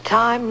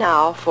Time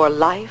now for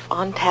Life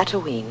on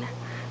Tatooine,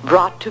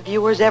 brought to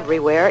viewers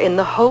everywhere in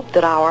the hope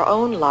that our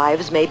own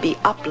lives may be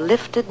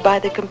uplifted by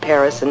the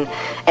comparison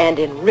and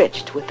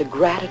enriched with the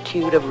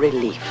gratitude of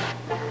relief.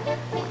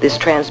 This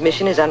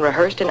transmission is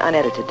unrehearsed and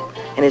unedited,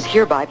 and is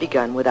hereby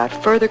begun without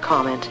further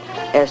comment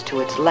as to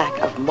its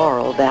lack of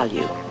moral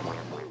value.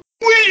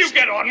 Will you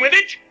get on with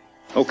it?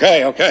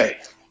 Okay.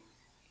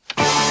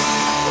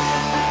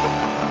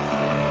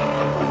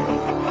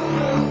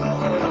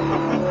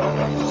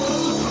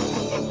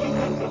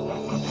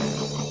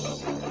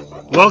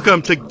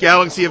 Welcome to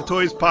Galaxy of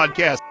Toys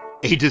podcast,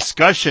 a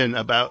discussion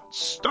about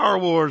Star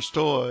Wars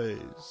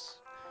toys.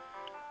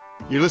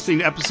 You're listening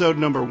to episode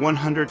number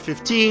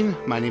 115.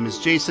 My name is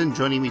Jason.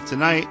 Joining me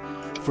tonight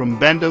from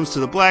Bendoms to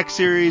the Black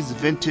Series,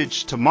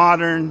 vintage to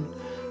modern,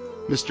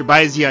 Mr.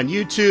 Bizey on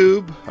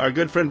YouTube, our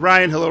good friend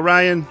Ryan. Hello,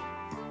 Ryan.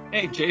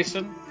 Hey,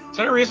 Jason. Is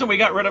there a reason we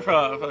got rid of,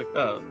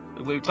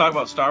 we talk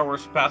about Star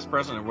Wars past,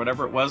 present, or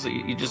whatever it was, that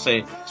you just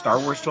say Star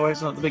Wars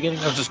toys at the beginning?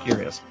 I was just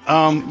curious.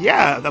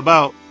 Yeah,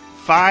 about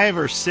 5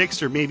 or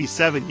 6 or maybe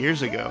 7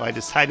 years ago, I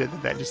decided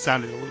that just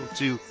sounded a little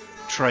too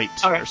trite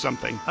or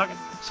something. Okay.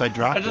 So I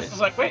dropped it. I just was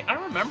like, wait, I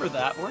remember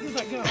that. Where did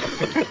that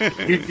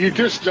go? You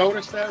just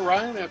noticed that,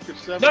 Ryan, after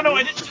 7 No, years?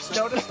 I didn't just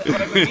notice that.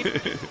 But I mean,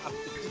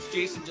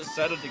 Jason just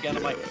said it again.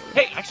 I'm like,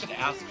 hey, I should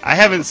ask. I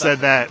haven't said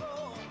that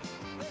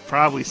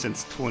probably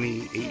since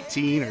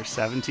 2018 or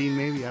 17,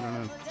 maybe. I don't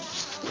know.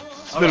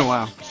 It's been a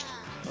while.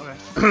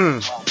 Okay.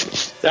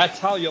 That's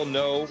how you'll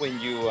know when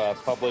you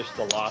publish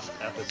the lost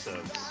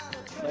episodes.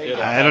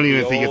 I don't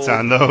even think it's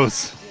on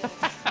those.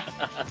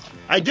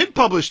 I did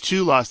publish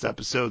 2 lost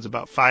episodes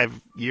about 5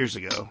 years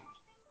ago.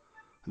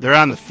 They're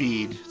on the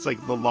feed. It's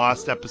like the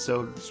lost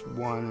episodes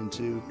 1 and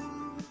 2.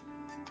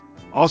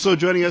 Also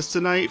joining us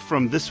tonight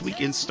from This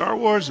Week in Star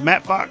Wars,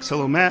 Matt Fox.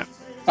 Hello, Matt.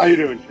 How you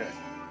doing, Jay?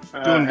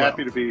 Doing well.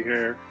 Happy to be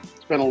here.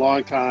 It's been a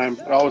long time.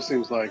 It always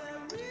seems like,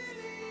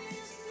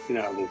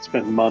 it's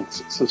been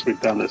months since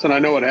we've done this. And I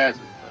know it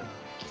hasn't,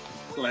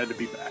 but glad to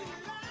be back.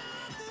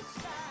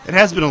 It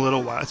has been a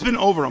little while. It's been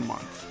over a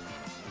month.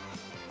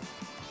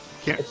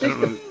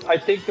 I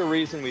think the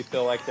reason we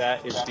feel like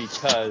that is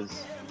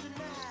because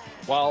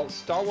while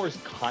Star Wars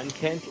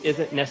content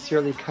isn't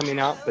necessarily coming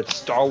out, but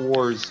Star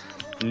Wars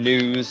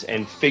news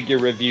and figure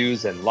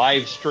reviews and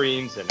live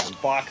streams and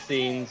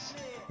unboxings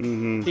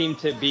seem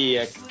to be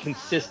a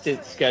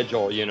consistent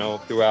schedule,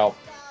 throughout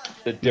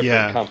the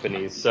different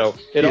companies. So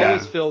it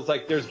always feels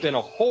like there's been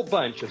a whole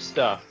bunch of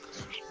stuff.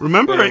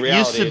 Remember, it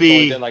used to it's be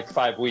only been like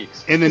 5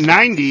 weeks. In the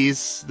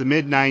 90s, the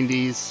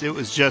mid-90s, it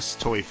was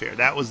just Toy Fair.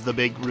 That was the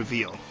big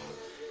reveal.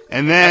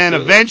 And then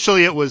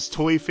eventually it was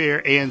Toy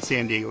Fair and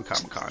San Diego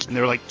Comic-Con. And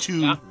there were like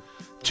two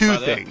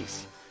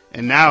things.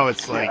 And now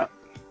it's like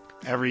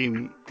every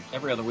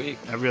other week.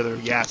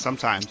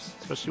 Sometimes.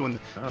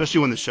 Especially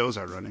when the shows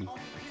are running.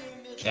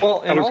 Yeah.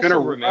 Well, and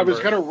I was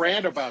gonna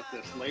rant about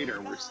this later.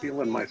 We're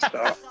stealing my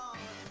stuff.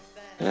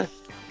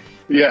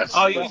 Yes.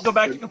 Oh, you can go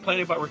back to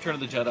complaining about Return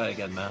of the Jedi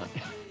again, Matt.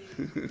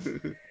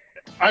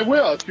 I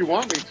will if you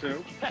want me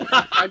to.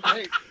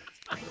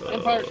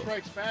 Empire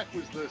Strikes Back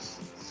was the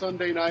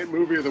Sunday night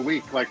movie of the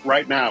week, like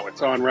right now.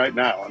 It's on right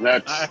now, and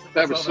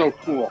that was so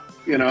cool.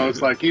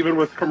 It's like even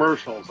with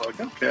commercials, like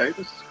okay,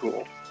 this is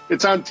cool.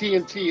 It's on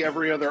TNT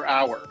every other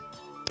hour,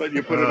 but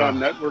you put it on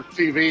network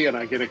TV, and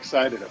I get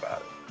excited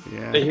about it.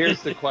 Yeah. But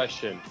here's the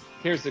question.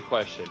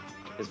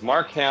 Is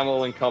Mark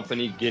Hamill and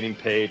company getting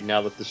paid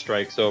now that the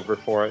strike's over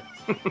for it?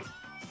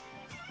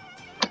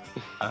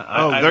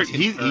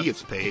 He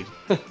gets paid.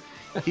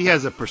 He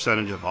has a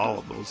percentage of all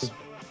of those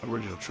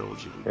original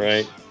trilogy movies.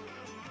 Right.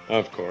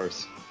 Of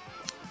course.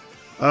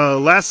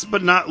 Last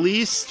but not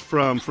least,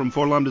 from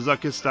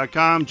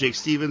forlomdezuckus.com, Jake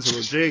Stevens.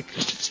 Hello, Jake.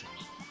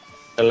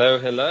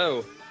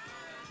 Hello.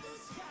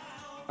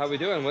 How are we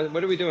doing?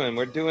 What are we doing?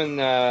 We're doing...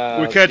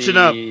 we're catching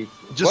up.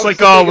 Just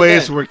like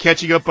always, we're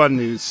catching up on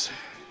news.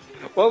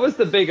 What was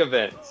the big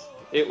event?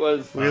 It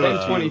was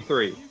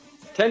 10/23.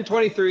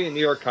 10/23 in New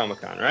York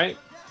Comic-Con, right?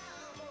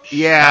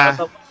 Yeah.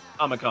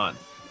 Comic-Con.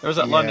 There was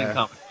that London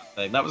Comic-Con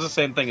thing. That was the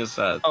same thing as...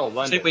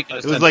 London. Same weekend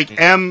as it was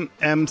like M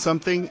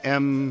something?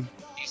 MCM.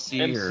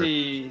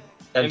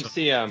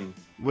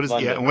 What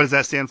does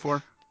that stand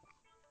for?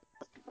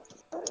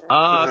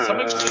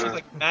 Something was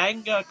like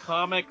manga,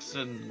 comics,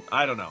 and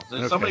I don't know.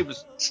 Somebody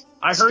was...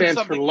 I heard stands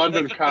something... for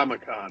London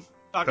Comic-Con.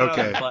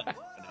 Okay.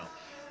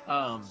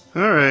 All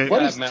right.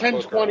 What is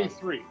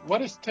 10/23?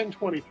 What is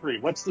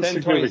 10/23? What's the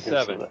significance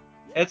of that?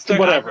 It's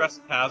their address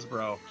of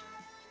Hasbro.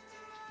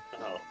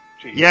 Oh,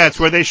 geez. Yeah, it's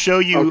where they show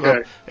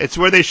you. It's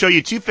where they show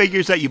you 2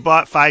 figures that you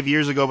bought 5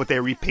 years ago, but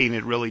they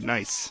repainted really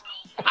nice.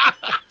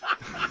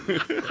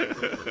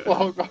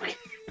 Well, okay.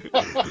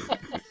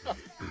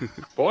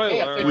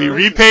 Spoiler. We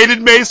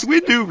repainted Mace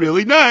Windu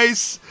really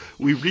nice.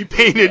 We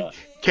repainted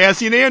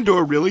Cassian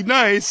Andor really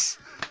nice.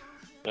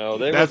 No,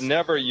 they would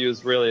never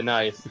use really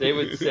nice. They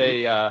would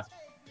say,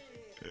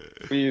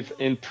 we've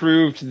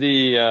improved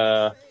the...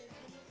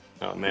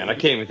 oh, man, I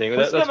can't even think.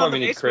 That's why we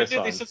need Chris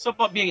on. They said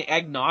something about being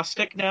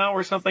agnostic now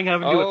or something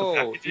having to do with the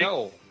packaging.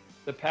 No.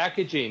 The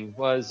packaging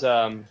was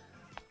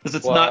Because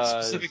it's not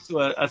specific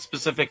to a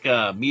specific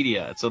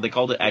media, so they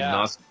called it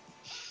agnostic.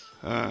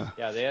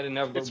 Yeah, they had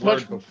another It's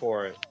word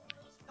before it.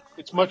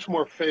 It's much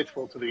more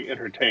faithful to the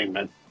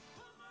entertainment.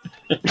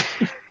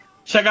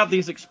 Check out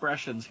these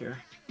expressions here.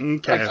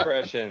 Okay.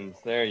 Expressions.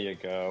 There you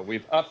go.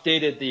 We've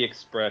updated the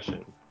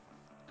expression.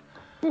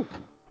 Whew.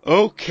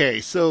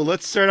 Okay, so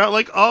let's start out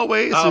like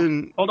always.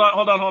 And Hold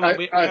on.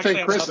 We I actually think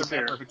have Chris another is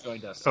here. member who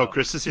joined us. So. Oh,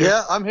 Chris is here?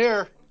 Yeah, I'm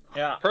here.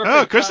 Yeah.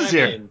 Perfect Chris is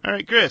timing. here. All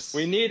right, Chris.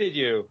 We needed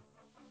you.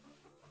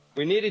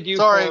 We needed you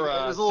Sorry, for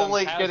it was a little some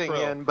late Hasbro. getting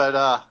in,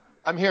 but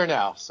I'm here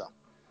now, so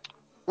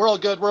we're all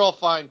good. We're all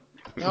fine.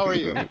 How are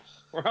you?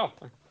 We're all...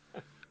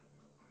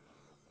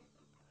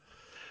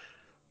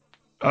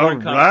 All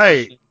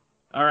right.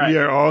 All right. We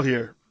are all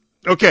here.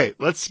 Okay,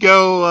 let's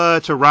go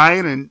to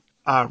Ryan.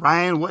 And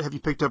Ryan, what have you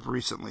picked up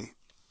recently?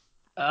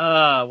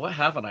 What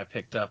haven't I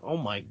picked up? Oh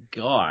my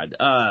God.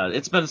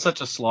 It's been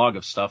such a slog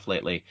of stuff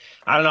lately.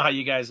 I don't know how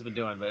you guys have been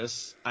doing, but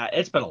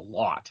it's been a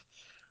lot.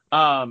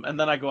 And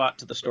then I go out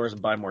to the stores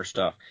and buy more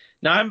stuff.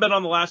 Now I haven't been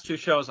on the last two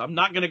shows. I'm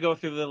not going to go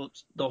through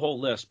the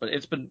whole list, but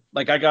it's been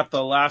like I got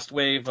the last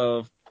wave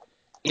of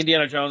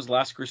Indiana Jones,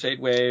 Last Crusade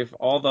wave,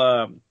 all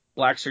the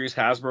Black Series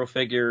Hasbro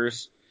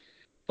figures,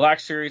 Black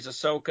Series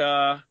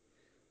Ahsoka,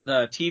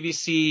 the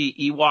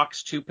TVC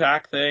Ewoks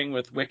 2-pack thing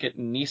with Wicket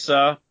and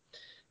Nisa.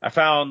 I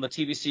found the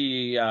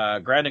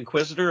TVC Grand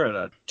Inquisitor at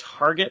a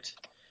Target,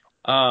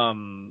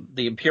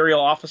 the Imperial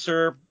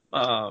Officer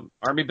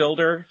Army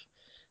Builder,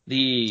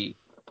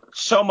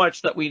 so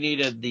much that we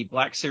needed the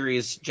Black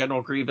Series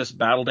General Grievous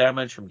Battle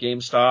Damage from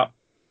GameStop.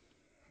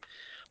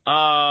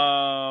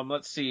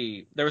 Let's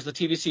see. There was the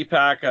TVC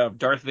pack of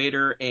Darth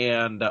Vader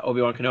and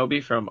Obi-Wan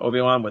Kenobi from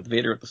Obi-Wan with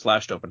Vader with the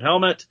slashed open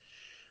helmet.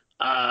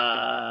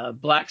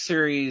 Black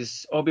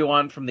Series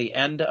Obi-Wan from the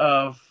end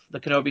of the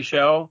Kenobi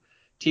show.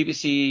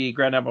 TVC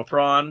Grand Admiral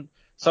Thrawn.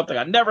 Something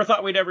I never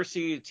thought we'd ever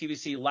see.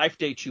 TVC Life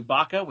Day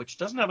Chewbacca, which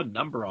doesn't have a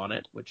number on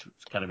it, which was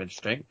kind of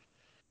interesting.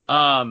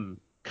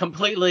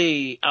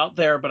 Completely out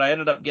there, but I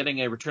ended up getting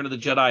a Return of the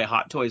Jedi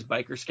Hot Toys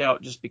Biker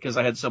Scout just because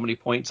I had so many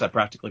points. I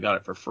practically got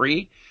it for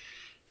free.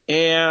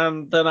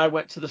 And then I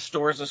went to the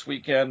stores this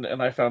weekend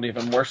and I found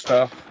even more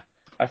stuff.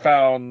 I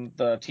found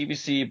the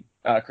TVC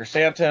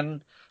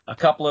Chrysanthemum, a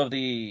couple of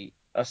the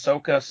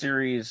Ahsoka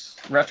series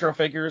retro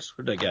figures.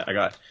 What did I get? I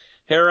got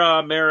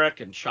Hera, Merrick,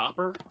 and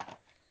Chopper.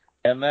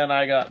 And then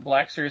I got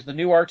Black Series, the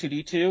new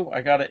R2-D2.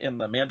 I got it in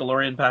the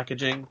Mandalorian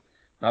packaging.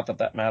 Not that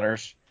that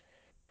matters.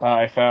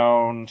 I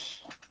found...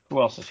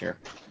 Who else is here?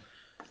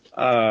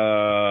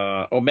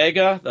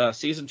 Omega, the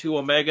Season 2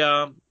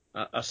 Omega,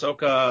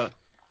 Ahsoka,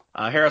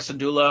 Hera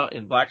Syndulla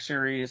in Black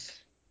Series.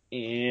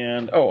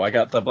 And, I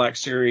got the Black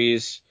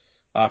Series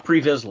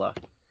Pre-Vizsla.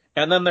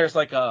 And then there's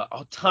like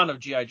a ton of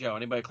G.I. Joe.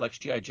 Anybody collects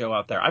G.I. Joe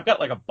out there? I've got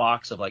like a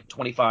box of like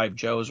 25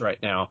 Joes right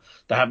now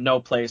that have no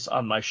place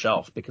on my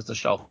shelf because the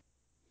shelf...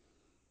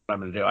 What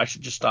I'm going to do. I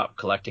should just stop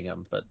collecting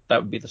them, but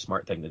that would be the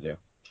smart thing to do.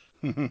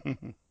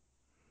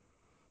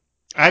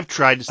 I've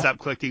tried to stop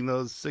collecting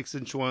those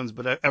 6-inch ones,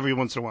 but every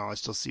once in a while I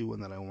still see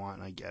one that I want,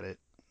 and I get it.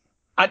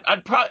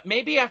 I'd probably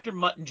maybe after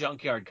Mutt and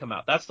Junkyard come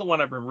out. That's the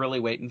one I've been really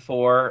waiting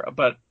for.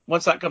 But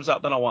once that comes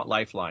out, then I'll want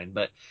Lifeline.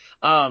 But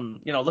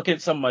looking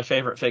at some of my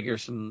favorite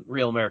figures from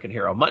Real American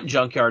Hero, Mutt and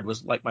Junkyard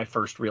was like my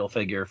first real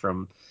figure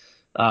from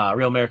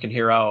Real American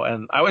Hero,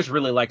 and I always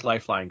really liked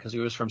Lifeline because he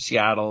was from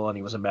Seattle and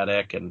he was a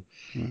medic, and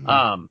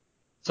so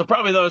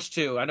probably those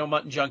two. I know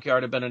Mutt and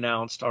Junkyard have been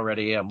announced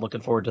already. I'm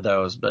looking forward to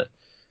those, but.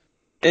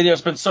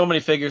 There's been so many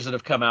figures that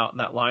have come out in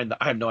that line that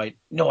I have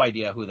no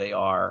idea who they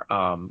are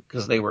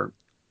because they were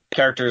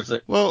characters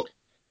that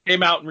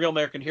came out in Real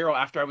American Hero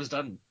after I was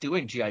done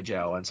doing G.I.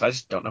 Joe, and so I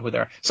just don't know who they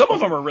are. Some of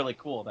them are really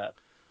cool. That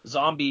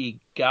zombie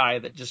guy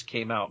that just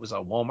came out was a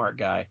Walmart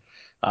guy.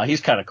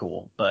 He's kind of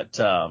cool, but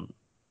some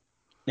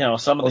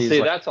of these... see,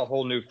 that's a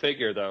whole new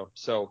figure, though.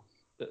 So,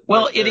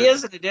 it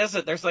is and it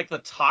isn't. There's like the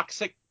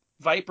Toxic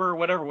Viper or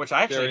whatever, which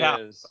I actually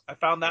have. I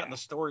found that in the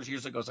stores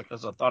years ago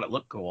because I thought it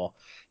looked cool.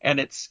 And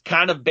it's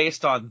kind of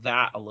based on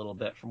that a little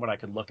bit from what I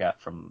could look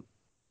at from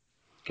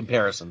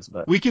comparisons.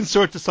 But we can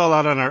sort this all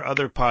out on our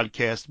other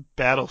podcast,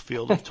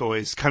 Battlefield of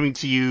Toys, coming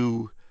to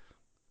you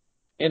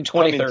in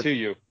 2030. To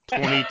you.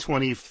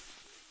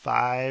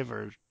 2025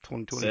 or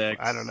 2025.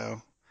 I don't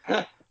know.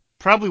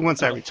 Probably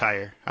once I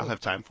retire, I'll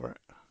have time for it.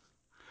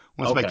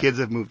 Once my kids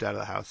have moved out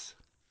of the house.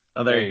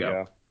 Oh, there you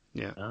go.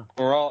 Yeah.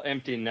 We're all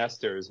empty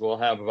nesters. We'll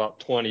have about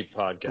 20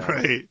 podcasts.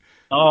 Right.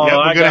 Oh, yeah,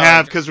 we're gonna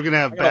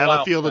have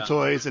Battlefield of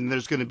Toys, and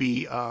there's gonna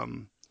be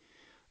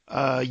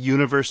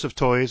Universe of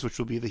Toys, which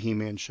will be the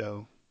He-Man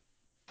show.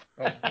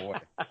 Oh boy.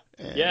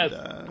 And, yes.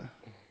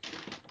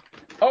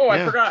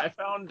 I forgot. I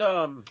found.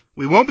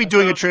 We won't be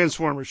doing a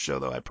Transformers show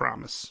though. I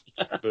promise.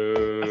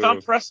 I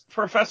found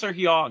Professor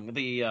Hyung,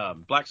 the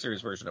Black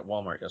Series version at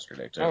Walmart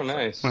yesterday too. Oh,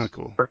 nice. Oh,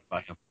 cool. By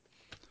him.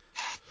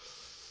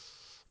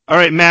 All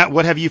right, Matt,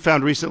 what have you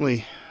found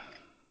recently?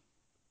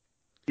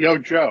 Yo,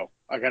 Joe.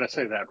 I gotta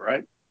say that,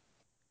 right?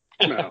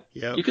 No.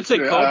 Yep. You could say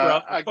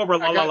Cobra. Cobra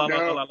la la la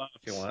la la la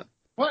if you want.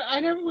 But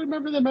I never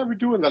remember them ever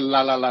doing the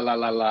la la la la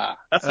la la.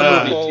 That's the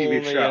on movie. TV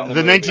Only show. in The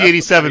movie.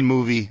 1987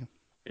 movie.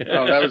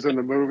 Oh, that was in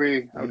the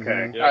movie?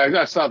 Okay. Yep.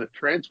 I saw the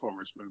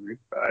Transformers movie,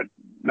 but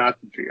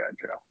not the G.I.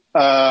 Joe.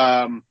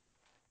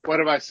 What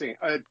have I seen?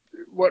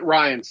 What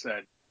Ryan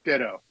said.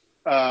 Ditto.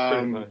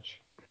 Pretty much.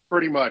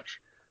 Pretty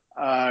much.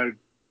 I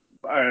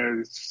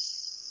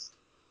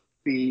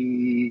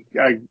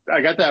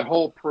got that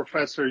whole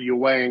Professor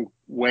Ewing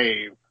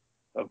wave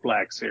of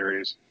Black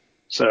Series.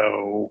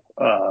 So,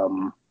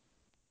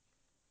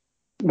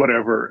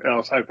 whatever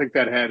else. I think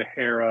that had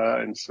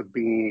Hera and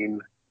Sabine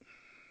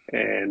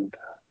and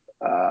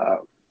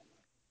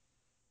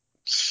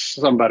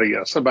somebody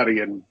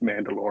in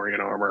Mandalorian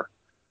armor.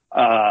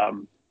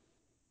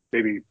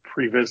 Maybe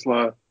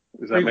Pre-Vizsla.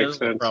 Does that make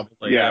sense?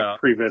 Probably, yeah.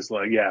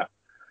 Pre-Vizsla, yeah.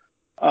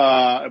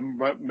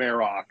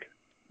 Marok,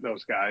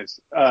 those guys.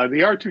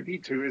 The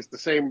R2-D2 is the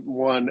same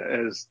one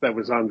as that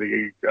was on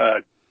the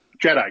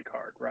Jedi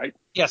card, right?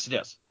 Yes, it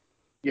is.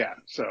 Yeah,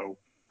 so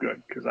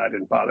good, because I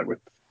didn't bother with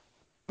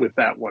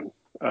that one.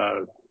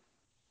 But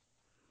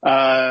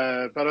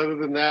other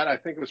than that, I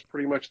think it was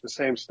pretty much the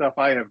same stuff.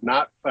 I have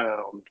not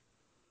found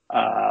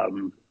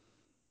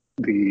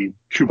the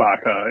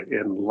Chewbacca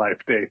in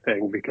Life Day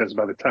thing, because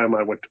by the time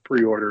I went to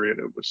pre-order it,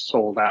 it was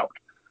sold out.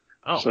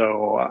 Oh.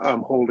 So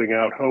I'm holding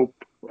out hope.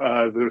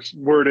 The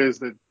word is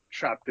that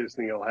Shop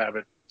Disney will have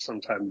it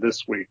sometime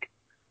this week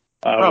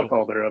with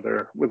all their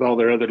other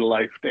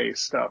Life Day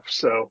stuff.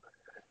 So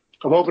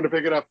I'm hoping to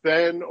pick it up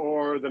then,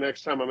 or the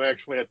next time I'm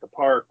actually at the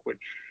park,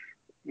 which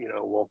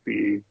won't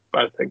be,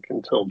 I think,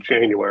 until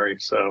January.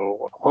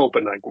 So I'm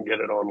hoping I can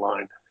get it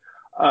online.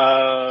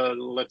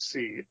 Let's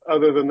see.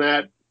 Other than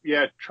that,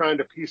 yeah, trying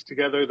to piece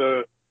together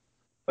the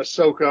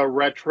Ahsoka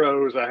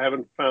retros. I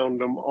haven't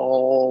found them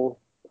all.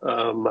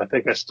 I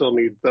think I still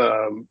need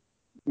the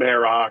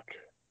Marok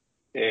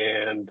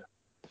and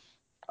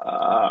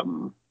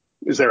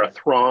is there a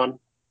Thrawn?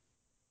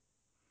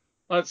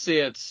 Let's see.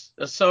 It's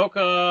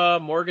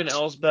Ahsoka, Morgan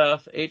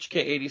Elsbeth,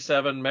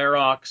 HK-87,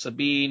 Marok,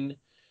 Sabine,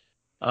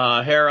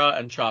 Hera,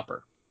 and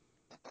Chopper.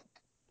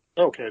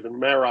 Okay, the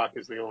Marok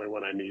is the only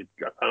one I need.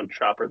 I found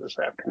Chopper this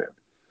afternoon.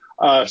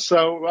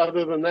 So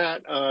other than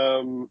that,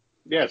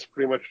 yeah, it's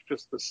pretty much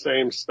just the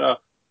same stuff.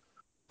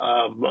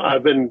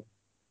 I've been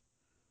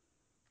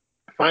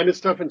finding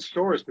stuff in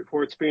stores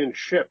before it's being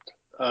shipped,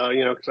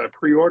 because I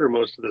pre-order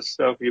most of this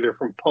stuff either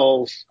from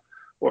Pulse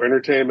or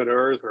Entertainment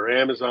Earth or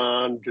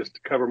Amazon just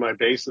to cover my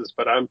bases.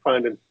 But I'm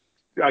finding,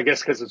 I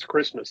guess because it's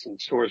Christmas and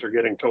stores are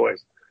getting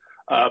toys.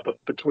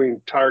 But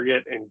between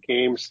Target and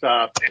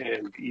GameStop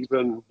and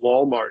even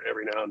Walmart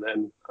every now and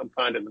then, I'm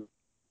finding them.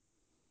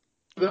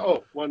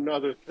 Oh, one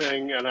other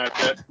thing, and I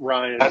bet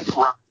Ryan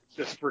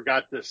just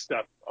forgot this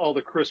stuff. All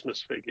the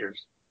Christmas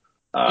figures.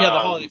 Yeah, the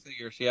holiday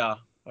figures, yeah.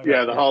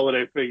 The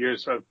holiday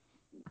figures.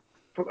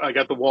 I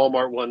got the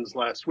Walmart ones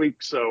last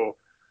week, so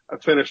I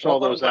finished all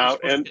those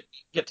out. And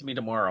get to me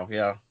tomorrow,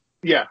 yeah.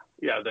 Yeah,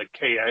 the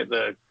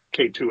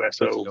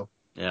K2SO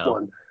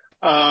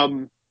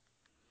one.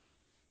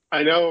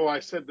 I know I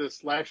said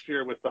this last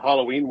year with the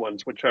Halloween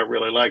ones, which I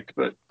really liked,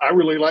 but I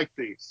really like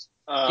these.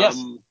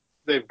 Yes.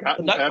 They've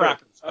gotten the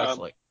Nutcracker, better.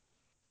 especially.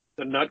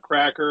 The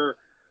Nutcracker,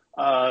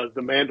 the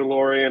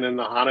Mandalorian and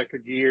the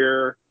Hanukkah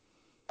gear,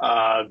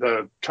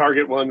 the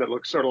Target one that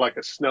looks sort of like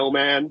a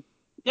snowman.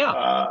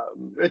 Yeah.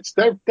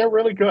 They're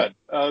really good.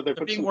 They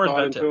put some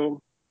thought into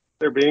them.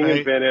 They're being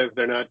inventive.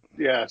 They're not,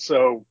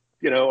 so,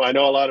 I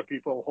know a lot of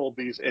people hold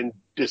these in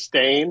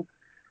disdain.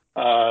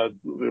 The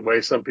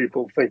way some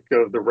people think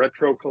of the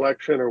retro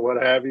collection or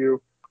what have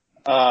you.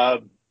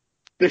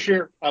 This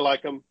year, I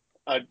like them.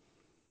 I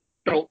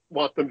don't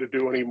want them to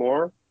do any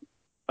more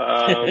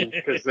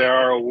because they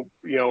are,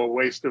 a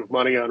waste of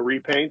money on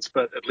repaints.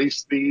 But at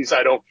least these,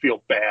 I don't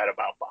feel bad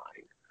about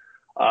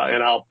buying,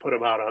 and I'll put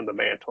them out on the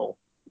mantle,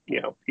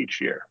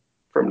 each year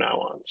from now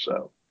on.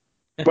 So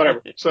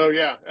whatever. So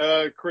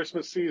yeah,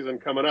 Christmas season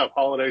coming up,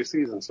 holiday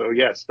season. So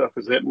yeah, stuff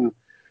is hitting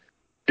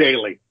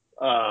daily.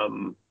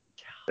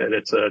 And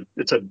it's a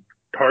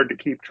hard to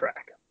keep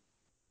track.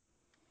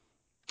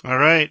 All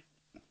right.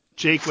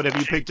 Jake, what have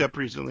you picked up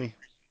recently?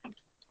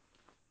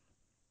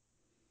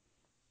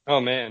 Oh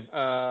man.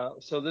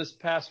 So this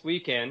past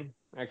weekend,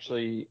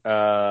 actually,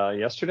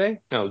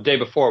 yesterday? No, the day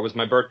before was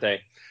my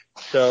birthday.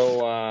 So,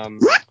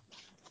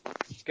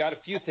 got a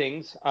few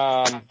things.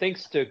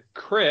 Thanks to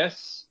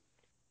Chris,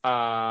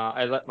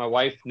 I let my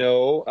wife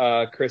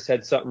know, Chris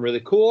had something really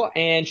cool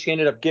and she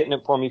ended up getting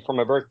it for me for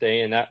my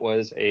birthday. And that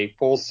was a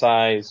full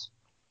size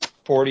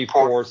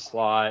 44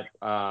 slot,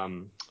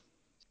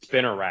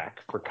 spinner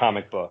rack for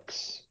comic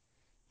books.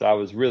 So I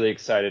was really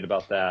excited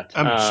about that.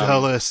 I'm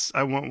jealous.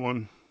 I want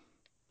one.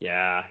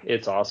 Yeah,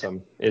 it's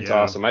awesome. It's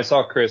awesome. I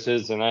saw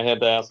Chris's and I had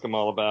to ask him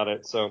all about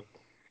it. So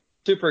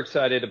super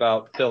excited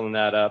about filling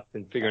that up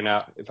and figuring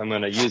out if I'm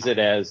going to use it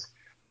as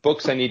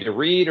books I need to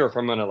read or if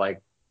I'm going to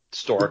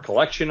store a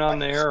collection on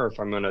there or if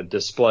I'm going to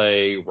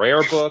display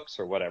rare books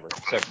or whatever.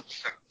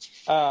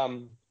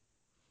 So,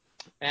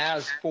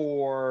 as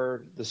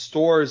for the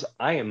stores,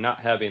 I am not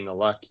having the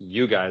luck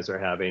you guys are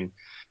having.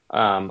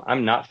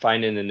 I'm not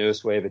finding the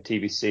newest wave of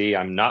TVC.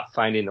 I'm not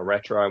finding the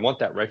retro. I want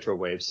that retro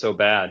wave so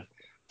bad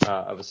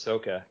of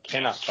Ahsoka.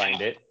 Cannot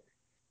find it.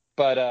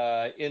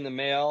 But in the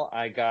mail,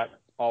 I got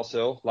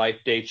also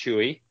Life Day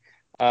Chewie.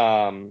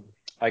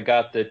 I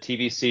got the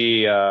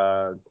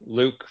TVC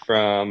Luke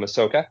from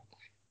Ahsoka,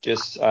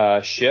 just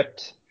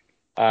shipped,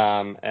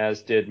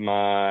 as did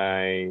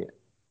my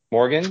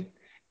Morgan.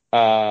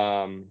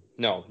 No,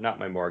 not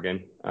my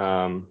Morgan.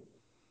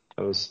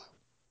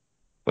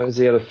 What is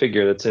the other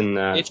figure that's in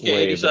that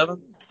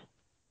HK-87?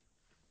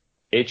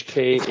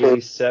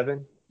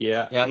 HK-87?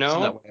 Yeah. Yeah, it's in that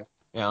No, wave.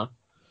 Yeah.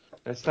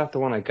 that's not the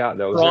one I got,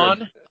 though.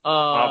 Thrawn.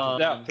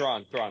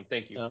 Thrawn.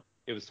 Thank you. Yeah.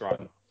 It was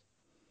Thrawn.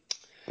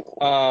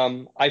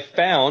 I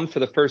found for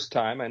the first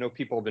time, I know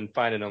people have been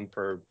finding them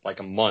for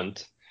like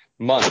months,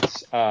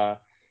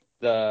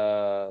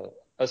 the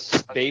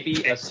baby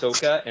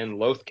Ahsoka and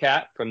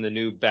Lothcat from the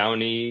new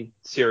Bounty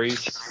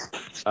series,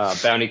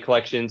 Bounty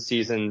Collection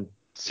season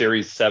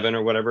series 7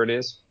 or whatever it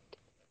is.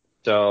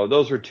 So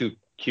those were too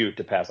cute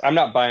to pass. I'm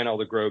not buying all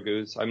the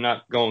Grogus. I'm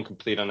not going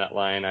complete on that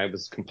line. I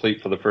was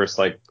complete for the first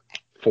like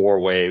 4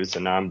 waves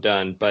and now I'm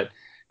done, but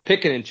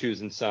picking and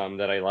choosing some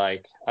that I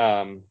like.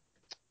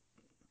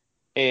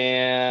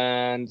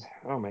 And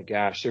oh my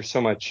gosh, there's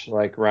so much,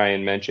 like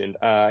Ryan mentioned.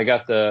 I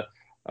got the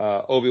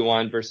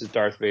Obi-Wan versus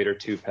Darth Vader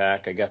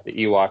 2-pack. I got the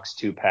Ewoks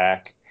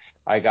 2-pack.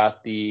 I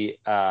got the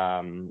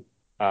Obi-Wan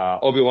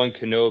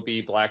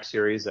Kenobi Black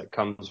Series that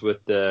comes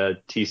with the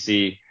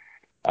TC,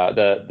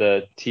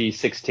 the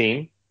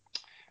T16.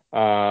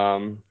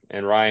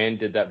 And Ryan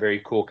did that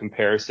very cool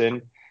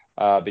comparison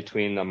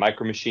between the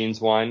Micro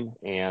Machines one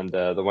and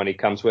the one he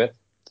comes with.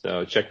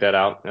 So check that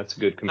out. That's a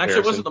good comparison.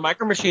 Actually, it wasn't the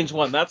Micro Machines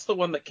one. That's the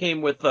one that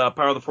came with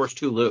Power of the Force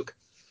 2 Luke.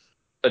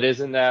 But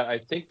isn't that? I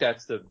think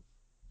that's the.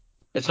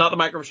 It's not the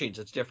Micro Machines.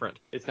 It's different.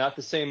 It's not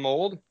the same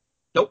mold.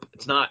 Nope,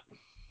 it's not.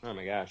 Oh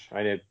my gosh,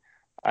 I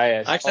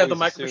actually have the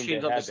Micro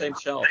Machines on the same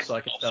shelf, so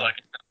I can tell.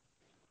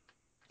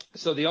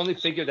 So the only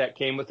figure that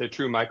came with the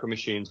true Micro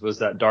Machines was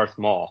that Darth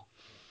Maul.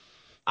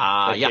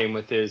 Yeah. Came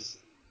with his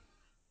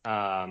Sith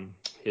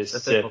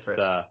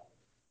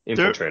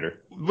infiltrator.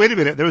 Wait a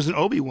minute, there was an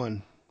Obi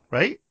one,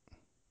 right?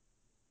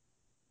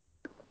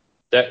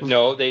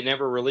 No, they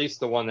never released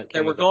the one that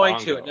came. They were with going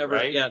the bongo, to. It never.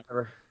 Right? Yeah, it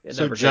never.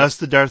 So just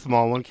the Darth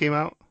Maul one came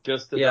out.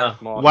 Just the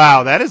Darth Maul.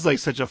 Wow, that is like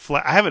such a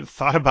flat. I haven't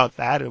thought about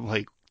that in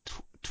like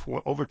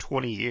over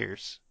 20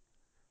 years.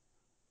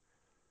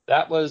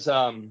 That was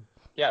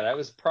that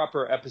was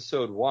proper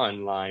episode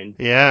 1 line.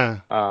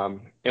 Yeah.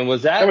 And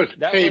was that was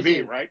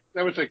KB, right?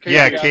 That was a KB.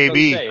 Yeah,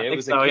 KB. It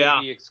was a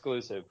KB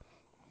exclusive.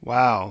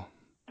 Wow.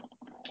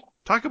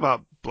 Talk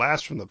about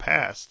blast from the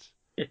past.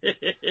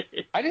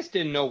 I just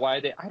didn't know why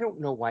I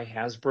don't know why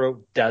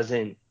Hasbro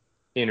doesn't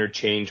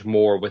interchange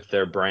more with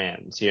their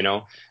brands, you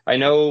know. I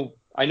know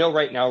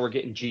right now we're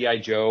getting G.I.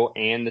 Joe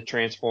and the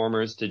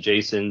Transformers to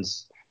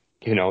Jason's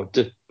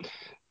anger,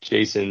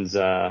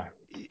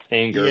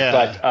 yeah,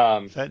 but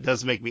that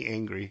does make me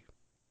angry.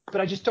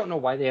 But I just don't know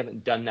why they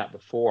haven't done that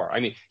before.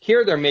 I mean,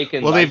 here they're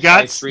making they've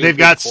got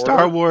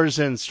Star Wars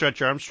and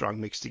Stretch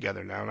Armstrong mixed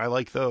together now, and I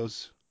like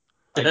those.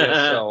 I guess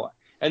so.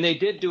 And they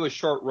did do a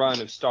short run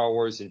of Star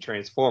Wars and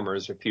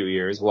Transformers for a few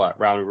years. What,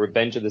 around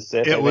Revenge of the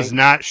Sith? It was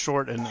not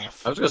short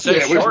enough. I was going to say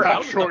it was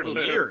not short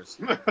enough years.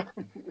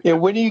 Yeah,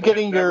 when are you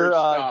getting your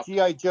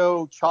G.I.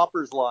 Joe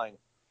Choppers line?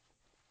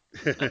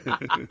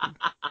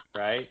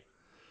 Right.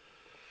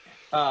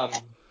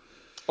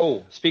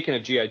 Speaking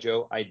of G.I.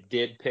 Joe, I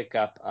did pick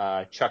up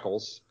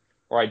Chuckles,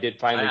 or I did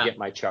finally get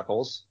my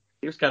Chuckles.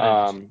 He was kind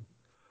of interesting.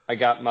 I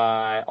got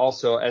my,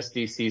 also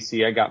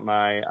SDCC, I got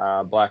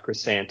my Black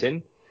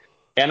Chrysanthemum.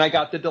 And I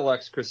got the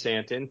Deluxe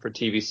Chrysanthemum for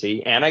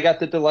TVC, and I got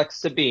the Deluxe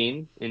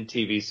Sabine in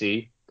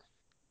TVC.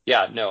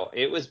 Yeah, no,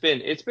 it's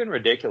been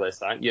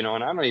ridiculous. And I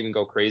don't even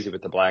go crazy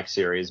with the Black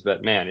Series,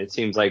 but man, it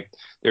seems like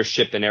they're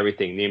shipping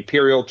everything. The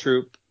Imperial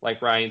Troop,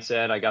 like Ryan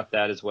said, I got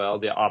that as well.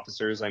 The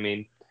officers, I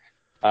mean.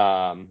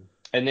 And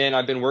then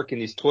I've been working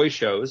these toy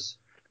shows.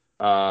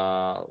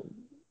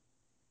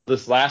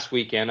 This last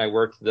weekend, I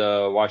worked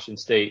the Washington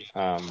State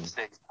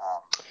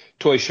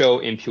toy show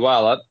in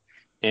Puyallup.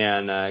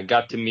 And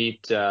got to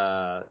meet, they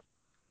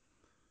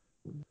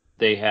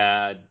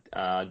had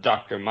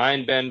Dr.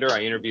 Mindbender.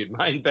 I interviewed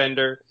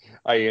Mindbender.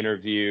 I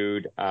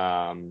interviewed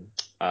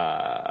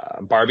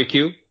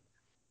Barbecue.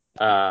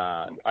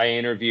 I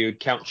interviewed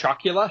Count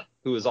Chocula,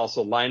 who is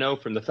also Lino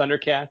from the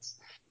Thundercats.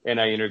 And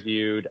I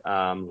interviewed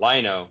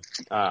Lino,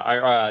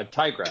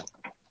 Tigra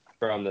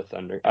from the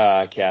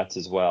Thundercats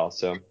as well.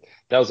 So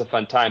that was a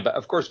fun time. But,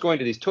 of course, going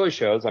to these toy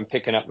shows, I'm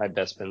picking up my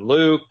Bespin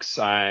Lukes.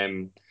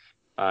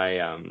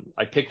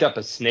 I picked up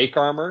a snake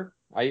armor.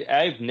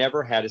 I've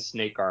never had a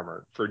snake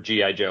armor for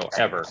G.I. Joe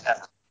ever.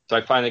 So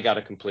I finally got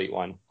a complete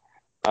one.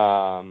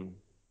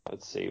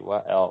 Let's see,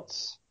 what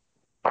else?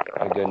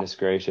 My goodness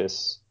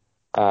gracious.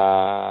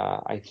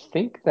 I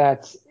think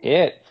that's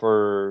it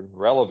for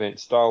relevant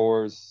Star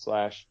Wars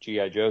 /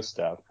 G.I. Joe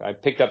stuff. I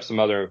picked up some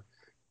other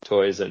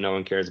toys that no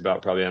one cares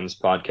about probably on this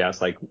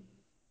podcast, like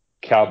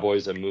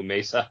Cowboys of Moo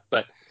Mesa,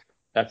 but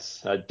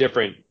that's a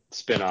different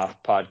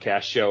spin-off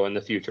podcast show in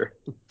the future.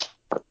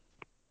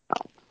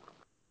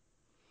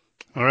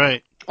 All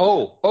right.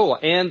 Oh,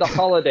 and the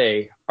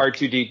holiday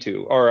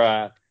R2D2,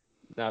 or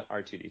not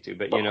R2D2,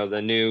 but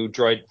the new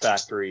Droid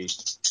Factory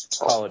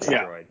holiday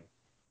droid.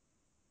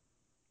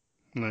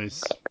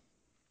 Nice.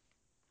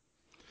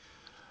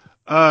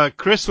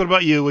 Chris, what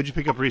about you? What'd you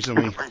pick up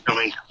recently?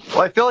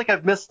 Well, I feel like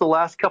I've missed the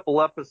last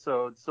couple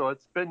episodes, so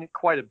it's been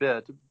quite a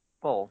bit.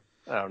 Well,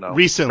 I don't know.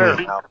 Recently.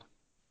 Fair enough.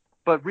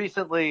 But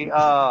recently,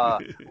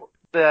 that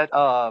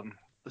the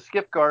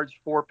Skip Guards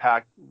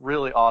 4-pack,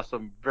 really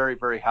awesome. Very,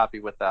 very happy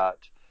with that.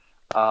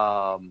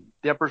 The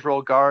Emperor's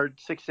Royal Guard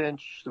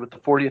 6-inch with the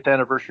 40th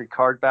anniversary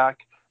card back.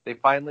 They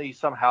finally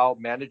somehow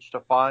managed to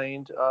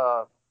find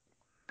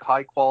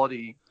high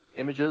quality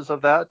images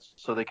of that,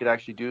 so they could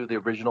actually do the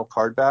original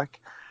card back.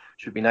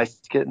 Should be nice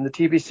to get in the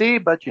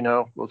TVC, but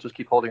we'll just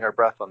keep holding our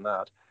breath on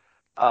that.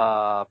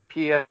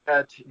 Piet,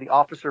 the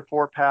Officer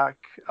 4-pack.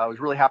 I was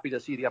really happy to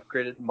see the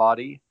upgraded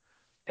Mahdi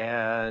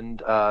and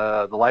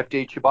the Life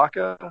Day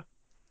Chewbacca.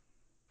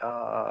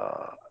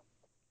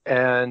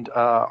 And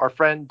our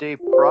friend Dave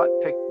Brott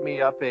picked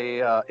me up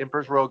a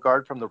Emperor's Royal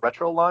Guard from the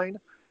Retro line.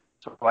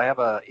 So I have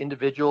an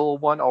individual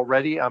one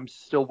already. I'm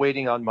still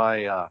waiting on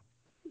my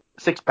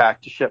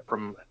 6-pack to ship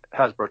from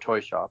Hasbro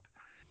Toy Shop.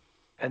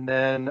 And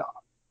then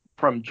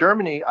from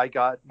Germany, I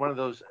got one of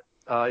those.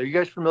 Are you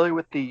guys familiar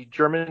with the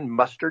German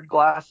mustard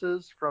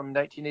glasses from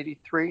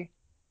 1983?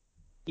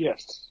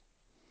 Yes.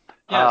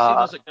 Yeah, I've seen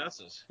those at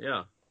Gus's.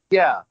 Yeah.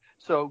 Yeah.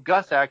 So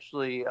Gus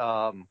actually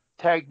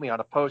tagged me on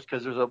a post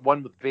because there's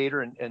one with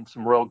Vader and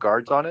some Royal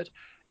Guards on it,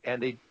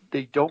 and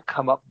they don't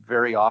come up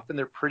very often.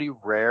 They're pretty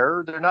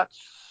rare. They're not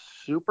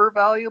super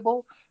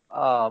valuable,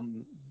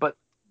 but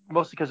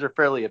mostly because they're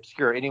fairly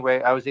obscure.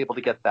 Anyway, I was able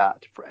to get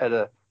that at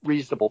a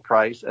reasonable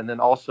price, and then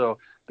also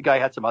the guy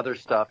had some other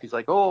stuff. He's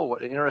like, "Oh,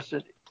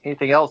 interested?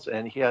 Anything else?"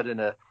 And he had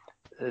an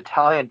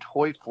Italian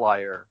toy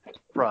flyer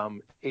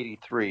from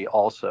 '83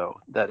 also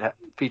that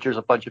features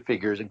a bunch of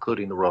figures,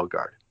 including the Royal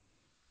Guard.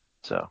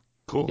 So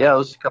cool. Yeah,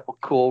 those are a couple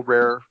cool,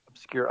 rare,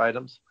 obscure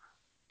items.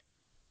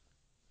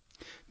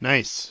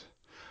 Nice.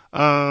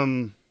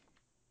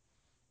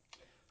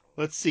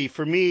 Let's see.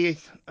 For me,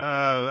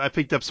 I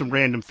picked up some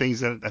random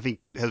things that I think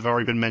have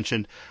already been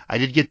mentioned. I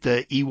did get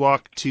the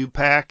Ewok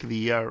 2-pack,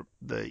 the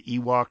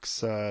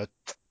Ewoks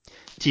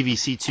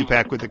TVC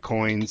 2-pack with the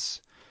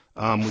coins,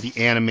 with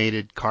the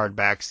animated card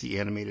backs, the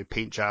animated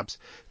paint jobs.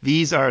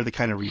 These are the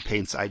kind of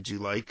repaints I do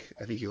like.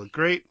 I think they look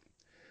great.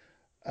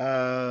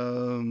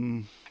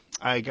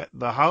 I got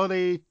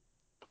the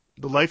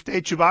Life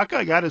Day Chewbacca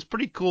I got is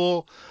pretty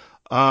cool.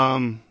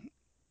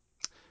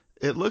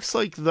 It looks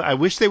like I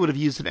wish they would have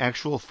used an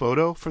actual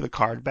photo for the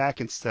card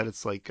back. Instead,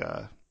 it's like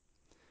I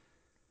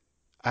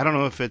don't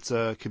know if it's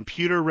a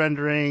computer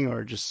rendering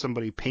or just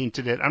somebody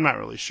painted it. I'm not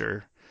really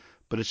sure,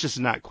 but it's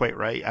just not quite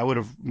right. I would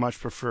have much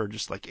preferred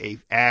just like a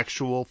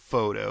actual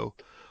photo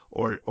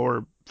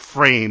or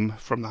frame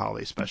from the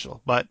holiday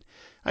special. But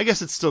I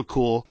guess it's still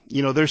cool.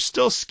 They're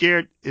still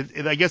scared.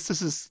 I guess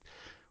this is,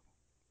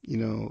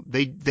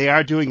 they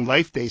are doing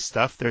Life Day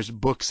stuff. There's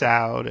books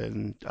out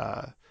and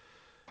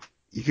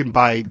you can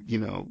buy,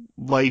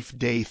 Life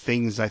Day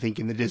things, I think,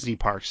 in the Disney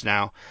parks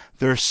now.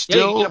 They're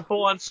still... Yeah, you get a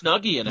full-on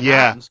Snuggie and it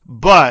happens.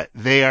 But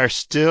they are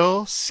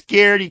still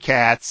scaredy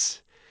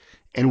cats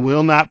and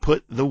will not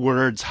put the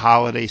words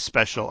holiday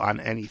special on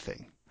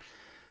anything.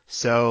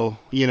 So,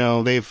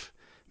 they've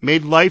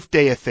made Life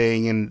Day a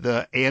thing, and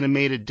the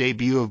animated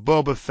debut of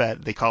Boba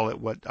Fett, they call it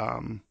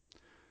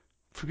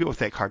forget what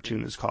that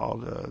cartoon is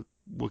called.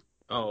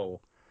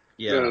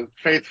 Yeah.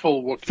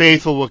 Faithful Wookiee.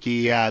 Faithful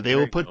Wookiee, yeah. They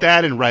will put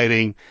that in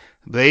writing.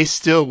 They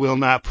still will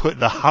not put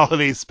the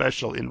holiday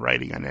special in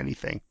writing on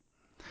anything.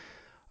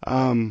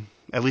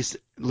 At least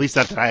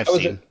not that I have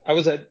seen.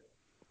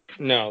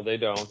 No, they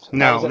don't.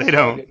 No, they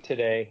don't. Target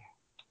today,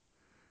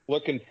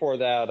 looking for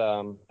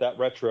that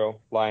retro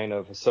line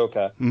of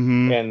Ahsoka,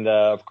 and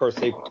of course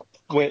they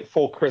went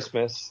full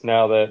Christmas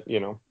now that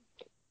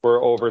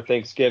we're over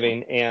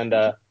Thanksgiving, and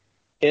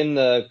in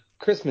the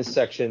Christmas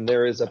section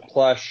there is a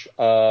plush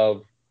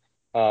of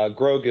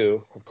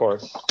Grogu, of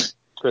course.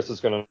 Chris is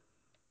gonna.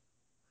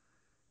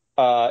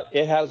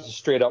 It has a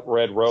straight up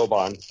red robe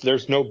on.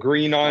 There's no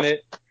green on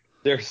it.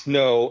 There's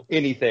no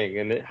anything,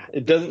 and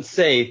it doesn't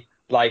say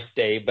Life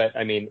Day, but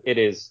I mean it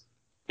is.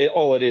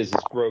 All it is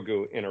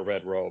Grogu in a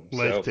red robe.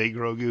 Life Day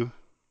Grogu.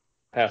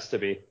 Has to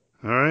be.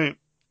 All right.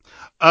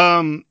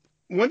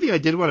 One thing I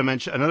did want to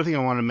mention, another thing I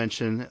wanted to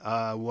mention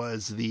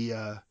was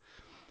the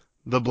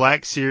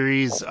Black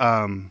Series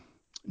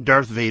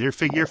Darth Vader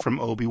figure from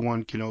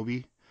Obi-Wan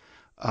Kenobi,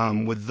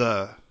 with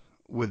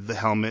the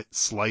helmet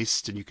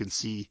sliced, and you can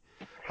see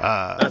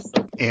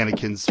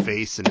Anakin's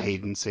face and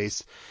Hayden's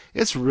face.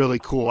 It's really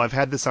cool. I've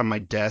had this on my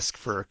desk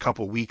for a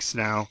couple weeks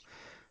now,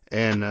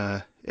 and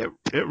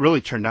it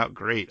really turned out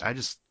great. I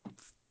just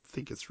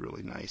think it's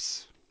really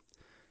nice.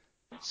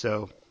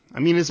 So, I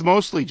mean, it's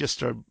mostly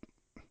just a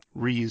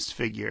reused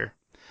figure,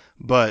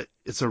 but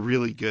it's a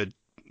really good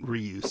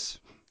reuse.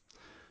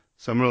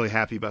 So I'm really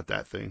happy about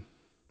that thing.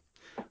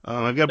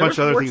 I've got a There bunch was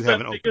of other more things to I that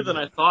haven't figure opened.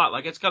 than I thought.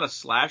 Like, it's got a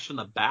slash in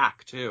the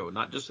back, too.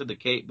 Not just in the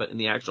cape, but in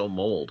the actual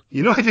mold.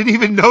 You know, I didn't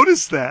even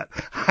notice that.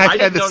 I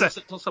didn't notice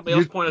it until somebody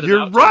else pointed it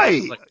You're out to me. I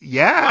right. was like,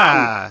 Yeah.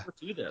 wow, let's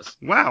do this.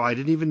 Wow, I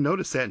didn't even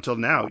notice that until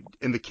now.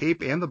 In the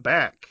cape and the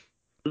back.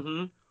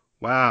 Mm-hmm.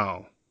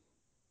 Wow.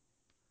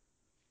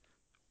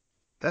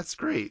 That's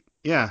great.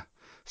 Yeah.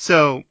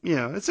 So,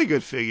 it's a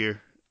good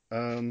figure.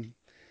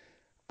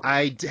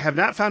 I have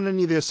not found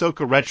any of the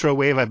Ahsoka Retro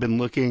Wave. I've been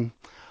looking.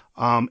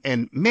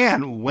 And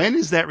man, when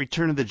is that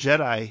Return of the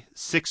Jedi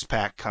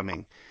 6-pack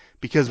coming?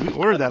 Because we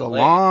ordered that a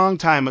long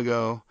time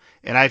ago,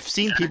 and I've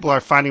seen people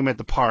are finding them at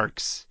the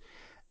parks.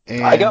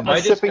 And I got my I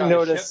just shipping got a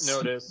notice,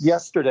 ship notice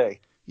yesterday.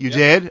 You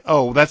did?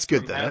 Oh, that's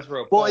good from then.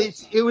 Hasbro Well,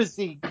 Pulse. it was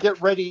the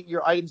get ready,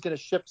 your item's going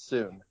to ship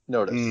soon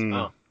notice.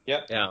 Oh,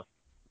 Yep. yeah.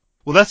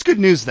 Well, that's good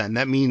news then.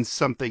 That means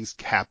something's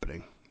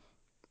happening.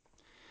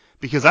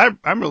 Because I'm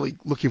really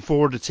looking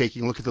forward to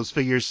taking a look at those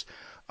figures.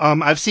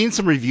 I've seen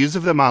some reviews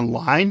of them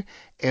online,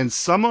 and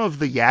some of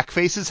the yak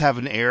faces have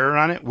an error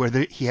on it where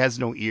he has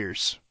no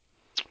ears.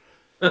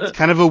 It's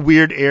kind of a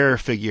weird error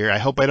figure. I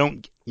hope I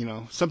don't,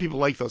 some people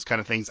like those kind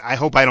of things. I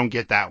hope I don't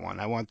get that one.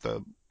 I want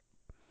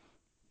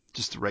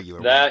just the regular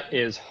one. That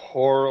is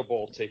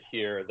horrible to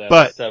hear that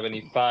But a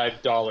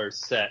 $75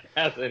 set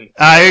has an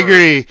I error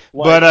agree. like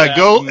But that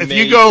if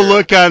you go major.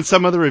 look on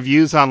some of the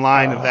reviews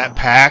online of that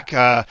pack,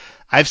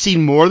 I've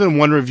seen more than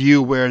one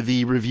review where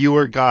the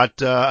reviewer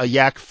got a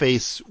yak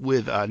face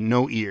with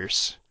no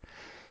ears.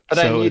 But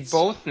So I need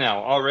both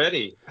now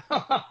already.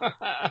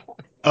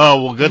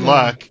 Oh, well, good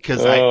luck,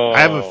 because I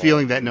have a Oh.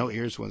 feeling that no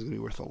ears one's going to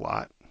be worth a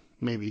lot.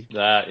 Maybe.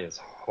 That is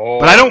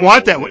horrible. But I don't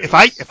want that one. news.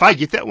 If I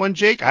get that one,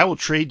 Jake, I will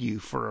trade you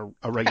for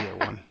a regular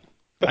one.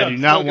 I do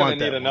not want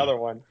that need another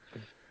one.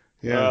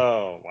 Yeah.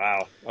 Oh,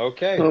 wow.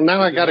 Okay. Well, now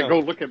Good I to got to know. go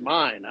look at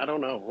mine. I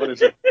don't know. What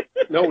is it?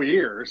 No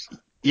ears.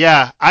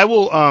 Yeah, I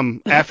will.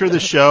 After the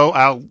show,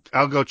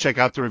 I'll go check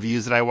out the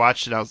reviews that I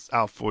watched, and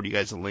I'll forward you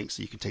guys a link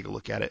so you can take a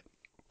look at it.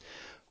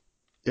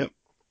 Yep.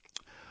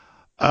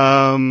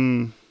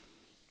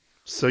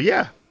 So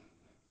yeah.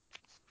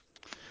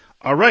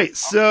 All right.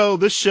 So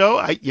this show,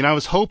 I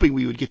was hoping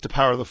we would get to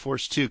Power of the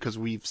Force 2 because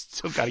we've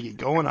still got to get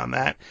going on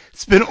that.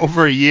 It's been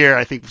over a year,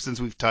 I think, since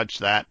we've touched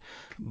that.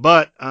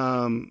 But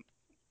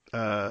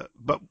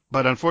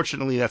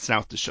unfortunately, that's not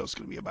what the show's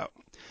going to be about.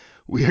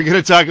 We are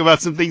going to talk about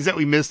some things that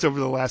we missed over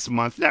the last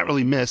month. Not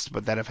really missed,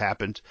 but that have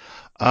happened.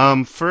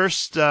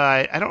 First,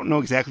 I don't know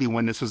exactly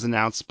when this was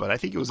announced, but I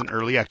think it was in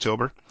early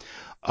October.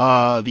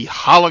 The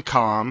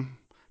Holocom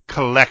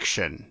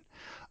Collection.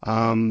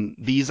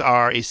 These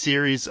are a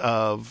series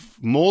of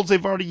molds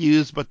they've already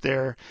used, but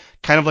they're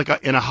kind of like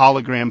in a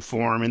hologram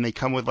form, and they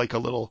come with like a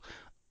little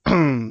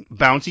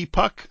bounty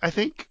puck, I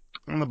think,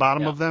 on the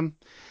bottom of them.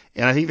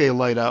 And I think they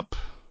light up.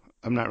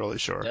 I'm not really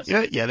sure.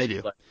 Yes. Yeah, they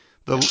do.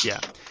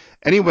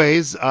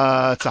 Anyways, it's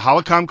a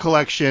Holocom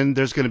collection.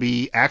 There's going to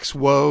be Axe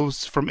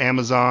Woves from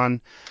Amazon,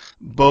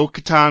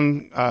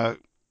 Bo-Katan,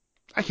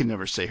 I can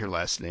never say her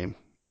last name.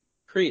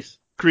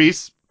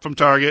 Kreese from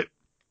Target,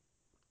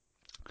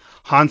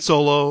 Han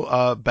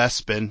Solo,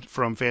 Bespin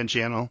from Fan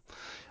Channel,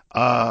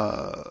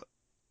 The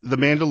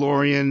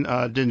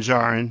Mandalorian, Din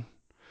Djarin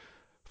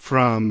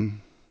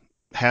from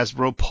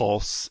Hasbro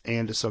Pulse,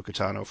 and Ahsoka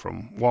Tano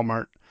from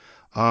Walmart.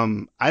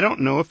 I don't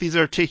know if these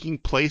are taking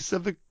place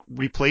of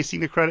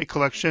replacing the credit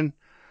collection.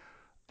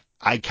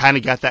 I kind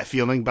of got that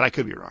feeling, but I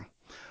could be wrong.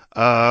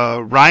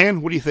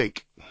 Ryan, what do you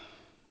think?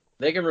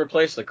 They can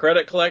replace the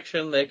credit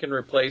collection. They can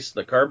replace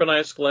the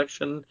carbonized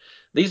collection.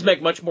 These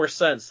make much more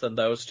sense than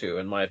those two,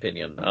 in my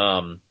opinion.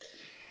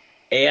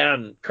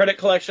 And credit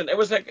collection, it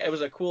was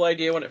a cool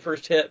idea when it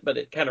first hit, but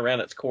it kind of ran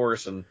its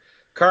course. And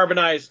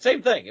carbonized,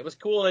 same thing. It was a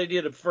cool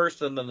idea at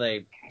first, and then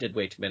they did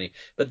way too many.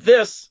 But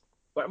this,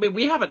 I mean,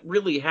 we haven't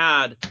really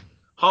had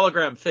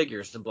hologram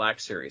figures in Black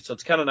Series, so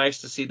it's kind of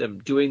nice to see them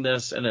doing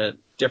this in a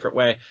different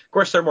way. Of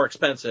course, they're more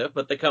expensive,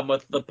 but they come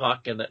with the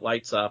puck and it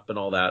lights up and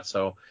all that.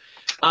 So,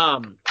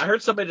 I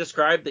heard somebody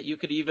describe that you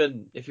could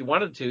even, if you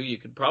wanted to, you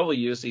could probably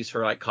use these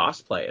for like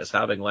cosplay, as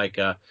having like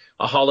a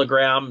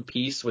hologram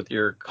piece with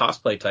your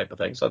cosplay type of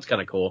thing. So that's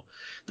kind of cool.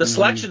 The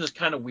selection is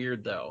kind of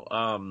weird though.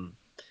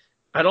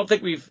 I don't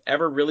think we've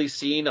ever really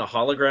seen a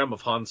hologram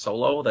of Han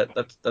Solo.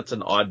 That's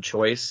an odd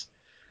choice.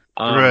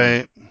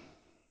 Right.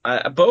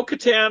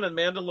 Bo-Katan and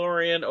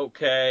Mandalorian,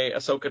 okay.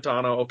 Ahsoka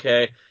Tano,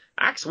 okay.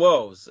 Axe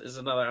Woves is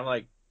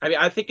another.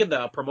 I think in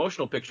the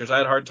promotional pictures, I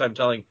had a hard time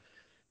telling,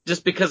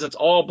 just because it's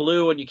all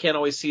blue and you can't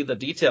always see the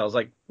details,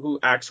 like who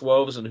Axe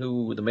Woves and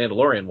who the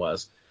Mandalorian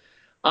was.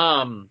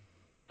 I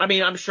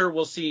mean, I'm sure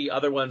we'll see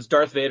other ones.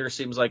 Darth Vader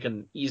seems like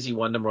an easy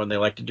one, number one. They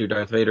like to do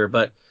Darth Vader,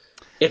 but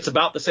it's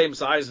about the same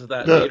size as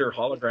that Vader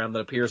hologram that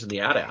appears in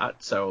the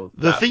AT-AT. So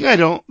the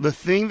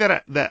thing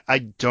that I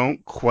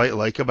don't quite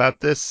like about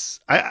this,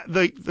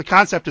 the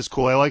concept is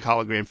cool. I like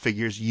hologram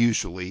figures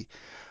usually,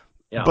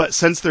 but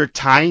since they're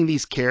tying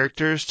these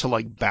characters to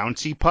like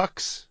bounty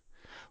pucks,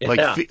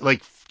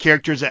 like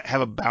characters that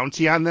have a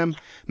bounty on them,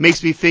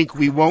 makes me think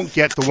we won't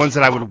get the ones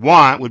that I would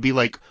want. Would be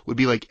like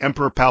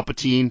Emperor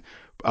Palpatine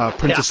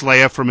Princess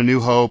Leia from A New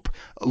Hope,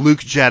 Luke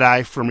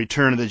Jedi from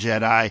Return of the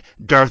Jedi,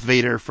 Darth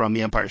Vader from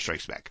The Empire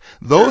Strikes Back.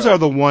 Those are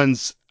the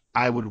ones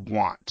I would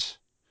want.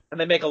 And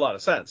they make a lot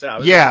of sense.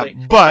 Yeah,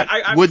 but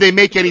would they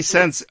make any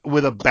sense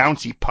with a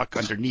bounty puck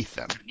underneath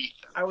them?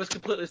 I was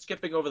completely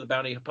skipping over the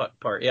bounty puck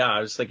part. Yeah, I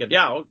was thinking,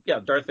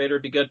 Darth Vader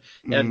would be good.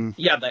 And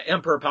the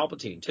Emperor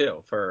Palpatine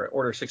too for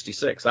Order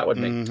 66. That would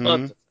make tons of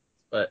sense.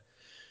 But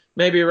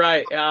maybe you're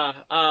right.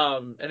 Yeah.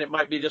 And it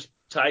might be just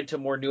tied to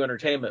more new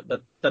entertainment.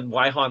 But then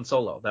why Han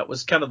Solo? That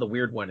was kind of the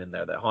weird one in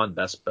there, that Han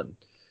Bespin.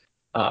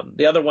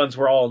 The other ones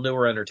were all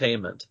newer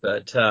entertainment.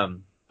 But I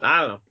don't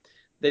know.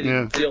 They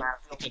didn't feel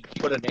to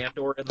put an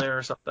Andor in there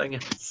or something.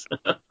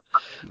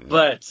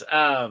 But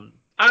I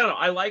don't know.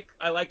 I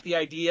like the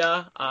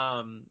idea.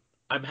 I'm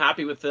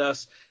happy with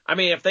this. I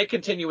mean, if they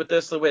continue with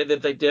this the way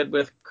that they did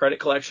with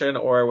Credit Collection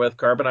or with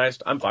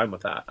Carbonized, I'm fine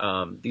with that.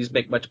 These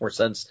make much more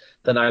sense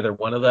than either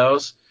one of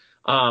those.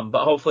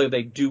 But hopefully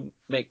they do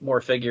make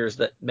more figures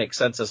that make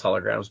sense as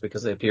holograms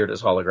because they appeared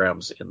as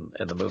holograms in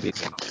the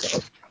movies.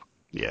 So.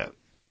 Yeah.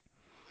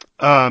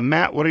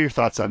 Matt, what are your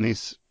thoughts on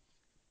these?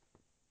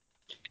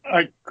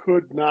 I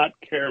could not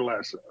care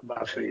less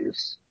about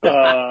these.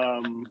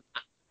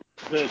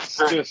 It's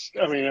just,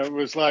 I mean, it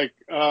was like,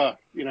 now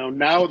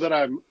that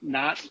I'm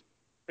not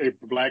a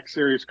Black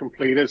Series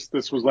completist,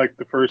 this was like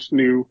the first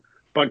new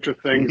bunch of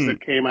things that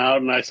came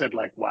out, and I said,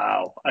 like,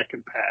 wow, I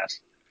can pass.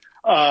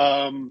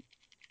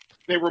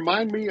 They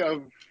remind me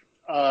of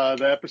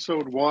the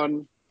episode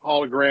 1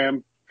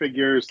 hologram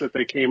figures that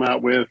they came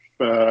out with.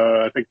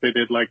 I think they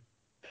did like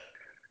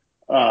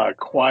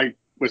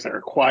was there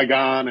a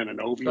Qui-Gon and an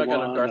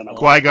Obi-Wan?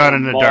 Qui-Gon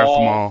and a Darth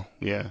Maul.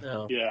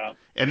 Yeah. Yeah.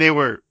 And they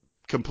were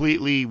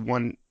completely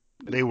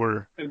they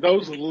were. And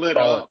those lit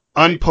up.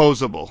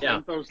 Unposable. Yeah.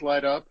 Didn't those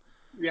light up?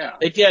 Yeah.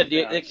 They did.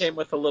 Yeah. They came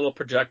with a little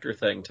projector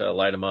thing to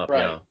light them up.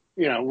 Right.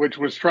 Yeah. Which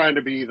was trying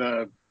to be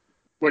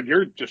what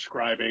you're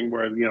describing,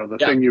 where, the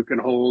thing you can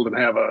hold and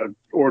have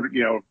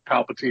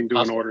Palpatine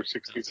doing Order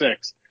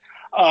 66.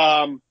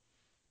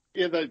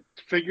 The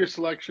figure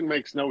selection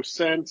makes no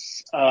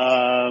sense. They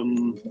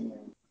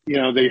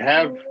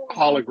have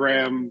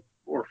hologram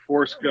or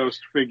Force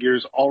Ghost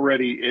figures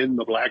already in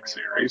the Black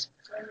Series.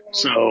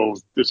 So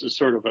this is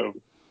sort of a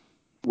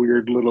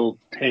weird little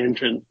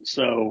tangent.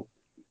 So,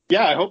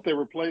 yeah, I hope they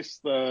replace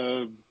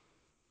at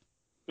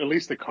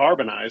least the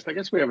carbonized. I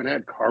guess we haven't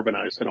had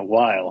carbonized in a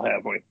while,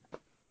 have we?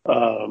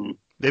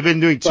 They've been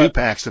doing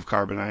 2-packs of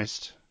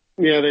carbonized.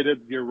 Yeah, they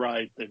did. You're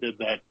right. They did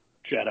that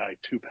Jedi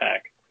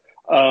 2-pack.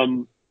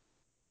 I'm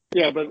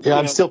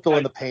still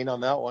feeling the pain on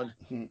that one.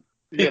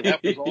 Yeah,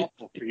 that was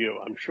awful for you,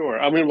 I'm sure.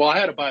 I mean, I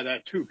had to buy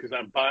that too because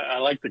I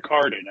like the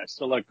carded. I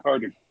still like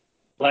carded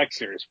Black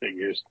Series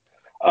figures.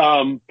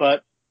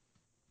 But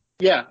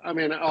yeah, I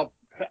mean,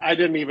 I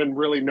didn't even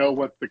really know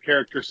what the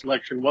character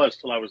selection was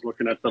till I was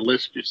looking at the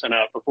list you sent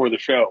out before the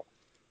show.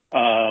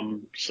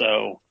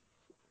 So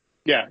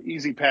yeah,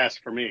 easy pass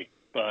for me.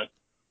 But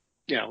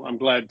I'm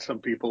glad some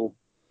people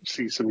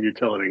see some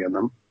utility in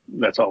them.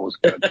 That's always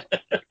good.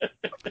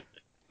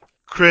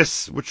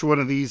 Chris, which one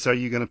of these are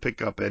you going to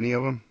pick up? Any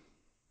of them?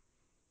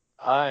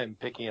 I'm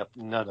picking up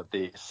none of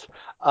these.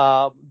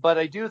 But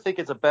I do think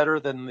it's better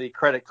than the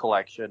Credit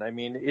Collection. I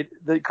mean,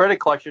 the Credit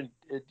Collection,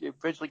 it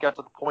eventually got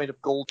to the point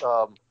of Gold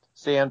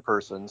Sand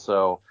Person.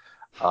 So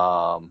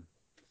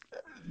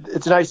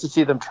it's nice to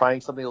see them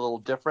trying something a little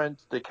different.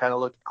 They kind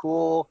of look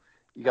cool.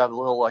 You got a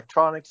little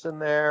electronics in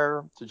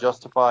there to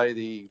justify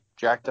the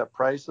jacked up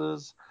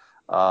prices.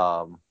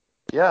 I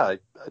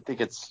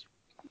think it's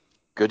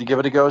good to give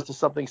it a go to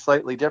something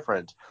slightly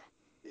different.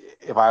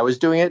 If I was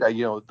doing it,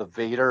 the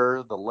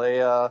Vader, the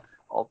Leia,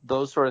 all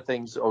those sort of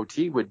things,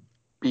 OT would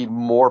be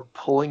more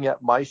pulling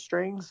at my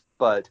strings.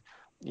 But,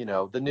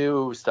 the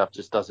new stuff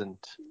just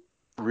doesn't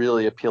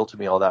really appeal to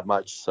me all that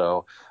much.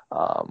 So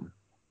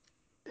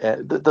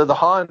the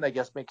Han, I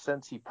guess, makes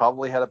sense. He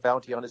probably had a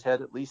bounty on his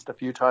head at least a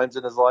few times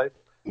in his life.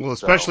 Well,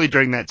 especially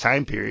during that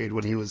time period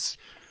when he was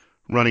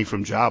running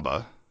from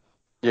Jabba.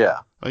 Yeah.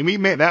 I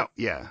mean,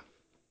 yeah.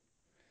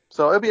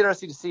 So it'll be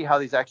interesting to see how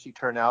these actually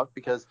turn out,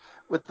 because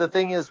with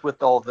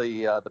all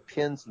the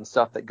pins and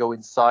stuff that go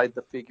inside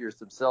the figures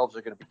themselves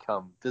are going to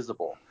become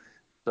visible.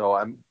 So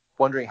I'm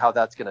wondering how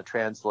that's going to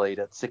translate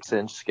at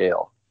 6-inch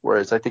scale,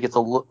 whereas I think it's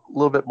a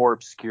little bit more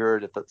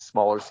obscured at the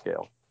smaller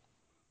scale.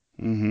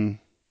 Mm-hmm.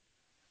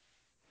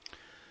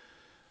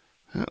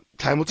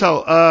 Time will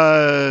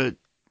tell.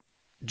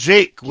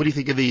 Jake, what do you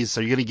think of these?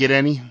 Are you going to get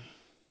any?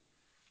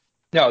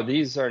 No,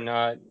 these are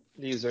not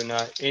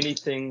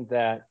anything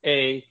that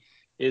A,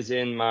 is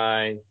in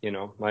my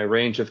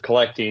range of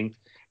collecting,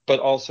 but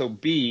also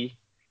B,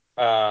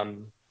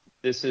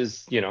 this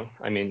is,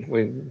 I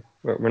mean,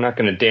 we're not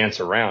going to dance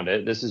around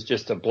it. This is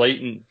just a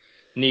blatant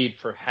need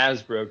for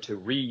Hasbro to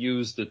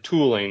reuse the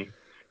tooling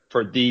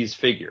for these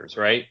figures,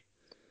 right?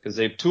 Because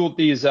they've tooled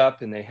these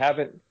up and they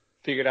haven't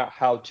figured out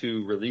how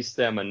to release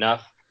them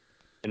enough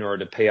in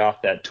order to pay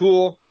off that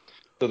tool.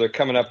 So they're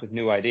coming up with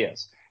new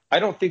ideas. I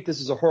don't think this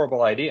is a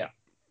horrible idea.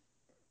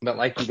 But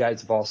like you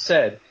guys have all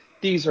said,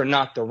 these are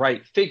not the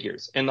right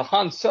figures. And the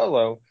Han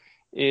Solo,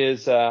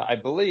 is,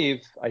 I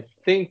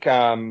think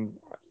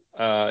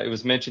it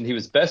was mentioned he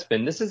was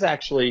Bespin. This is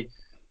actually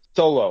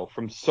Solo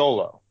from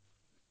Solo.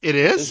 It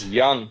This is? is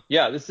young.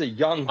 Yeah, this is a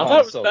young I thought Han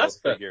it was Solo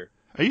Bespin. figure.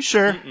 Are you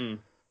sure? Mm-mm.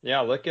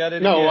 Yeah, look at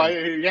it No,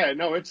 again.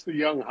 it's the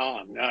young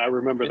Han. I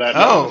remember It's that.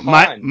 young Oh,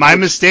 my Han, my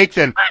which- mistake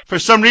then. For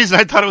some reason,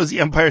 I thought it was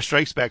the Empire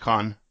Strikes Back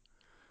Han.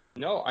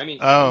 No,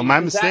 Oh, my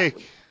 'cause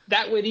mistake.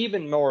 that would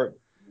even more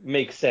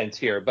make sense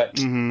here. But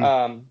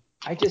Mm-hmm.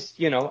 I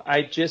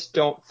just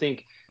don't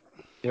think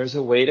there's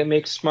a way to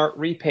make smart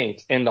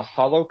repaint, and the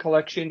Holo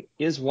collection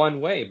is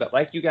one way. But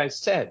like you guys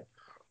said,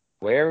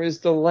 where is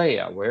the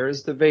Leia? Where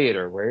is the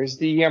Vader? Where's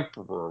the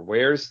Emperor?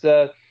 Where's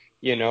the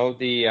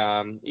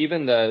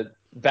even the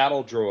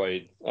battle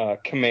droid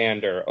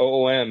commander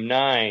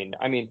OOM-9?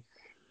 I mean,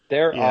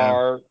 there Yeah.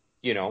 are,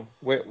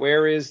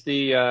 where is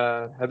the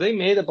have they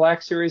made a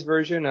Black Series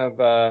version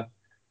of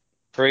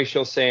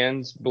Horatio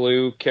Sands'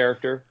 blue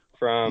character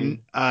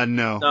from No.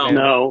 No, No,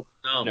 no.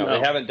 No, they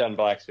haven't done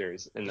Black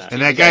Series in that.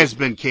 And that guy's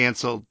been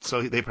canceled,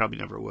 so they probably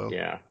never will.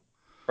 Yeah,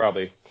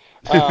 probably.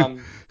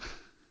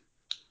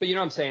 But you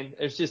know what I'm saying?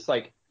 It's just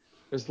like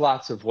there's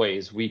lots of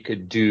ways we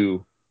could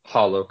do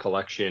Holo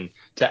collection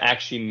to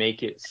actually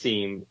make it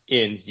seem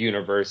in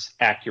universe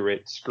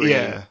accurate screen,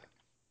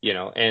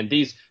 Yeah. and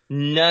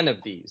none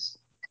of these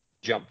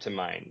jump to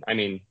mind. I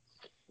mean,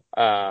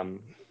 yeah,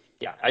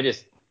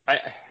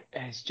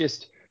 it's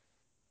just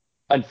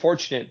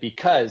unfortunate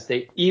because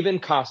they even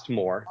cost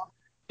more.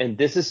 And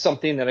this is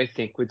something that I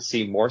think would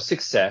see more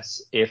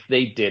success if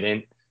they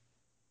didn't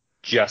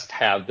just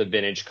have the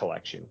vintage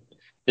collection.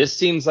 This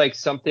seems like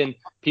something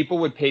people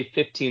would pay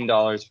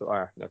 $15 for,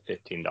 or not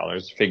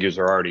 $15, figures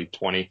are already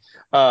 20.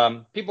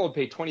 People would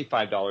pay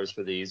 $25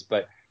 for these,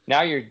 but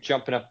now you're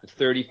jumping up to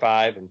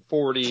 35 and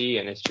 40,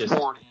 and it's just,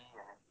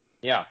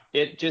 yeah,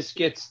 it just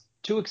gets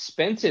too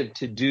expensive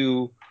to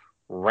do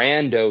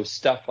rando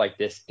stuff like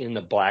this in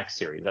the Black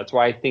Series. That's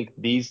why I think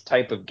these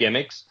type of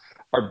gimmicks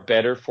are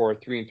better for a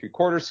 3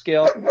 3/4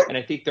 scale, and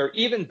I think they're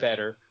even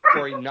better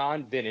for a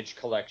non-vintage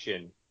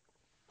collection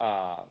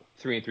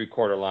 3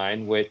 3/4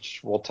 line,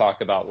 which we'll talk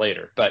about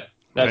later. But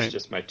that's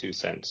just my 2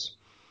 cents.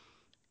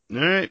 All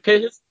right.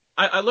 Okay,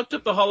 I looked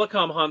up the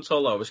Holocom Han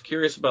Solo. I was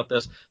curious about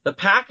this. The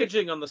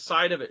packaging on the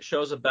side of it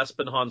shows a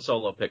Bespin Han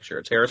Solo picture.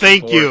 It's Harrison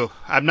Thank Ford. you.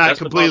 I'm not Bespin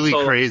completely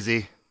Han Solo.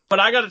 crazy. But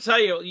I got to tell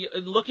you,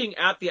 looking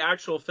at the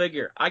actual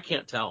figure, I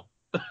can't tell.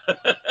 All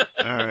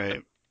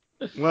right.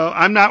 Well,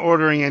 I'm not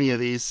ordering any of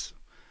these.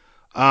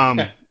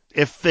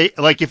 If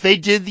they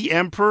did the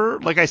Emperor,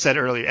 like I said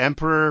earlier,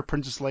 Emperor,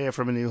 Princess Leia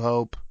from A New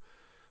Hope,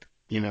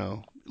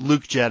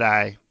 Luke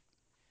Jedi,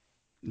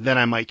 then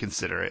I might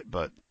consider it,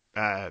 but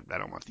I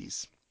don't want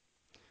these.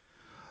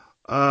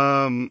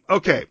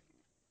 Okay.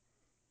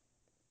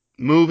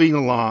 Moving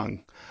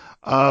along.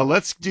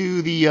 Let's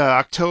do the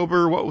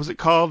October, what was it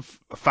called?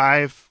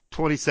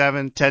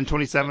 5/27,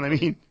 10/27, I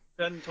mean.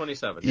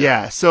 10/27.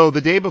 Yeah, so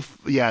the day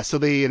before, so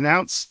they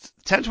announced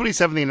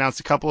 10/27. They announced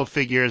a couple of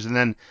figures, and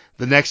then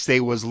the next day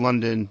was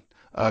London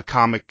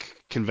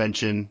comic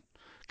convention.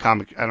 I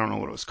don't know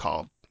what it was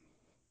called.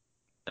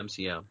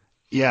 MCM.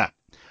 Yeah.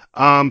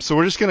 So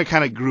we're just gonna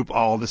kind of group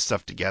all this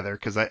stuff together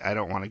because I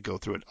don't want to go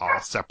through it all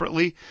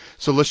separately.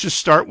 So let's just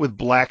start with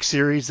Black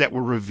Series that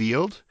were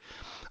revealed.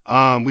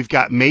 We've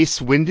got Mace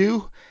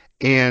Windu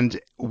and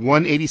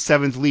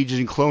 187th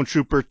Legion Clone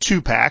Trooper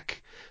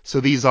 2-pack. So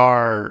these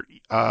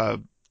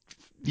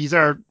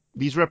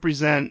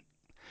represent,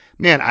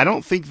 man, I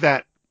don't think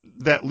that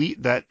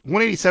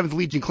 187th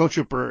Legion Clone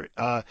Trooper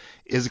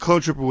is a clone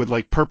trooper with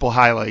like purple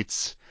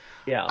highlights.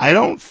 Yeah. I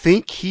don't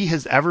think he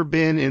has ever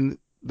been in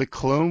the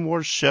Clone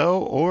Wars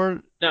show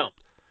or No.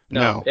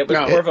 It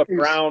was more of a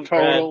brown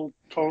total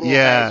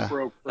Yeah.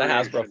 Hasbro the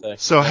creation. Hasbro thing.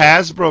 So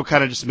Hasbro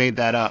kind of just made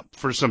that up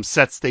for some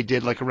sets they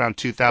did like around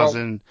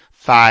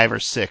 2005 or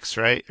 6,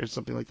 right? Or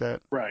something like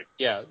that. Right.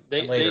 Yeah,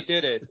 they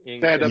did it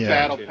in They had a conjunction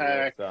battle with,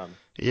 pack.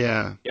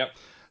 Yeah. Yep.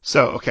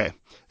 So, okay.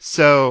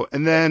 So,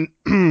 and then,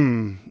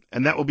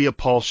 and that will be a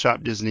Pulse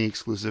Shop Disney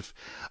exclusive.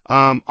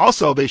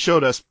 Also, they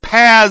showed us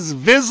Paz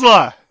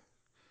Vizsla.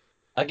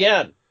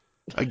 Again,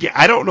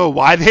 I don't know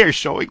why they're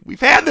showing. We've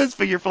had this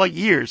figure for like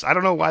years. I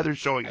don't know why they're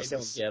showing I us don't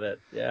this. get it.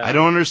 Yeah. I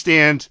don't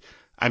understand.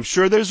 I'm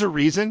sure there's a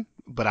reason,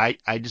 but I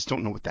just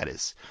don't know what that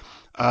is.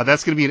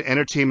 That's going to be an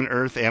Entertainment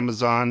Earth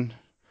Amazon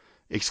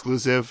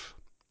exclusive.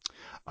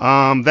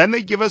 Then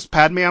they give us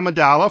Padme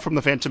Amidala from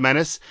the Phantom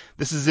Menace.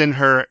 This is in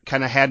her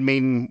kind of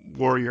handmaiden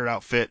warrior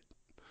outfit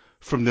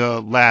from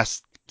the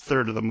last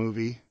third of the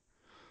movie.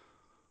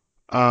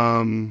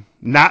 Definitely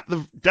not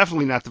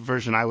the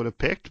version I would have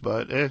picked,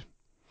 but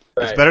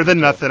it's better than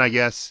nothing, I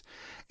guess.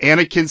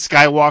 Anakin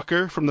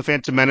Skywalker from the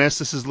Phantom Menace.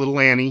 This is little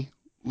Annie,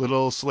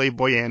 little slave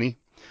boy Annie.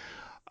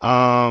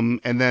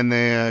 And then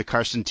the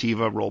Carson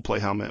Teva roleplay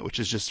helmet, which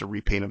is just a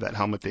repaint of that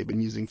helmet they've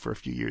been using for a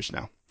few years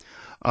now.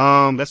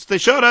 That's what they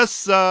showed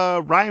us.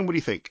 Ryan, what do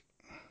you think?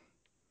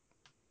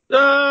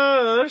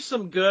 There's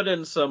some good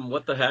and some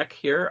what the heck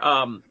here.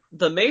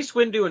 The Mace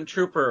Windu and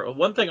Trooper,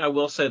 one thing I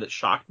will say that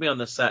shocked me on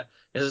this set,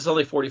 is it's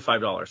only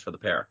 $45 for the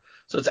pair.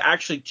 So it's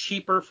actually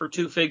cheaper for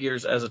 2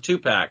 figures as a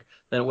 2-pack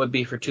than it would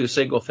be for 2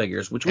 single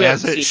figures, which we haven't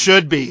seen. As it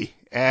should be.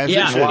 As it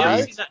should we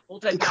haven't be. seen that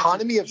multi-pack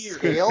Economy in of years.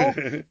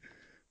 scale?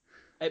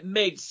 It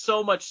made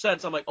so much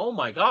sense. I'm like, oh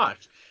my gosh.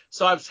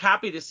 So I was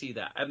happy to see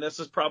that. And this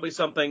is probably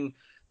something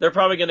they're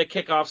probably going to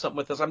kick off something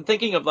with this. I'm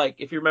thinking of, like,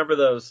 if you remember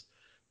those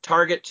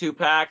Target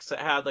 2-packs that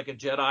had like a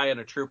Jedi and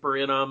a Trooper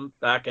in them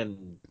back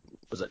in,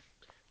 was it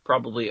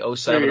probably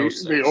 07,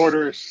 06? The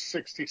Order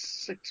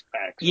 66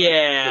 packs.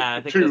 Yeah, Right?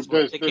 I think that's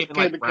what they came in,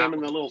 like, that came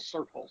in the little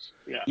circles.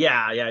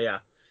 Yeah. Yeah.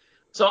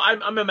 So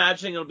I'm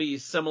imagining it'll be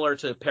similar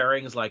to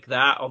pairings like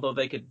that, although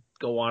they could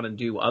go on and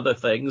do other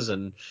things.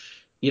 And,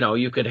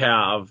 you could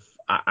have,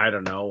 I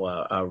don't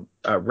know,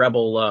 a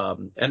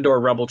Rebel, Endor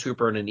Rebel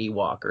Trooper and an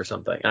Ewok or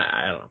something.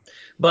 I don't know.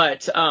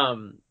 But,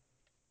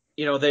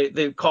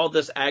 they called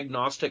this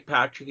agnostic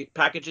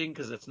packaging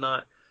because it's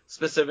not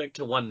specific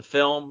to one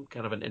film,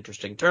 kind of an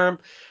interesting term.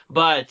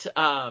 But,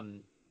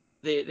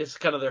 it's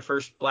kind of their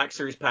first Black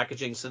Series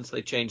packaging since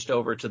they changed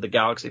over to the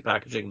Galaxy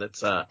packaging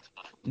that's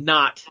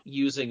not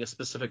using a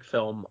specific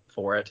film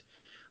for it.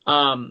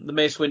 The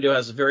Mace Windu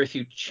has very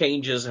few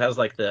changes. It has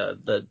like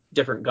the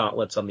different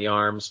gauntlets on the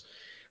arms.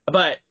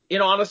 But,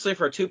 honestly,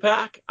 for a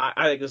 2-pack,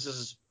 I think this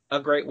is a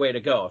great way to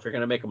go. If you're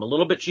going to make them a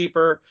little bit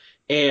cheaper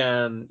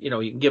and, you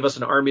can give us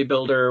an army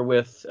builder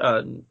with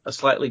a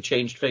slightly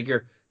changed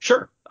figure,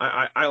 sure.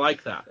 I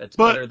like that. It's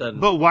better than...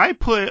 But why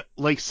put,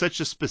 like, such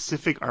a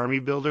specific army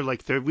builder?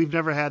 Like, we've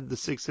never had the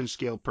 6-inch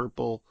scale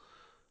purple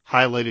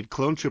highlighted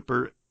clone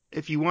trooper.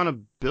 If you want to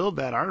build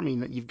that army,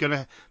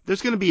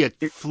 there's going to be a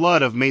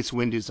flood of Mace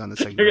Windus on the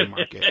secondary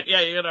market.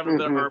 Yeah, you're going to have a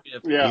bit of army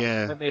of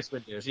Yeah. Mace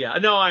Windus. Yeah,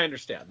 no, I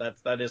understand.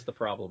 That is the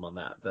problem on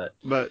that.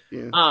 But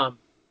yeah.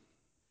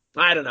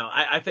 I don't know.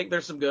 I think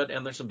there's some good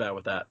and there's some bad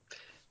with that.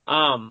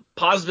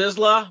 Paz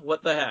Vizsla,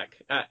 what the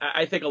heck?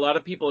 I think a lot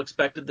of people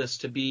expected this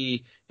to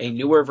be a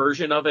newer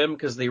version of him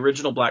because the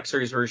original Black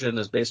Series version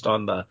is based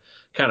on the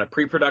kind of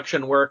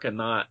pre-production work and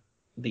not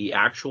the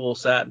actual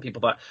set. And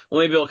people thought,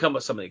 well, maybe it'll come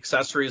with some of the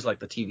accessories like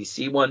the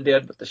TVC one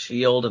did with the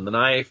shield and the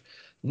knife.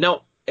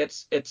 No,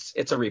 it's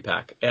a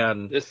repack.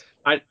 And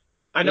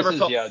I never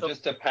felt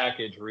just a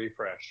package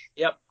refresh.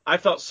 Yep. I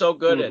felt so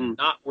good in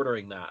not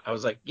ordering that. I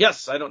was like,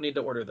 yes, I don't need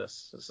to order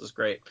this. This is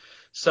great.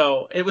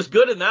 So it was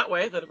good in that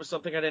way that it was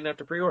something I didn't have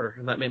to pre-order,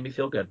 and that made me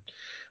feel good.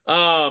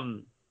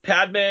 Padme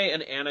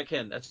and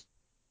Anakin, that's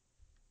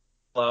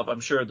love.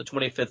 I'm sure the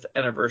 25th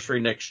anniversary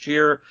next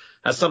year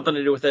has something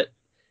to do with it.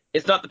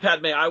 It's not the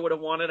Padme I would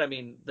have wanted. I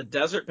mean, the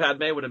desert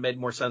Padme would have made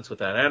more sense with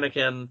that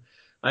Anakin.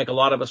 Like a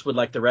lot of us would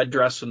like the red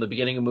dress from the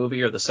beginning of the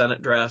movie or the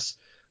Senate dress.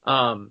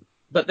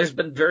 But there's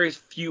been very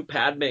few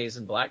Padmes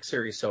in Black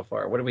Series so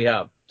far. What do we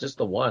have? Just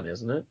the one,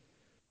 isn't it?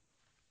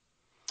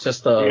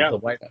 Just the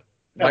white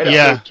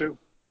Episode 2.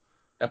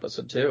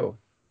 Episode 2.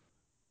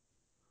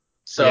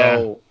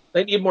 So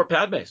they need more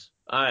Padmes.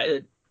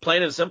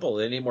 Plain and simple,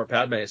 they need more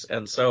Padmes.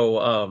 And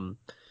so,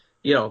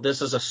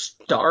 this is a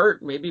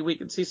start. Maybe we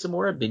could see some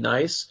more. It'd be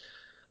nice.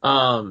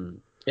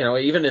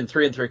 Even in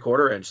 3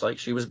 3/4 inch, like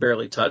she was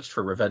barely touched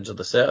for Revenge of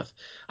the Sith.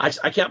 I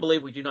can't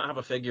believe we do not have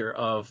a figure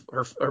of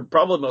her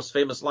probably most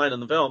famous line in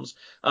the films.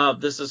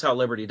 This is how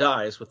Liberty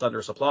dies, with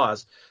thunderous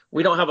applause.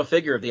 We don't have a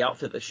figure of the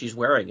outfit that she's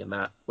wearing in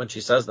that when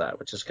she says that,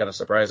 which is kind of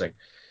surprising.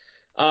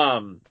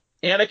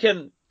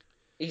 Anakin,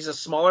 he's a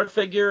smaller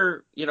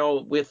figure,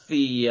 with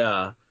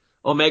the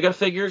Omega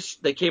figures.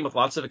 They came with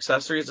lots of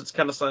accessories. It's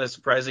kind of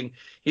surprising.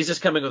 He's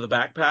just coming with a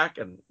backpack,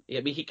 and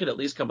I mean, he could at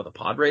least come with a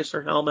pod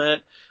racer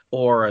helmet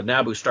or a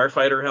Naboo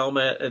starfighter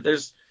helmet.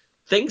 There's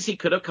things he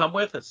could have come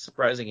with. It's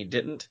surprising he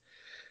didn't.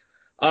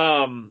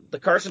 The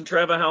Carson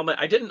Treva helmet,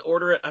 I didn't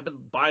order it. I've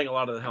been buying a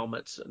lot of the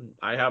helmets, and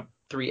I have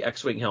 3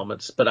 X-Wing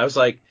helmets, but I was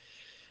like,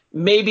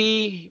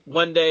 maybe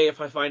one day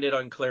if I find it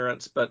on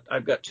clearance, but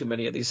I've got too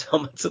many of these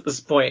helmets at this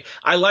point.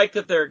 I like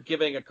that they're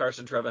giving a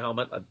Carson Treva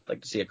helmet. I'd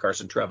like to see a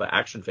Carson Treva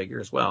action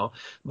figure as well.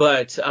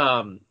 But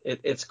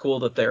it's cool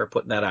that they're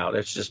putting that out.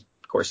 It's just,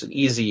 of course, an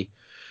easy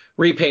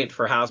repaint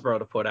for Hasbro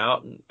to put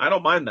out. And I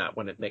don't mind that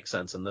when it makes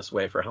sense in this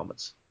way for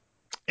helmets.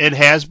 And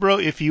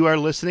Hasbro, if you are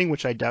listening,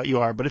 which I doubt you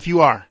are, but if you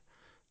are,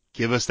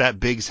 give us that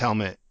Biggs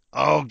helmet.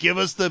 Oh, give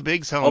us the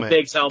Biggs helmet. Oh,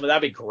 Biggs helmet.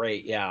 That'd be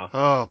great, yeah.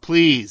 Oh,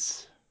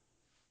 please.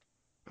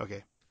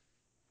 Okay.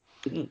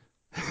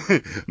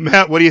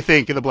 Matt, what do you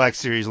think of the Black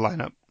Series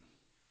lineup?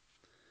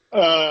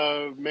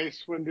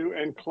 Mace Windu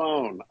and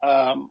Clone.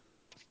 I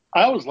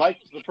always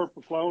liked the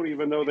purple clone,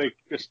 even though they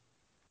just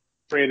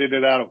created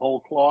it out of whole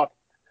cloth.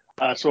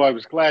 So I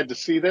was glad to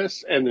see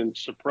this, and then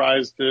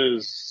surprised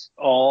as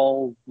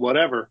all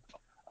whatever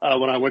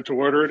when I went to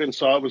order it and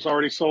saw it was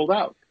already sold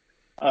out.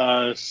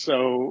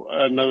 So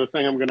another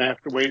thing, I'm going to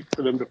have to wait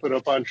for them to put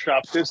up on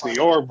Shop Disney,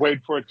 or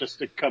wait for it just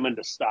to come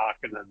into stock,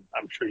 and then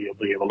I'm sure you'll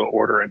be able to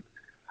order it.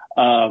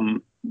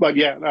 But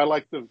yeah, I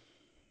like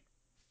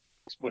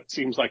what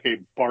seems like a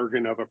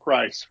bargain of a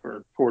price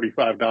for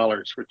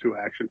 $45 for 2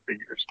 action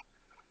figures.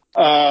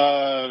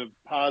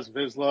 Paz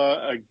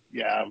Vizsla,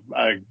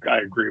 I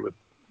agree with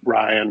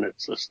Ryan.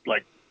 It's just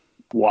like,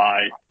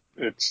 why?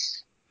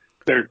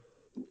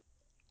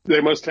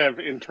 They must have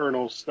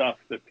internal stuff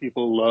that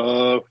people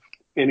love.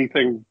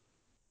 Anything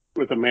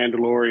with a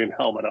Mandalorian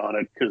helmet on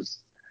it,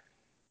 because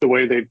the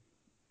way they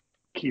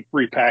keep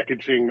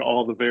repackaging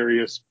all the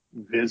various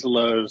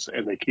Vizslas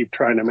and they keep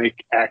trying to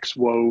make axe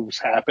woves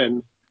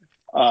happen.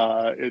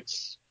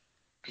 It's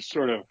just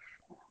sort of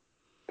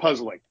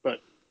puzzling. But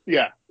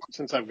yeah,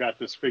 since I've got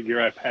this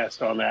figure, I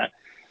passed on that.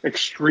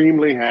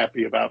 Extremely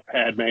happy about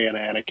Padme and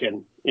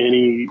Anakin.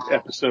 Any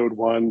episode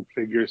 1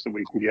 figures that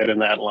we can get in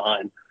that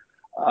line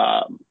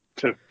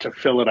to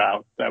fill it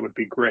out, that would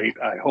be great.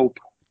 I hope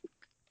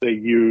they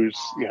use,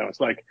 it's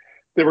like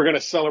they were going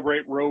to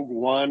celebrate Rogue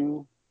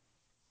One,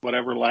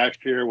 whatever,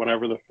 last year,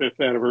 whenever the 5th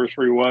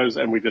anniversary was,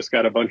 and we just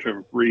got a bunch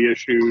of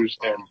reissues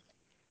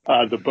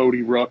and the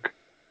Bodhi Rook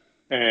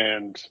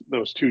and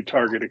those 2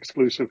 Target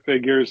exclusive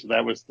figures.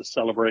 That was the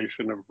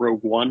celebration of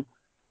Rogue One.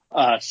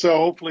 So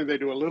hopefully they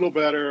do a little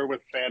better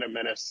with Phantom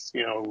Menace.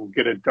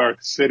 Get a Darth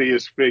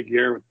Sidious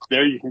figure.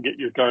 There you can get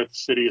your Darth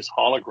Sidious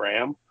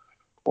hologram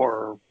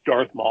or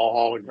Darth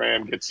Maul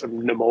hologram. Get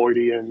some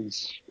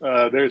Nemoidians.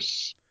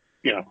 There's,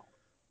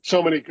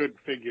 so many good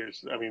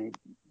figures. I mean,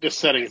 just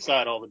setting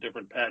aside all the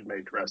different Padme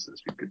dresses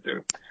you could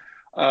do.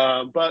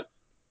 But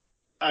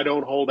I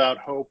don't hold out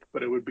hope,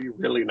 but it would be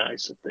really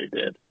nice if they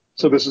did.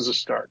 So this is a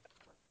start.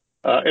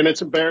 And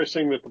it's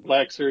embarrassing that the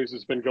Black Series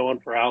has been going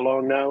for how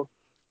long now?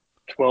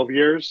 12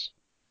 years?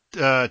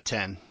 10.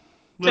 A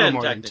little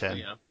more than 10.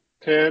 Yeah.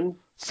 10?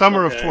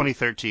 Summer of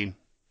 2013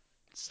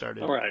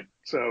 started. All right.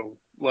 So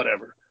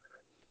whatever.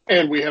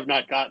 And we have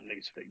not gotten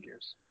these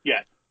figures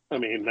yet. I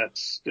mean,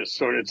 that's just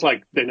sort of, it's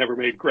like they never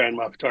made Grand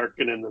Moff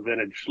Tarkin in the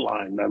vintage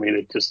line. I mean,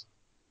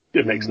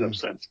 it makes no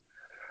sense.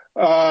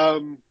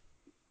 Carson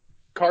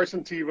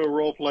Teva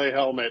roleplay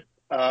helmet.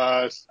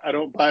 I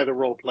don't buy the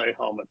roleplay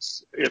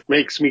helmets. It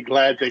makes me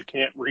glad they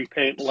can't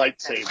repaint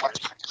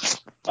lightsabers.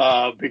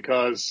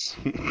 Because,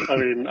 I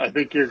mean, I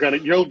think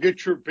you'll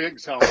get your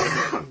Biggs helmet.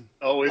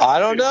 I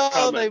don't know.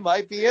 Coming. They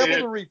might be able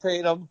to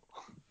repaint them.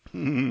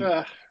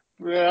 I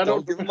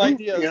don't give them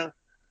ideas. Yeah.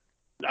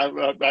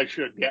 I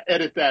should,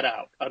 edit that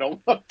out. I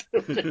don't want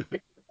to do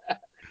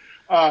that.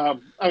 I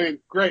mean,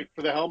 great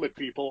for the helmet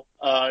people.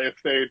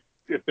 If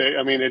they,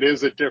 I mean,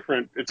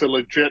 it's a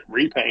legit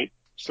repaint.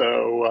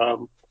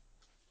 So,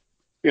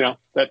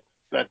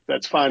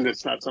 that's fine.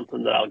 It's not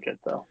something that I'll get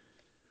though.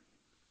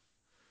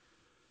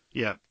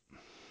 Yeah.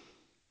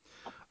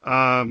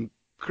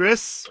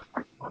 Chris,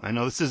 I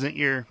know this isn't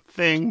your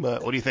thing,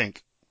 but what do you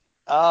think?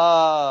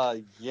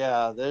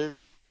 Yeah, there's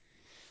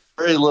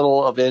very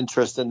little of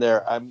interest in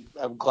there. I'm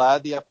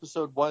glad the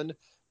episode 1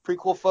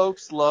 prequel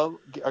folks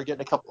are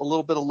getting a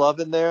little bit of love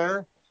in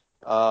there.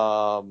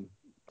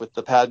 With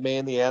the Padme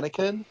and the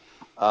Anakin.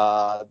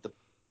 The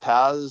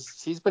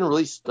Paz, he's been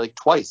released like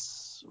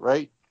twice,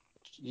 right?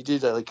 You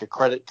did like a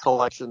credit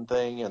collection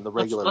thing and the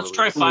regular. Let's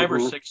try 5 or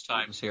 6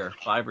 times here.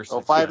 5 or 6.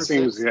 Oh, 5 or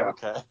 6. Yeah.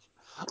 Okay.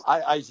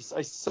 I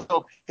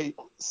so pay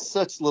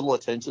such little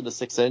attention to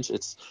 6-inch.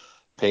 It's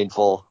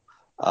painful.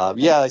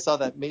 I saw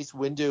that Mace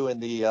Windu and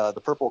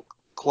the purple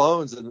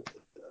clones, and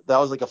that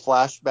was like a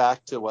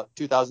flashback to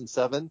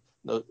 2007.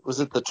 Was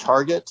it the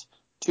Target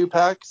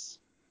 2-packs?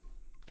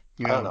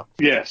 Yeah. I don't know.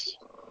 Yes.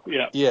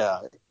 Yeah.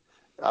 Yeah.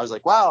 I was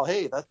like, wow,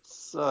 hey,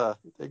 that's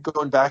they're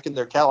going back in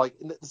their catalog.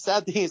 And the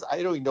sad thing is,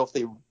 I don't even know if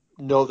they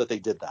know that they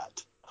did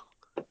that.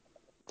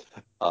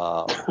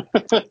 And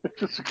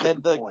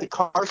the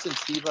Carson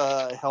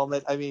Teva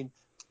helmet, I mean,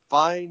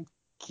 fine,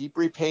 keep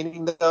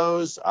repainting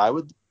those. I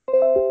would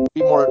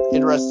be more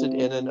interested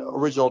in an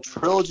original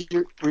trilogy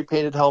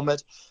repainted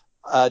helmet.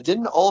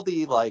 Didn't all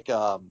the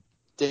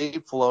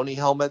Dave Filoni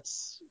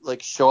helmets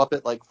show up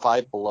at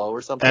Five Below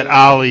or something? At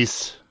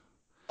Ollie's.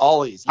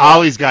 Ollie's, yeah.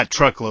 Ollie's got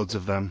truckloads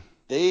of them.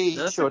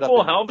 That's showed a cool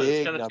up in helmet.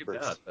 big it's numbers.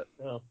 Too bad, but,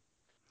 yeah.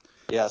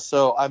 Yeah,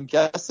 so I'm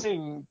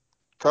guessing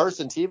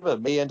Carson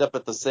Teva may end up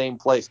at the same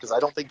place because I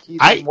don't think he's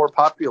any more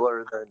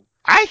popular than.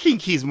 I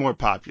think he's more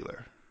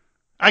popular.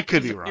 I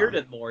could be wrong. He's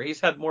appeared more. He's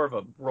had more of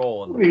a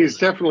role in the He's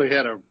definitely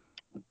had a.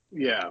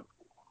 Yeah.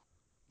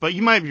 But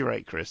you might be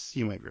right, Chris.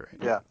 You might be right.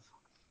 Yeah.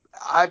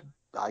 I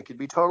could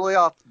be totally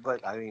off,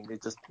 but I mean,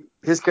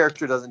 his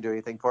character doesn't do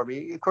anything for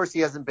me. Of course,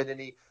 he hasn't been in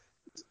any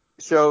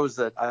shows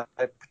that I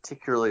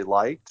particularly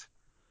liked.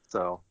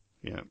 So.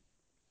 Yeah.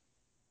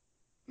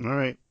 All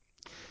right.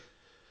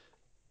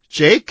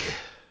 Jake,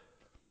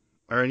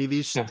 are any of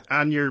these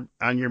on your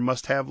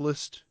must-have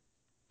list?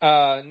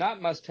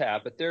 Not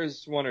must-have, but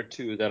there's 1 or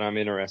 2 that I'm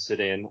interested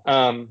in.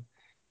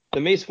 The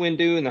Mace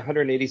Windu and the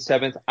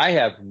 187th, I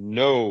have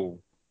no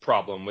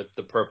problem with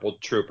the Purple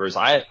Troopers.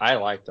 I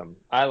like them.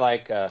 I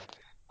like a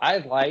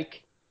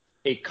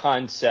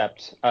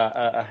concept,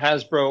 a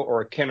Hasbro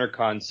or a Kenner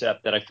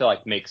concept that I feel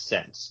like makes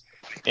sense.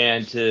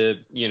 And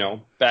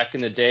back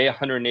in the day,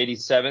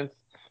 187th,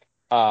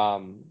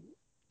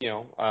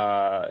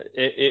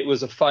 it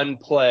was a fun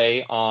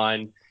play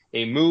on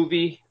a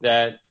movie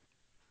that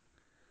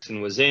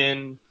was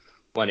in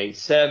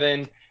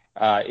 187.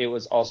 It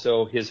was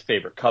also his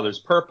favorite color's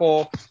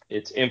purple.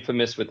 It's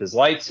infamous with his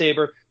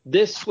lightsaber.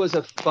 This was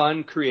a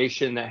fun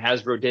creation that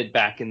Hasbro did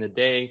back in the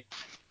day.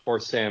 for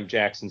Sam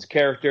Jackson's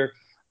character.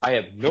 I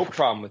have no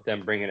problem with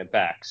them bringing it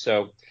back.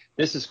 So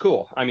this is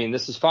cool. I mean,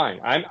 this is fine.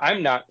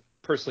 I'm not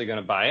personally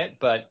going to buy it,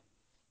 but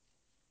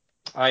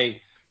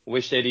I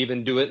wish they'd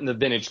even do it in the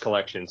vintage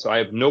collection. So I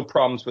have no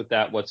problems with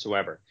that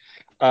whatsoever.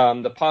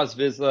 The Paz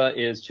Vizsla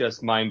is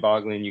just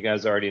mind-boggling. You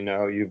guys already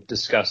know. You've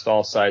discussed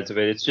all sides of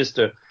it. It's just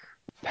a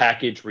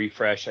package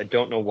refresh. I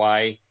don't know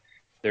why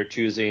they're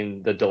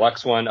choosing the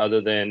deluxe one,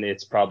 other than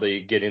it's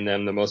probably getting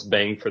them the most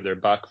bang for their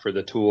buck for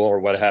the tool or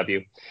what have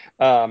you.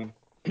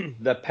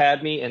 The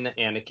Padme and the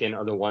Anakin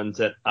are the ones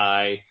that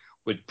I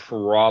would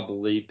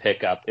probably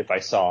pick up if I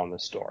saw in the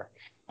store.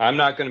 I'm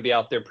not going to be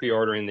out there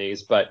pre-ordering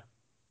these, but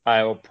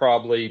I will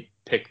probably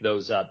pick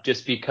those up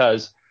just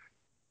because,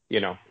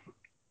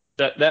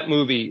 that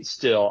movie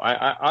still,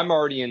 I'm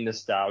already in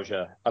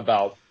nostalgia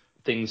about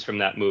things from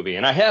that movie.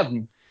 And I have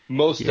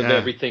most of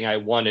everything I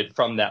wanted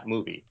from that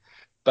movie.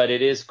 But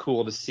it is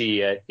cool to see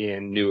it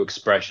in new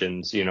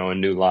expressions, and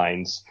new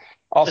lines.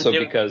 Also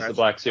because the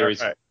Black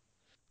Series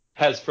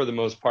has, for the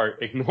most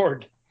part,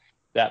 ignored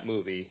that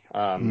movie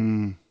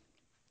for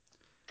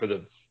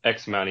the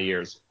X amount of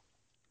years.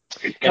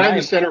 Can I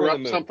just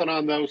interrupt something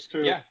on those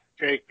two? Yeah.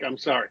 Jake, I'm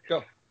sorry.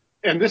 Go.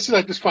 And this is,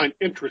 I just find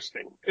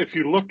interesting. If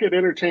you look at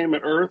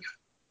Entertainment Earth,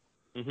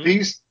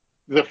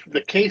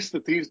 the case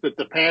that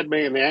the Padme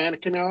and the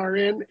Anakin are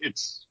in,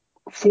 it's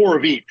 4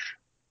 of each.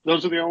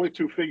 Those are the only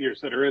 2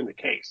 figures that are in the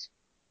case.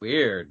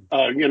 Weird.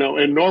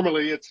 And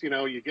normally it's,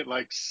 you get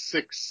like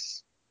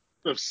 6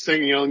 of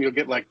Sing, and you'll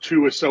get like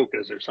 2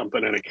 Ahsokas or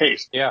something in a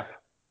case. Yeah.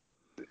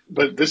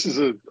 But this is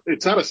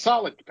it's not a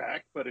solid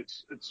pack, but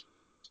it's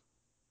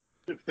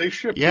if they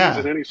ship these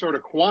in any sort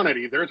of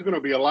quantity, there's going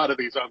to be a lot of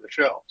these on the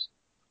shelves.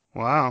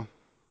 Wow.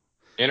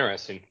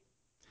 Interesting.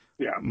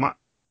 Yeah.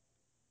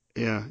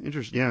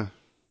 Interesting. Yeah.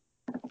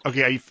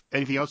 Okay.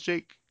 Anything else,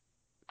 Jake?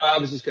 I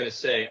was just going to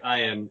say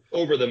I am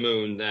over the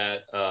moon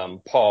that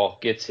Paul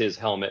gets his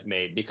helmet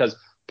made, because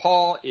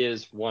Paul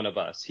is one of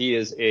us. He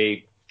is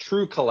a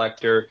true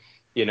collector.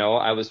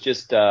 I was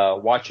just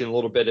watching a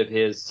little bit of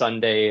his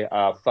Sunday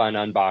fun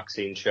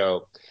unboxing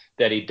show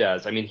that he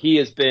does. I mean, he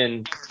is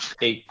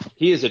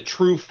a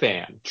true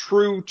fan,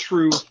 true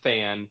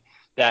fan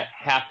that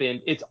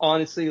happened. It's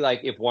honestly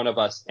like if one of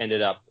us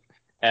ended up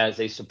as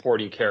a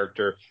supporting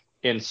character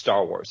in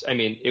Star Wars. I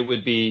mean, it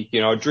would be,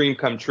 a dream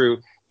come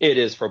true. It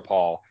is for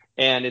Paul.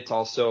 And it's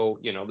also,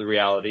 the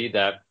reality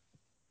that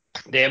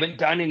they haven't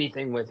done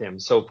anything with him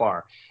so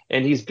far.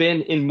 And he's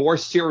been in more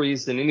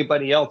series than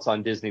anybody else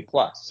on Disney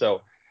Plus.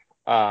 So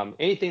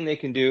anything they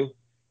can do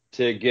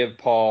to give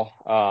Paul,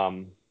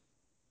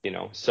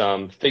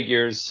 some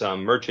figures,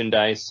 some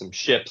merchandise, some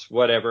ships,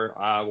 whatever,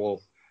 I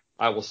will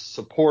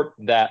support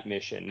that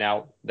mission.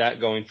 Now, that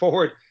going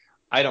forward,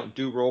 I don't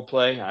do role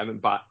play. I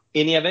haven't bought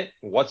any of it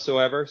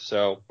whatsoever.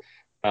 So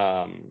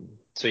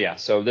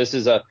this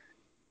is the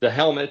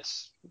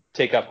helmets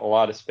take up a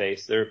lot of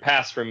space. They're a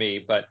pass for me,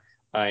 but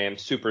I am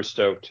super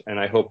stoked, and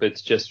I hope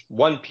it's just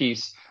one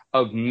piece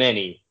of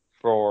many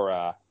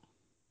for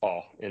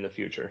Paul in the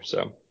future.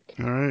 So.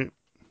 All right.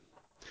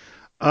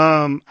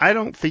 I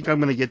don't think I'm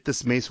going to get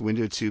this Mace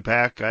Windu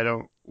 2-pack.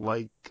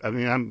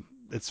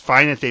 It's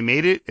fine if they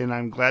made it, and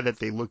I'm glad that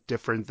they look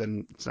different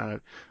than it's not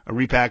a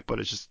repack, but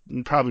it's just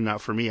probably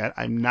not for me.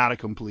 I'm not a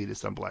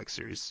completist on Black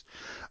Series.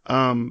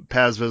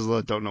 Paz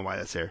Vizsla, don't know why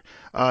that's there.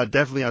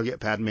 Definitely I'll get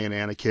Padme and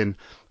Anakin.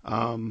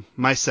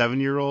 My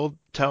 7-year-old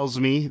tells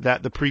me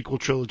that the prequel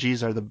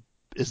trilogies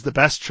is the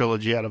best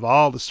trilogy out of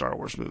all the Star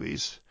Wars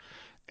movies.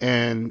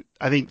 And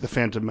I think The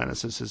Phantom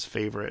Menace is his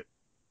favorite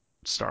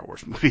Star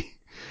Wars movie.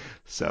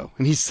 So,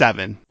 and he's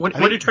 7. What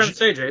are you trying to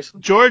say,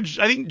 Jason? I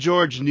think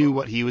George knew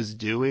what he was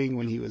doing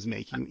when he was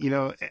making,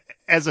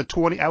 as a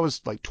 20, I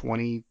was like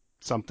 20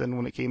 something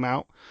when it came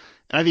out.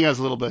 And I think I was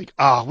a little bit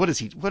like, what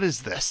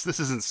is this? This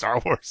isn't Star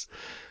Wars.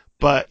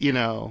 But,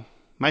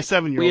 my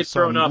 7-year-old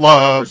son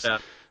loves,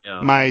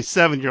 my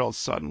 7-year-old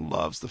son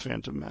loves The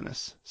Phantom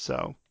Menace.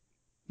 So,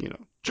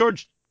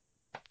 George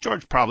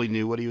probably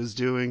knew what he was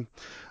doing.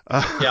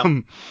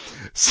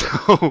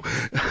 So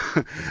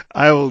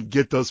I will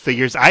get those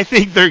figures. I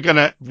think they're going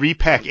to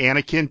repack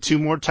Anakin 2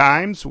 more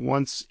times.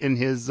 Once in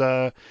his,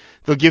 they'll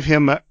give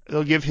him the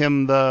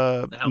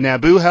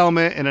Naboo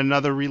helmet in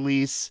another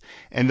release,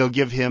 and they'll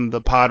give him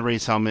the pod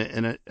race helmet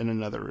in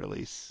another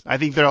release. I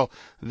think they'll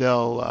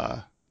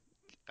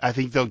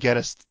get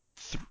us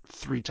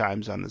 3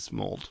 times on this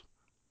mold,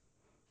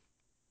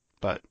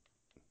 but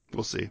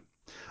we'll see.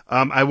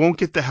 I won't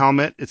get the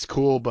helmet. It's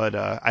cool, but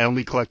I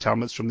only collect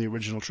helmets from the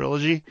original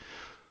trilogy.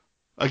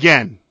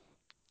 Again,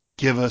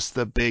 give us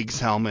the Biggs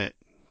helmet,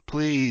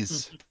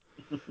 please.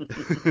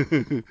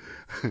 I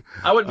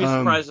wouldn't be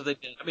surprised if they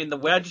did. I mean, the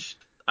Wedge,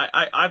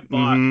 I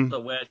bought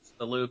the Wedge,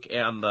 the Luke,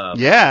 and the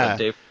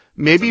Dave.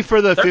 Maybe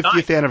for the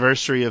 50th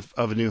anniversary of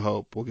A New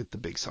Hope, we'll get the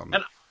Biggs helmet.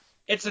 And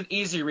it's an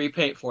easy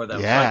repaint for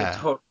them, so I could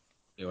totally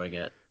doing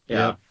it.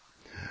 Yeah. Yep.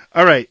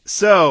 All right,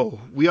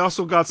 so we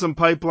also got some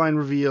pipeline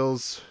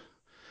reveals.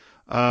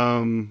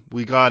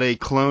 We got a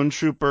Clone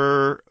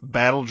Trooper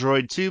Battle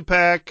Droid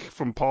 2-pack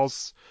from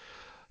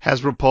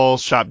Hasbro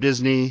Pulse, Shop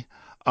Disney.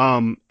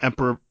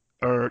 Emperor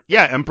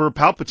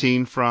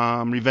Palpatine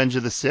from Revenge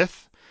of the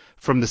Sith,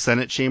 from the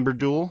Senate Chamber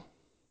duel.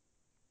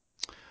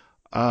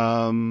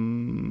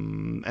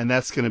 And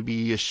that's going to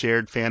be a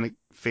shared fan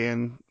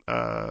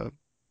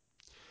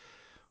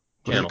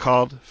what is it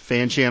called?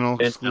 Fan channel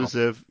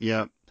exclusive.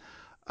 Yep.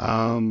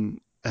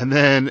 And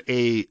then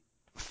they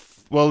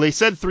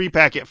said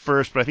 3-pack at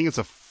first, but I think it's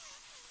a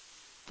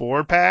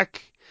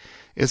 4-pack.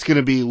 It's going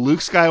to be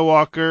Luke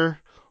Skywalker,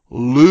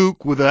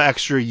 Luke with an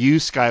extra U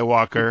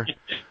Skywalker,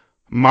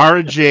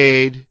 Mara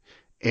Jade,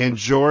 and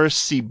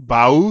Joris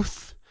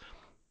C'baoth.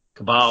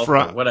 Cabal,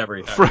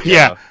 whatever.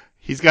 Yeah.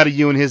 He's got a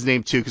U in his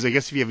name, too, because I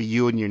guess if you have a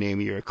U in your name,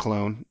 you're a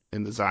clone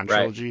in the Zahn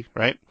trilogy,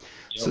 right?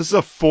 Yep. So this is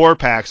a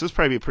 4-pack, so it's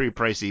probably pretty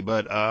pricey,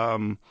 but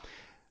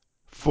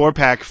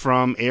 4-pack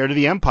from Heir to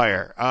the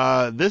Empire.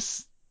 I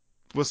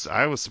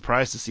was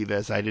surprised to see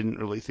this. I didn't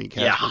really think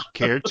Hasbro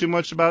cared too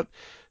much about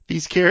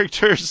these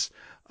characters.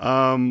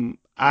 I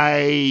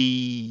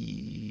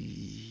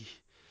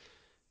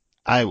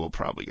will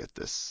probably get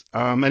this.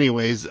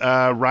 Anyways,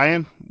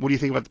 Ryan, what do you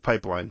think about the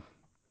pipeline?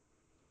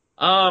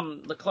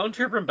 The Clone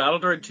Trooper and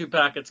Battle Droid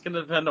 2-pack, it's going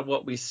to depend on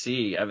what we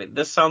see. I mean,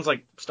 this sounds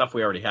like stuff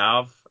we already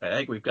have. I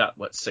think we've got,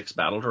 6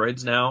 Battle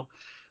Droids now.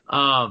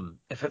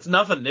 If it's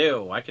nothing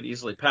new, I could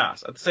easily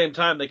pass. At the same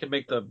time, they could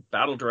make the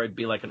Battle Droid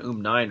be like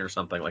an 9 or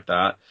something like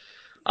that.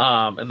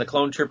 And the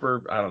Clone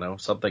Trooper, I don't know,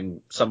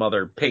 some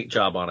other paint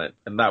job on it,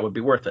 and that would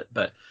be worth it.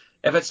 But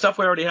if it's stuff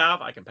we already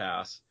have, I can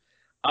pass.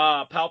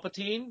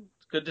 Palpatine,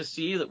 it's good to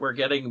see that we're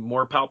getting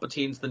more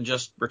Palpatines than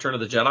just Return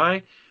of the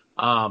Jedi.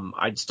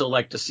 I'd still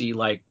like to see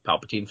like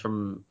Palpatine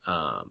from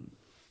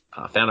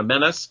Phantom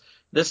Menace.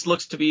 This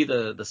looks to be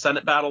the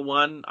Senate battle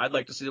one. I'd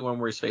like to see the one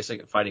where he's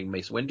fighting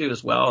Mace Windu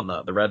as well,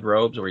 and the red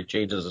robes where he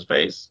changes his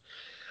face.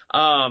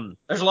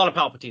 There's a lot of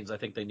Palpatines I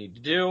think they need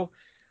to do.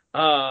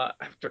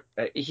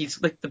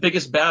 He's like the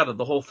biggest bad of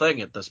the whole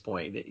thing at this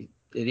point.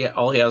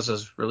 All he has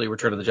is really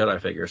Return of the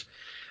Jedi figures,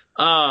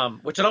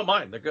 which I don't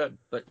mind. They're good,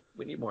 but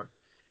we need more.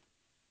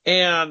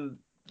 And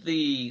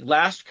the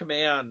Last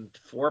Command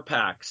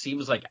 4-pack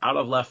seems like out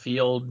of left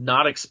field,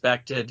 not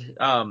expected.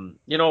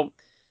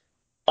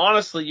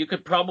 Honestly, you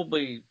could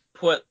probably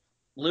put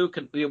Luke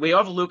and we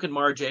have Luke and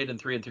Mara Jade in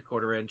 3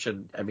 3/4 inch,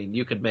 and I mean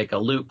you could make a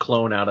Luke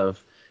clone out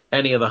of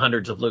any of the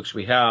hundreds of Lukes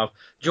we have.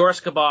 Joris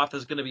C'baoth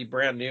is going to be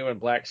brand new in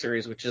Black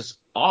Series, which is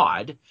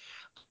odd.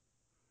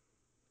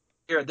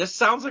 Here, this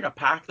sounds like a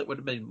pack that would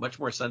have made much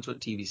more sense with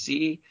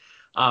TVC.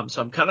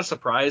 So I'm kind of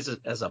surprised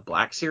as a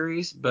Black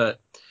Series,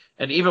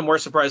 and even more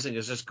surprising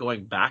is just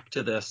going back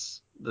to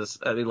this.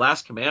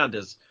 Last Command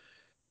is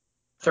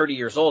 30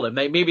 years old, and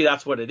maybe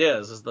that's what it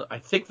is. I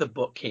think the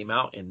book came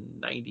out in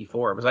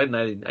 94. It was either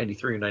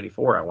 93 or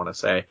 94, I want to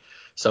say.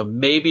 So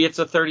maybe it's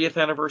a 30th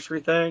anniversary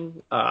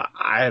thing.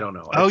 I don't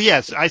know. Oh,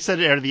 yes. I said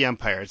Heir to the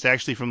Empire. It's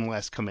actually from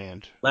Last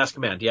Command. Last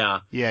Command,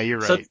 yeah. Yeah, you're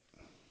right. So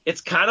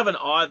it's kind of an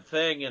odd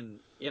thing, and,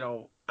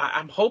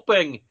 I'm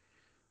hoping...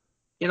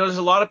 there's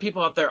a lot of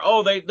people out there.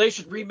 Oh, they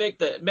should make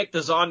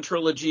the Zahn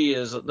trilogy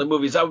as the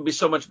movies. That would be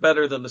so much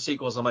better than the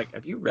sequels. I'm like,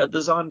 have you read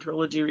the Zahn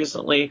trilogy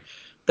recently?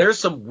 There's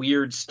some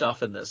weird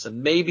stuff in this,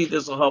 and maybe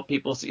this will help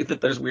people see that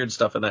there's weird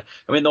stuff in that.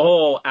 I mean, the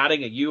whole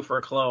adding a U for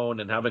a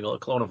clone and having a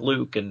clone of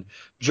Luke and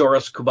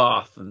Joris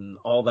C'baoth and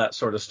all that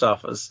sort of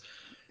stuff is.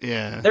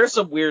 Yeah. There's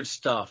some weird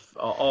stuff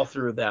all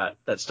through that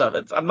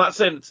stuff. I'm not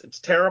saying it's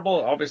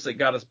terrible. Obviously, it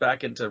got us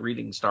back into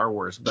reading Star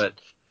Wars, but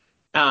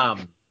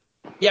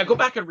yeah, go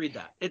back and read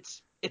that.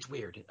 It's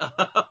weird.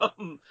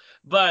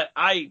 But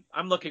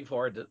I'm looking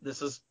forward to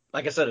this. Is,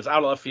 like I said, it's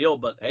out of left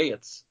field, but hey,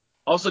 it's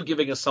also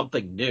giving us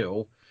something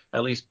new.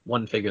 At least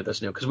one figure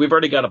that's new, because we've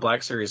already got a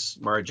Black Series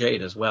Mara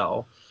Jade as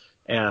well,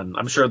 and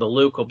I'm sure the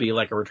Luke will be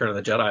like a Return of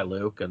the Jedi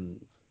Luke,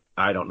 and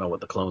I don't know what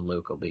the clone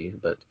Luke will be,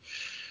 but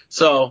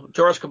so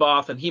Joris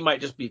C'baoth, and he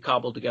might just be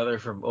cobbled together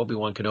from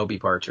Obi-Wan Kenobi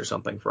parts or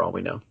something, for all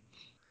we know.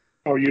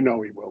 Oh, he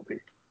will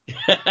be.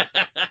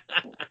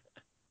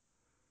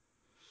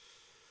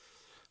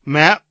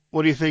 Matt,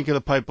 what do you think of the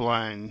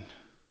pipeline?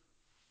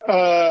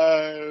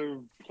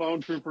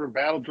 Clone Trooper and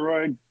Battle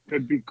Droid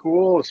could be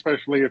cool,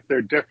 especially if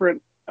they're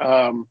different.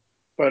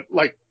 But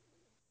like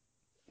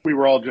we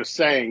were all just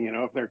saying,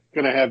 if they're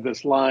going to have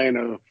this line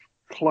of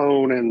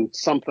clone and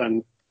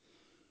something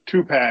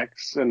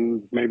 2-packs,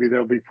 and maybe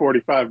they'll be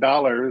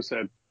 $45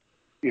 at,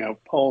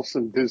 Pulse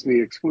and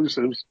Disney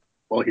exclusives.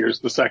 Well, here's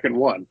the second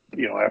one,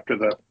 after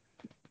the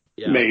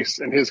Mace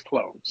and his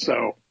clone.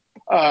 So,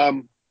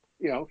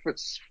 if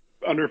it's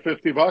under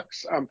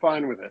 $50, I'm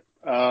fine with it.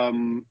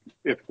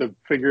 If the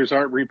figures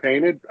aren't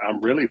repainted, I'm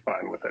really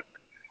fine with it.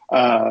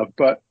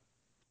 But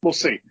we'll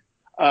see.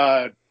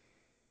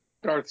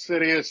 Darth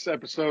Sidious,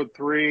 Episode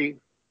 3,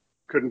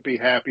 couldn't be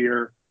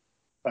happier.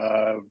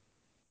 I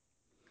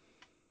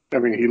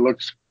mean, he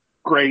looks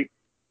great,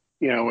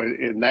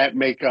 in that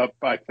makeup.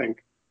 I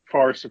think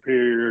far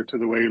superior to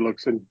the way he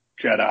looks in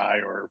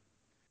Jedi or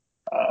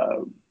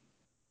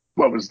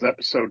what was the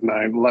Episode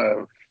 9,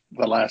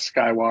 The Last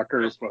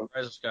Skywalker.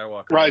 Rise of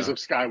Skywalker. Rise of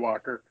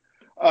Skywalker.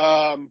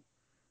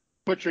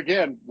 Which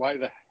again, why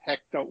the heck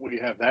don't we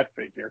have that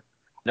figure?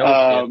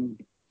 No.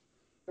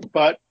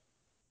 But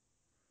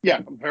yeah,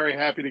 I'm very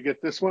happy to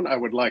get this one. I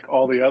would like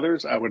all the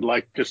others. I would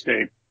like just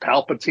a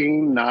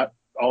Palpatine, not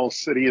all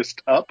Sidious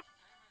up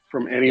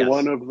from any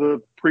one of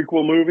the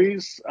prequel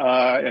movies,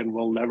 and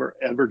we'll never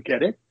ever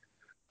get it.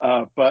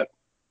 But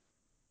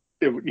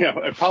a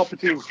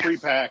Palpatine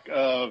 3-pack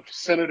of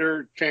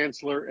Senator,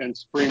 Chancellor, and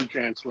Supreme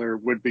Chancellor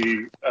would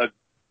be a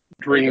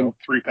dream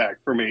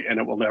 3-pack for me, and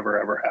it will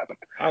never ever happen.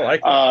 I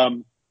like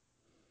that.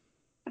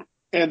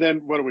 And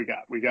then what do we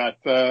got? We got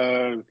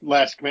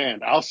Last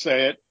Command. I'll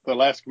say it. The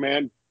Last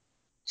Command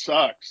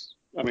sucks.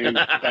 I mean,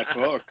 that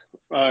book.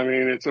 I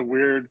mean, it's a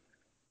weird.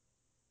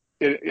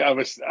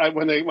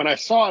 When I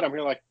saw it, I'm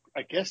here like,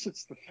 I guess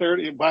it's the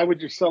 30th. Why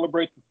would you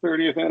celebrate the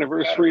 30th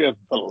anniversary of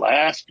the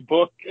last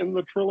book in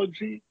the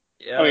trilogy?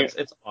 Yeah, I mean,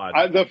 it's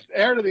odd. The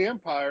Heir to the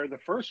Empire, the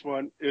first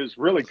one, is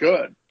really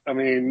good. I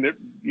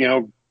mean,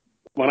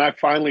 when I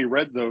finally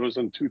read those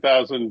in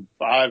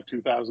 2005,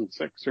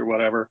 2006 or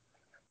whatever,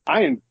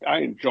 I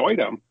enjoyed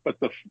them, but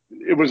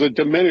it was a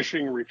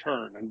diminishing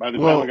return. And by the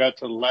time I got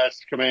to the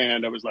Last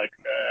Command, I was like,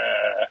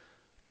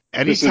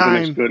 this isn't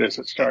as good as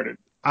it started.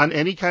 On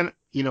any kind of,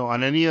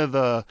 on any of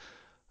the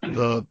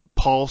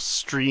Pulse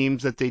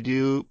streams that they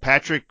do,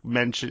 Patrick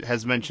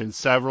has mentioned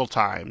several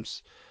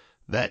times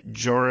that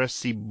Jorah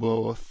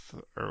C'baoth,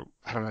 or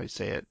I don't know how you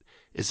say it,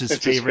 is his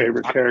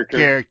favorite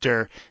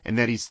character, and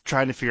that he's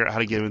trying to figure out how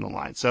to get him in the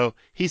line. So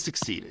he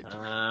succeeded.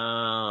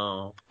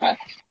 Oh.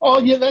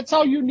 Yeah, that's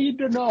all you need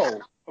to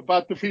know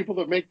about the people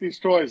that make these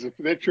toys. If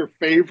that's your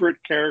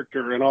favorite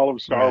character in all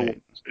of Star Wars,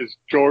 is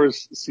Jorah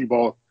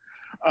C'baoth.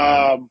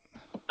 I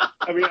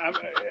mean,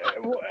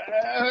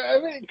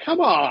 come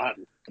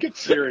on, get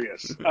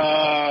serious.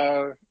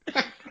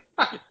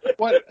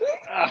 What?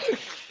 I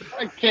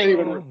can't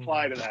even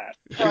reply to that.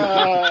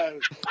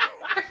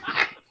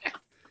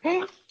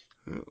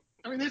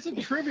 I mean, it's a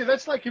trivia.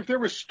 That's like if there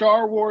was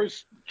Star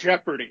Wars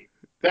Jeopardy.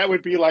 That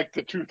would be like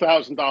the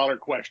 $2,000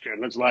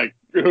 question. It's like,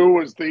 who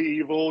was the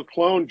evil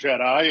clone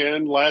Jedi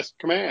in Last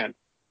Command?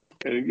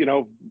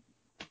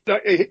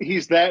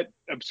 He's that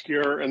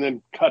obscure and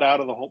then cut out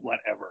of the whole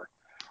whatever.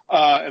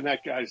 And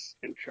that guy's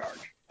in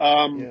charge.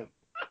 But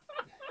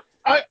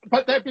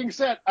that being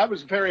said, I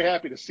was very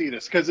happy to see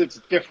this because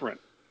it's different.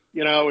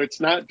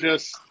 It's not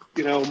just,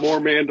 more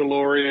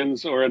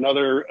Mandalorians or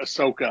another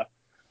Ahsoka,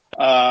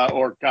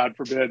 or God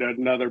forbid,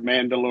 another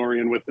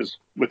Mandalorian with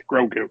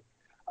Grogu.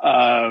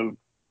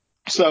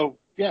 So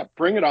yeah,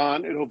 bring it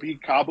on. It'll be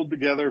cobbled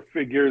together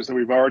figures that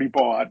we've already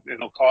bought.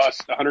 It'll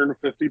cost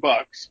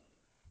 $150.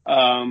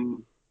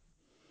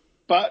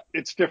 But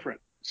it's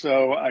different.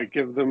 So I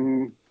give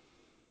them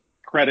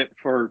credit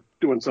for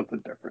doing something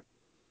different.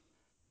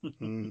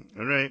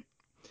 All right.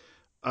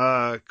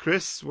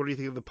 Chris, what do you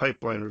think of the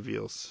pipeline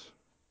reveals?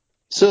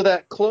 So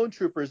that clone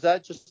trooper, is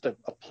that just a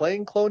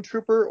plain clone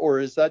trooper, or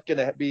is that going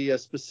to be a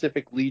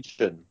specific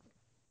legion?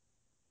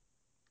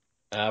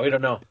 We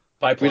don't know.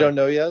 Pipeline. We don't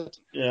know yet?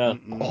 Yeah.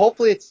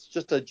 Hopefully it's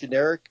just a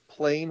generic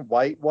plain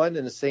white one,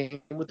 and the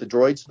same with the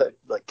droids that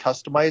like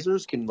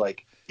customizers can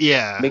make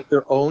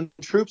their own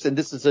troops. And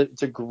this is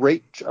it's a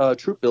great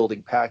troop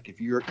building pack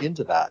if you're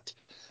into that.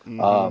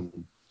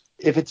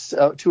 If it's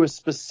to a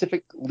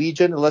specific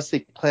legion, unless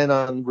they plan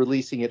on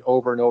releasing it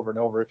over and over and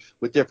over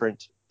with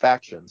different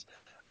factions.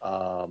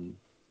 But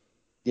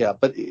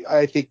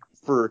I think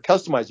for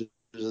customizers,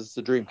 it's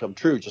a dream come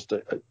true, just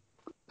a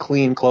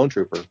clean clone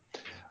trooper.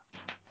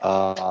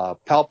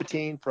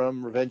 Palpatine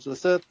from Revenge of the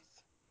Sith.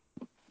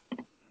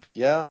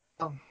 Yeah.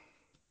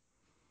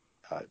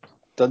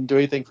 Doesn't do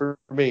anything for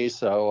me,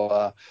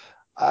 so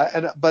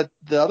but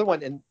the other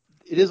one, and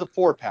it is a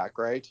 4-pack,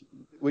 right?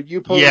 What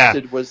you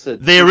posted was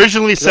that they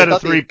originally said a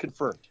 3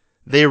 confirmed.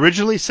 They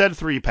originally said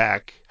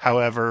 3-pack.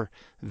 However,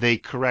 they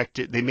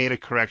corrected. They made a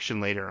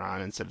correction later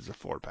on and said it's a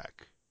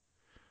 4-pack.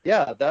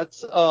 Yeah,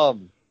 that's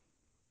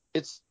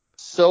it's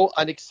so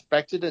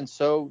unexpected and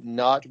so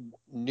not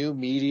new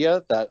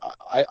media that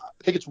I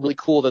think it's really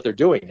cool that they're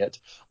doing it.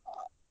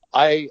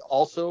 I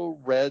also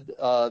read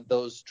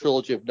those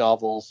trilogy of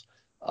novels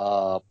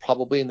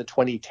probably in the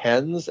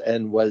 2010s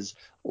and was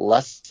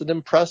less than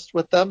impressed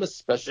with them,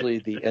 especially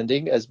the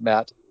ending, as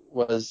Matt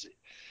was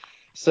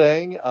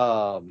saying.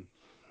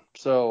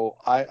 So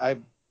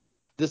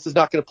this is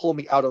not going to pull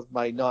me out of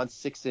my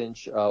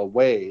non-6-inch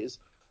ways,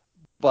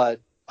 but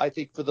I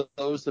think for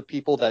the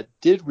people that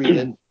did read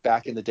it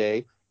back in the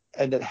day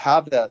and that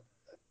have that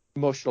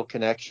emotional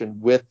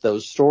connection with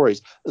those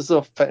stories, this is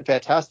a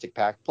fantastic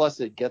pack. Plus,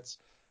 it gets,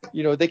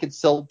 they could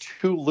sell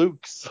 2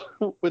 Lukes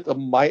with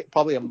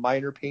probably a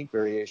minor paint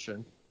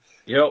variation.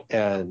 Yep.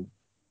 And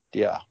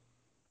yeah,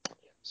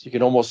 so you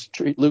can almost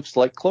treat Lukes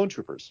like clone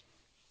troopers.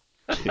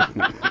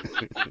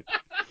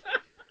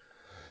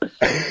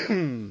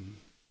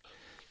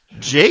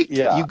 Jake,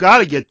 you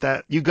gotta get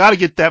that. You gotta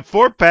get that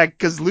 4-pack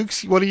because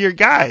Luke's one of your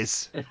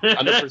guys.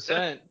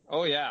 100%.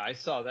 Oh yeah, I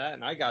saw that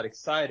and I got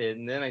excited,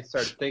 and then I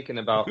started thinking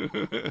about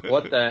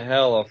what the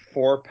hell a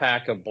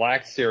 4-pack of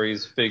Black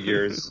Series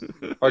figures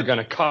are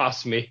gonna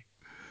cost me.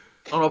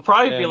 Oh, it'll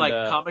probably be like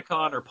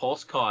Comic-Con or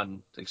PulseCon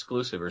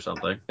exclusive or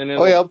something. And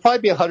it'll probably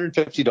be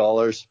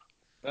 $150.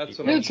 That's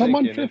what Yeah, I'm it's on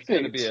thinking. It's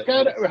going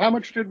to 150. be How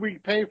much did we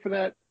pay for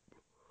that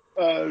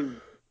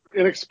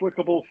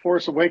inexplicable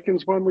Force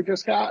Awakens one we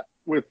just got?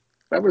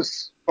 That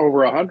was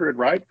over 100,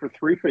 right, for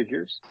 3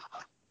 figures.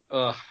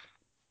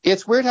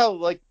 It's weird how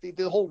like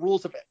the whole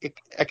rules of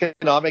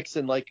economics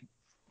and like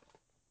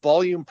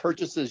volume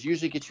purchases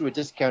usually get you a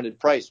discounted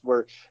price,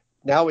 where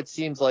now it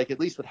seems like, at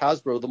least with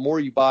Hasbro, the more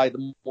you buy,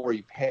 the more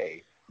you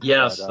pay.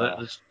 Yes,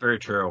 that is very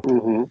true.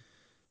 Mm-hmm.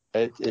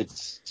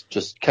 It's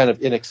just kind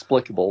of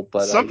inexplicable.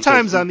 But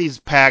sometimes on these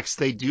packs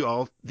they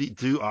do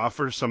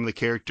offer some of the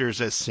characters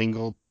as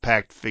single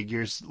packed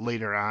figures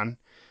later on,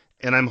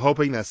 and I'm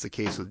hoping that's the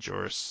case with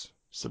Joris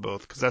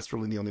Saboth, because that's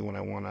really the only one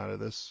I want out of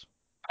this.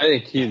 I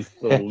think he's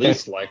the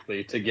least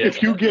likely to get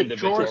If you get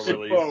individual Jorce and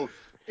release. both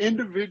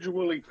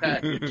individually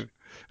packaged,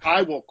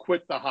 I will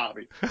quit the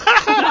hobby.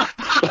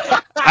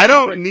 I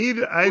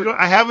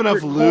have enough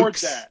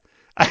Lukes. That.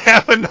 I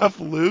have enough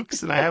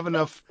Lukes and I have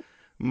enough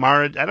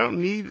Mara. I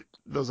don't need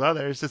those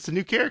others. It's a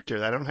new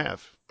character I don't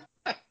have.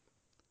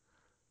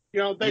 You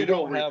know, they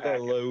will have a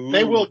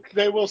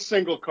They will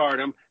single card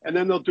them, and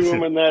then they'll do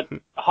them in that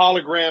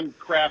hologram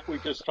crap we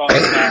just talked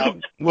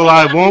about. Well,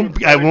 I won't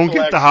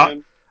get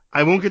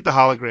the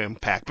hologram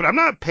pack, but I'm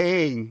not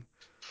paying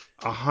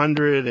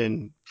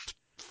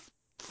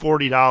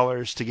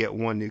 $140 to get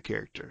one new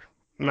character.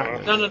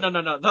 No.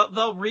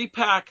 They'll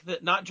repack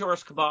not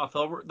Joris Saboth.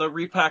 They'll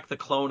repack the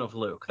clone of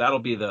Luke. That'll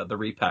be the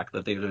repack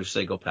that they do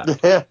single pack.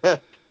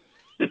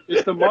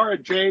 Is the Mara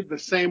Jade the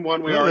same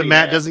one we already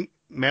Matt had?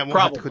 Matt won't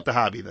have to quit the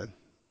hobby then.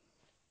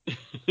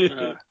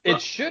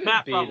 It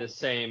shouldn't be the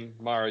same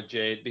Mara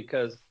Jade,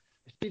 because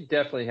she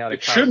definitely had a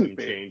costume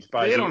change.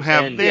 They don't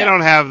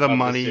have the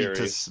money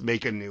to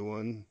make a new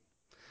one.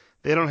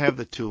 They don't have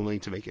the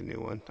tooling to make a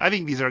new one. I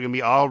think these are going to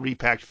be all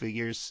repacked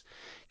figures,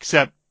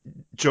 except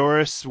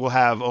Joris will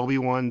have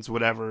Obi-Wan's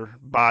whatever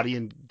body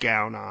and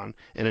gown on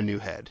and a new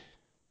head.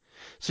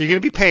 So you're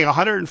going to be paying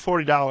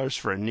 $140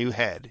 for a new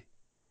head.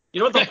 You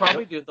know what they'll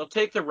probably do? They'll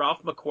take the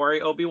Ralph McQuarrie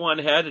Obi-Wan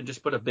head and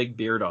just put a big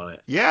beard on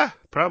it. Yeah,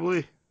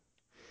 probably.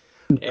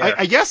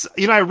 I guess,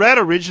 I read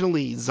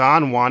originally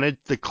Zahn wanted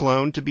the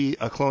clone to be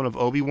a clone of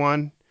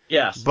Obi-Wan.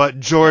 Yes. But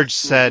George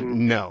said,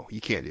 no,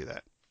 you can't do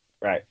that.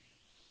 Right.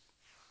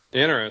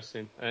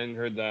 Interesting. I hadn't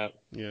heard that.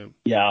 Yeah.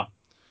 Yeah,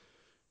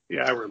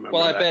 I remember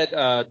Well, I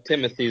bet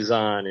Timothy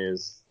Zahn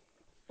is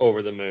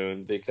over the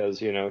moon, because,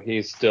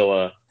 he's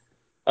still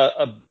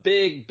a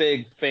big,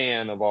 big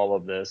fan of all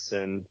of this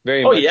and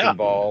very much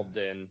involved,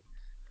 and,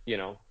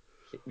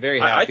 very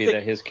happy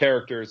that his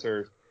characters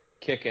are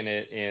kicking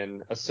it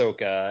in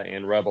Ahsoka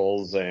and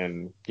Rebels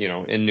and,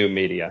 in new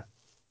media.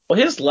 Well,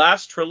 his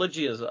last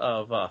trilogy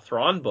of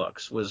Thrawn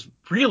books was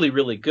really,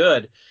 really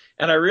good.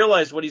 And I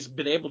realized what he's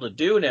been able to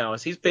do now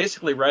is he's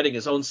basically writing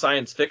his own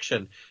science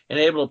fiction and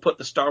able to put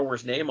the Star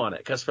Wars name on it.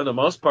 Because for the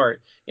most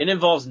part, it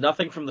involves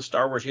nothing from the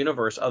Star Wars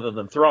universe other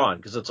than Thrawn,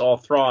 because it's all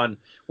Thrawn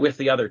with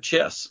the other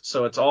Chiss.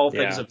 So it's all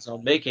things of its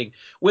own making,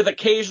 with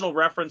occasional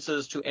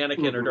references to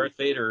Anakin or Darth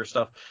Vader or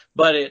stuff.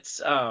 But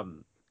it's,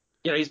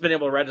 he's been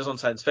able to write his own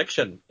science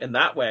fiction in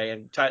that way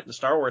and tie it into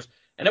Star Wars.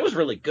 And it was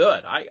really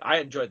good. I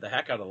enjoyed the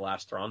heck out of the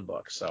last Thrawn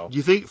book. So, do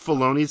you think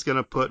Filoni's going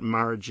to put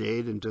Mara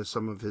Jade into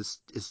some of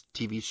his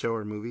TV show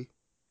or movie?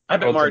 I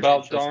bet It's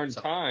about darn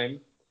time.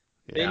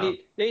 Yeah.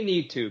 They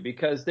need to,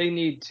 because they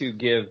need to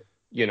give,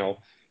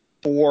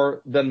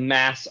 for the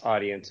mass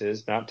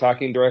audiences, not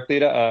talking directly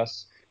to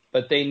us,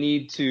 but they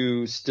need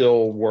to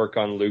still work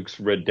on Luke's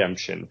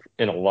redemption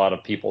in a lot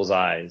of people's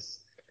eyes.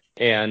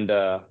 And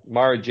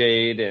Mara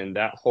Jade and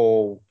that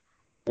whole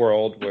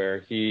world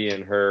where he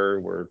and her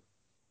were,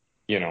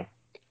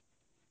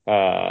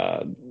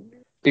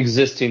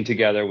 existing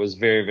together was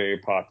very, very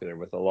popular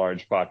with a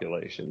large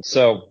population.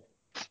 So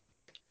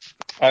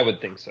I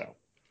would think so.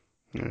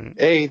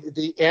 Hey,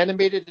 the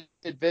animated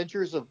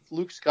adventures of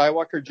Luke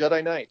Skywalker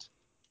Jedi Knight.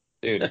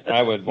 Dude,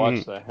 I would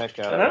watch the heck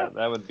out of that.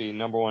 That would be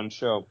 #1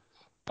 show.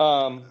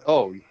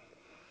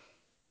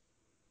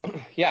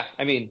 Yeah,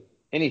 I mean,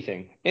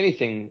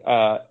 anything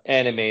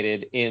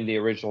animated in the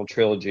original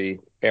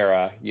trilogy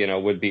era,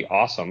 would be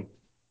awesome.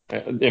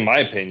 In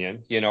my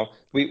opinion,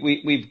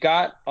 we've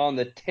got on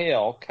the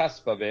tail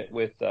cusp of it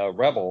with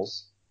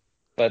Rebels,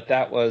 but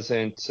that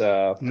wasn't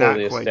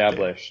fully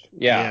established.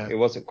 Yeah, it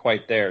wasn't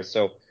quite there.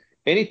 So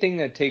anything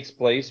that takes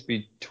place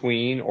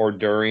between or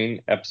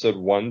during episode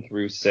 1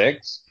 through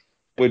 6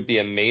 would be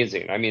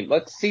amazing. I mean,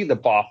 let's see the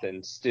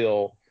Bothan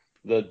steal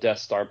the Death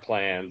Star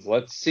plans.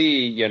 Let's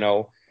see,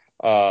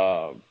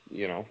 well,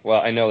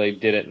 I know they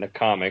did it in the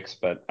comics,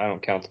 but I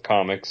don't count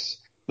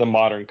the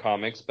modern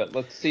comics, but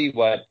let's see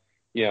what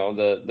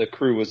the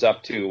crew was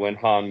up to when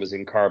Han was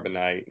in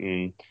Carbonite,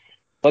 and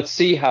let's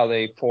see how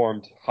they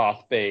formed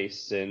Hoth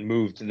Base and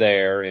moved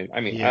there. And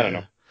I mean, I don't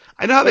know.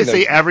 I know how they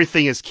say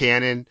everything is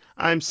canon.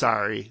 I'm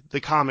sorry.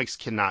 The comics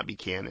cannot be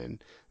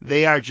canon.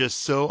 They are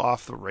just so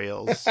off the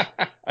rails.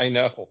 I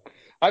know.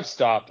 I've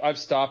stopped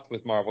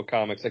with Marvel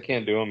comics. I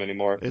can't do them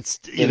anymore.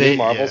 The new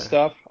Marvel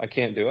stuff, I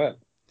can't do it.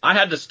 I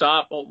had to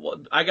stop.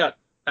 I got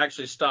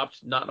actually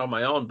stopped, not on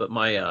my own, but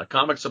my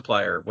comic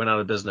supplier went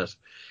out of business.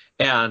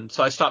 And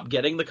so I stopped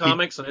getting the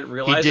comics. I didn't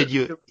realize it.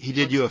 He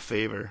did you a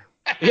favor.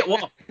 Yeah,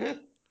 well,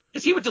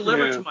 because he would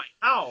deliver Yeah. to my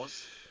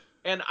house,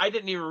 and I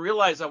didn't even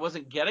realize I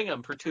wasn't getting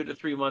them for 2 to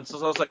 3 months. So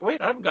I was like,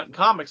 wait, I haven't gotten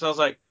comics. I was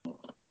like,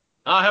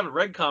 I haven't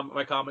read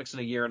my comics in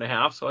a year and a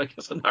half, so I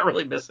guess I'm not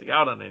really missing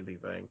out on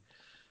anything.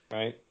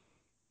 Right.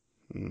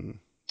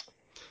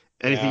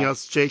 Anything Yeah.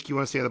 else, Jake, you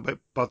want to say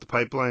about the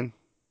pipeline?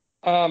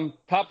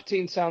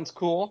 Palpatine sounds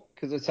cool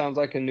because it sounds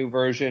like a new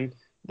version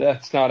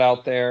that's not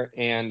out there.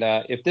 And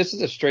if this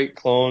is a straight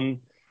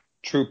clone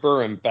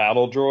trooper and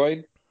battle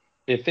droid,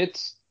 if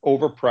it's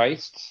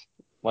overpriced,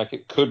 like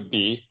it could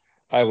be,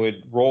 I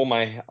would roll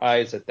my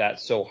eyes at that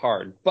so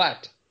hard.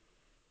 But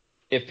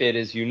if it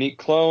is unique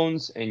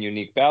clones and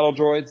unique battle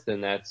droids,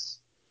 then that's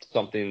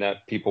something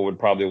that people would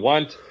probably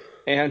want.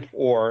 And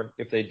or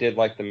if they did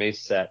like the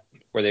Mace set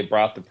where they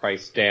brought the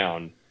price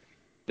down,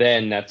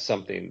 then that's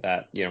something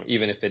that,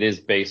 even if it is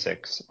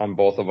basics on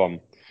both of them,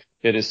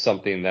 it is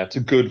something that's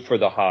good for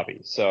the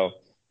hobby. So,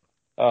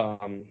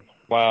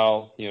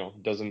 while,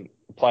 it doesn't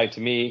apply to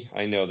me,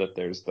 I know that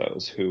there's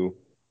those who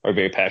are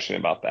very passionate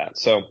about that.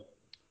 So,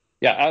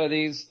 yeah, out of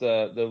these,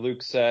 the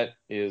Luke set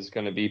is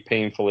going to be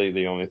painfully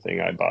the only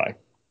thing I buy.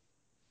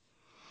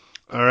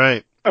 All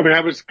right. I mean,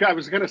 I was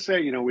going to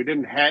say,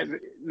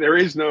 there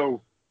is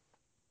no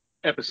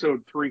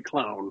episode 3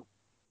 clone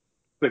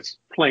that's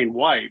plain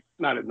white,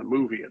 not in the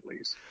movie at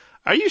least.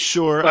 Are you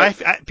sure?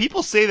 But,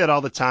 people say that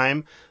all the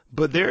time,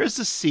 but there is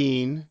a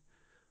scene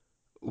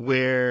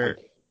where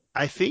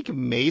I think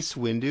Mace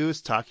Windu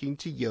is talking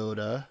to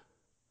Yoda,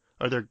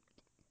 or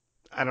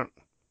and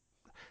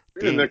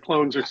the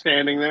clones are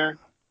standing there.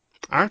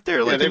 aren't there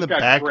Yeah, like in the they've got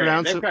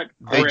background? gray. They've got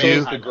They gray.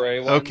 do. The gray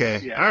ones.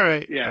 Okay. Yeah. All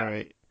right. Yeah. All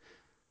right.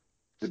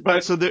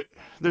 But So there's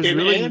in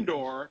really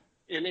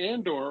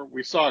Andor,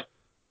 we saw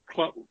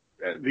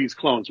these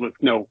clones with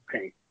no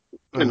paint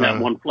in that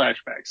one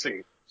flashback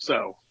scene.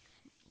 So,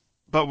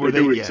 but they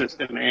do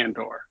exist in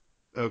Andor.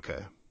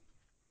 Okay.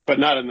 But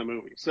not in the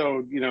movie.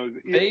 So,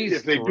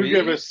 if they do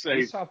give us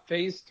we saw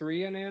Phase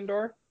 3 in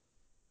Andor?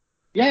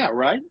 Yeah,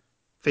 right?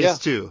 Phase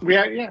 2.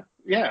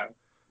 Yeah.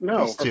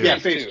 No. Phase 2. Yeah,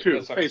 Phase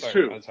 2. Phase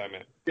 2. That's what I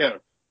meant. Yeah.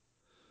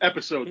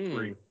 Episode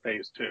 3,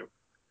 Phase 2.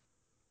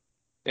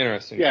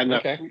 Interesting. Yeah, in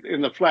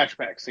the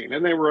flashback scene.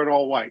 And they were in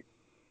all white.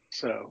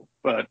 So,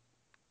 but,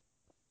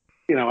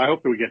 I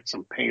hope that we get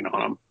some paint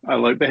on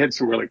them. They had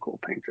some really cool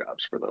paint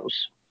jobs for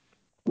those.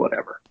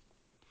 Whatever.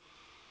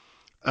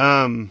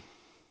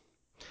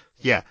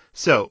 Yeah.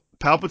 So,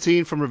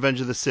 Palpatine from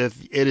Revenge of the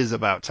Sith, it is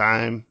about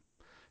time.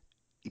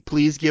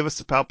 Please give us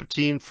the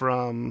Palpatine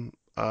from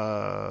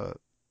Rise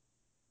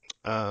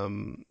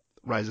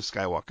of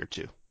Skywalker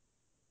 2.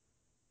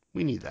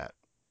 We need that.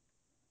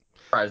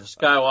 Rise of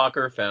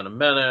Skywalker, Phantom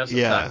Menace,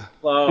 Yeah. Attack of the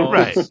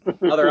Clones,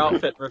 Right. Other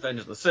outfit, Revenge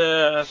of the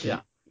Sith.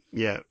 Yeah.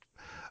 Yeah.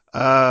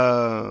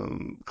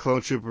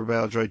 Clone Trooper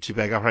Battle Droid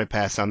 2-pack. I'll probably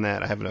pass on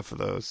that. I have enough of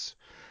those.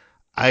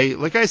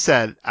 Like I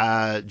said,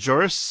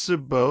 Joris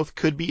Saboth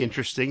could be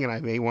interesting, and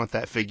I may want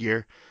that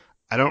figure.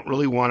 I don't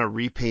really want a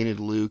repainted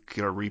Luke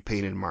or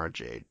repainted Mara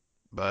Jade,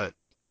 but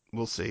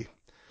we'll see.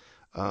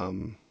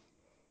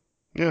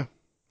 Yeah.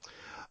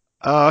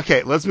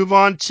 Okay, let's move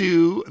on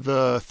to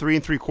the 3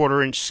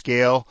 3/4 inch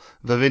scale,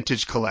 the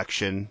vintage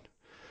collection.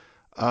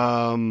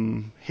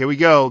 Here we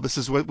go. This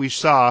is what we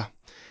saw.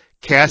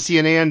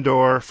 Cassian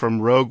Andor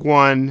from Rogue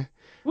One.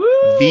 Woo!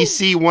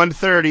 VC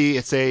 130.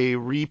 It's a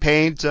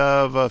repaint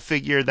of a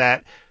figure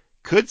that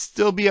could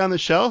still be on the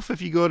shelf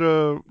if you go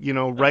to,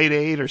 Rite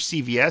Aid or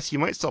CVS. You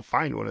might still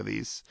find one of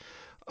these.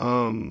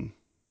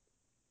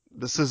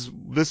 This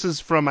is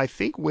from, I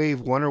think,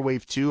 Wave 1 or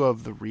Wave 2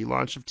 of the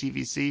relaunch of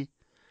TVC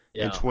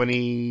in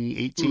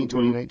 2018,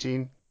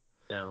 2019.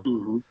 Yeah.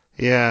 Mm-hmm.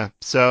 Yeah,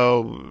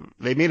 so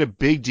they made a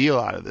big deal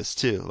out of this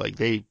too. Like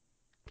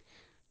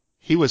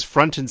he was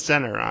front and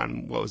center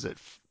on, what was it?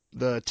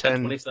 The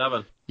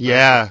 10/27.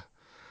 Yeah.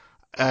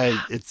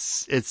 I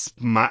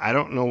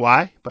don't know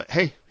why, but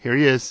hey, here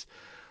he is.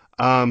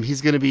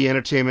 He's going to be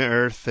Entertainment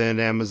Earth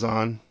and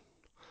Amazon,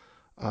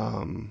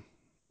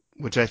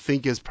 which I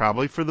think is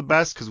probably for the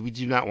best because we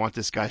do not want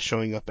this guy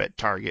showing up at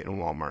Target and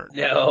Walmart.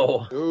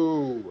 No.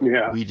 Ooh.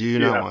 Yeah. We do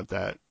not want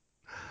that.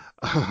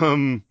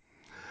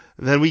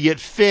 Then we get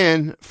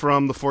Finn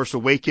from The Force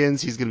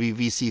Awakens. He's going to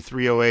be VC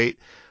 308.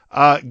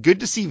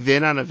 Good to see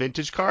Vin on a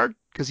vintage card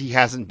because he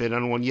hasn't been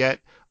on one yet.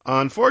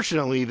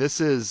 Unfortunately,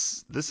 this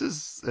is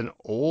an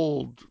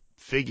old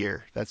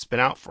figure that's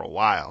been out for a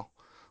while.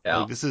 Yeah.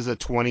 Like, this is a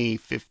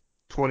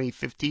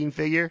 2015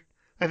 figure,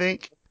 I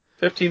think.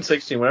 15,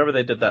 16, whenever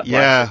they did that.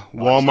 Yeah,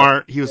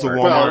 Walmart. He was a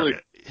Walmart. Well,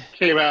 it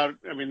came out.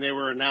 I mean, they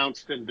were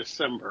announced in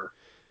December.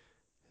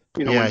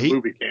 When the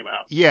movie came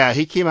out. Yeah,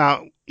 he came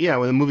out. Yeah,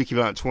 when the movie came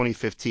out in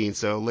 2015,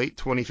 so late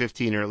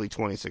 2015, early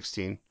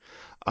 2016.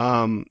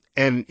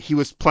 And he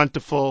was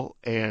plentiful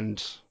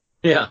and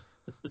yeah.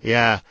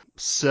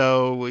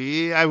 So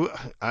yeah,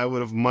 I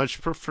would have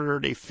much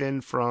preferred a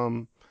Finn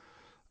from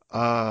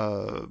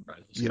Rise of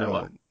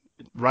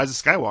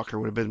Skywalker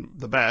would have been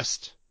the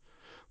best,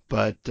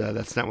 but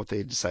that's not what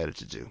they decided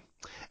to do.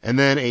 And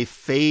then a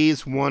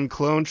Phase 1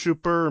 Clone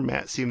Trooper.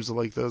 Matt seems to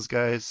like those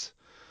guys.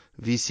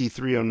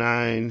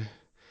 VC309.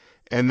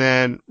 And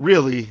then,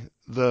 really,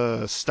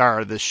 the star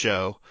of this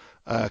show,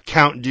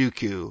 Count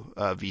Dooku,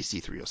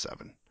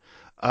 VC307.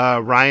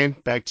 Ryan,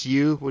 back to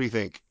you. What do you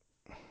think?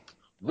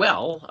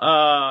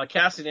 Well,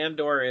 Cassian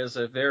Andor is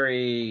a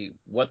very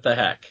what the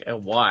heck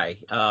and why.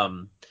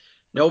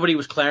 Nobody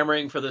was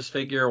clamoring for this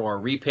figure or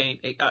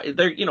repaint. They're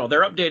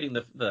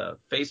updating the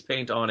face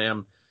paint on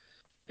him.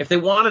 If they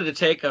wanted to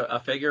take a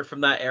figure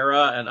from that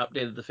era and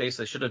updated the face,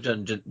 they should have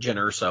done Jyn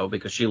Erso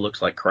because she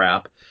looks like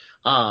crap.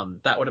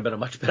 That would have been a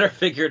much better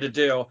figure to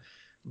do.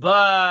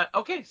 But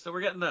okay, so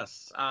we're getting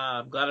this.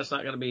 I'm glad it's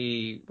not going to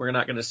be. We're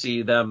not going to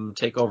see them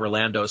take over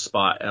Lando's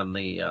spot on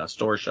the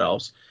store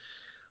shelves.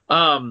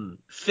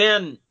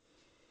 Finn.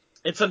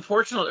 It's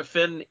unfortunate that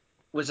Finn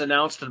was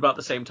announced at about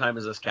the same time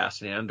as this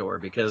Cassian Andor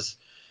because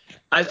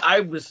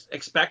I was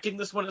expecting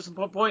this one at some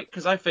point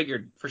because I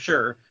figured for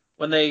sure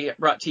when they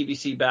brought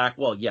TBC back,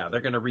 well, yeah,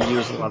 they're going to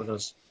reuse a lot of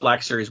those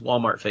Black Series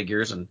Walmart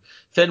figures, and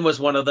Finn was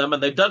one of them,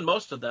 and they've done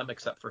most of them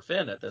except for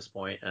Finn at this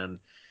point, and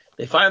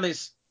they finally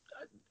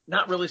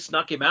not really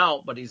snuck him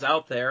out, but he's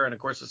out there, and of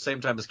course at the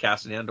same time as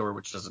Cassian Andor,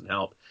 which doesn't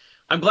help.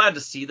 I'm glad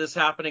to see this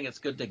happening. It's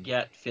good to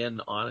get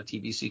Finn on a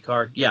TBC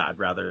card. Yeah, I'd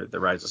rather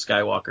The Rise of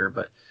Skywalker,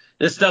 but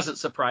this doesn't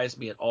surprise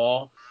me at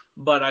all.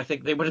 But I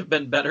think they would have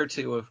been better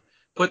to have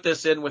put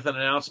this in with an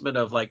announcement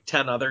of like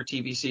 10 other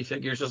TBC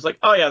figures. Just like,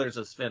 oh yeah, there's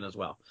this Finn as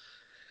well.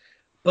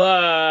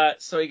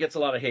 But so he gets a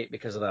lot of hate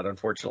because of that,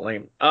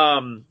 unfortunately.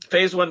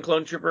 Phase 1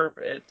 Clone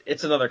Trooper,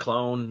 it's another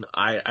clone.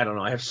 I don't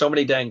know. I have so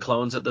many dang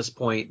clones at this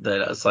point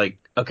that it's like,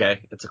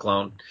 okay, it's a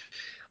clone.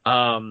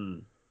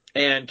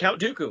 And Count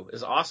Dooku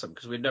is awesome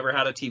because we've never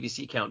had a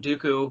TBC Count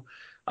Dooku.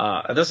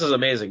 And this is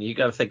amazing. You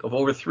got to think of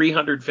over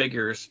 300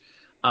 figures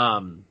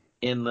in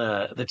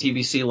the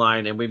TBC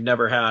line, and we've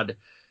never had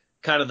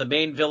kind of the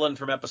main villain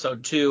from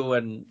episode 2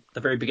 and the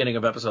very beginning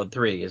of episode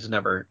 3 is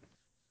never.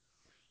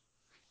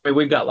 I mean,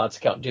 we've got lots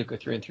of Count Dooku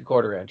 3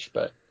 3/4 inch,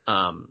 but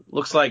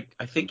looks like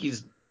I think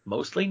he's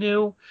mostly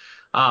new.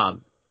 I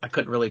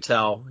couldn't really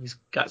tell. He's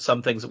got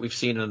some things that we've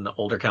seen in the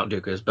older Count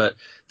Dookus, but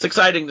it's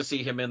exciting to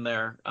see him in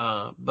there.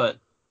 But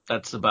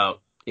that's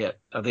about it.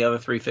 The other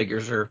 3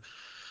 figures are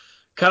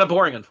kind of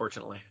boring,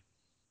 unfortunately.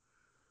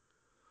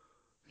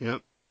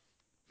 Yep.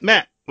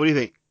 Matt, what do you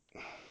think?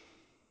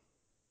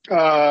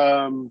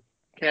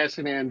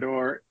 Cassian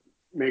Andor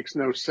makes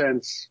no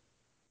sense,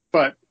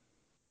 but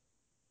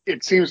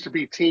it seems to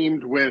be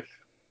teamed with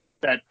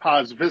that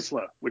Paz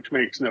Vizsla, which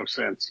makes no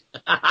sense.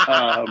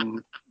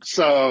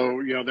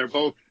 So, they're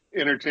both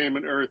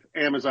Entertainment Earth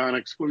Amazon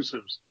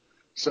exclusives.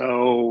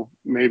 So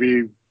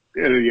maybe,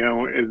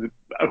 who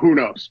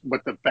knows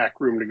what the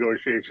backroom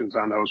negotiations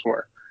on those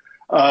were.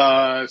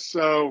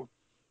 So,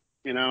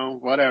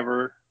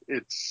 whatever.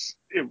 It's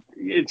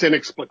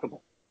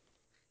inexplicable.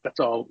 That's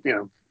all,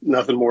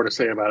 nothing more to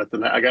say about it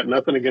than that. I got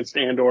nothing against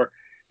Andor.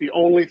 The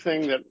only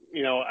thing that,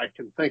 I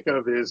can think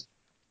of is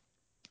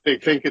they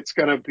think it's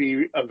going to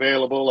be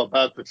available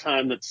about the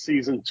time that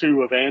season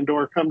 2 of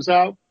Andor comes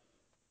out.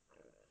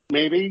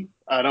 Maybe.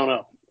 I don't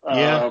know.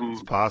 Yeah,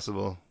 it's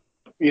possible.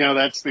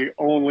 That's the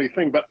only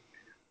thing. But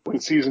when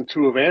season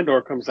 2 of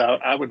Andor comes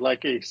out, I would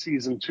like a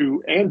season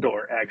 2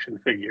 Andor action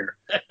figure,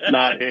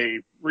 not a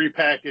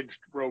repackaged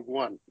Rogue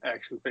One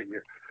action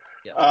figure.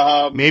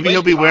 Yeah. Maybe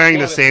he'll be wearing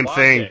the same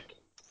thing.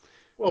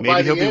 Well,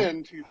 by the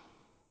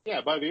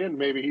end,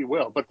 maybe he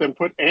will. But then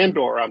put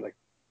Andor on the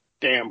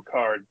damn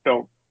card.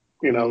 Don't,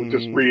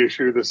 just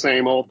reissue the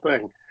same old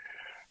thing.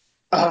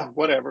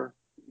 Whatever.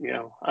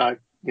 I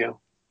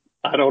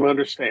don't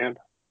understand.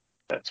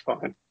 That's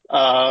fine.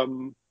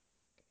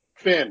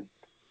 Finn.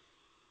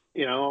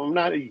 I'm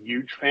not a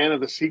huge fan of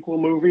the sequel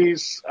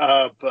movies,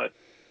 but,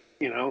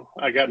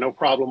 I got no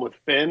problem with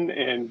Finn,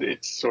 and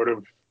it's sort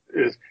of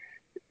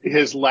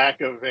his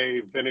lack of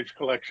a vintage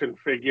collection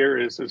figure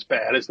is as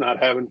bad as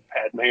not having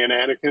Padme and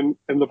Anakin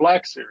in the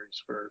Black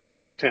Series for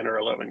 10 or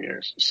 11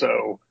 years.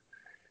 So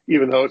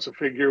even though it's a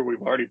figure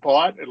we've already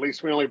bought, at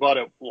least we only bought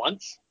it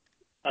once.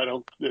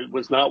 It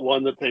was not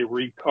one that they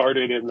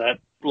recarded in that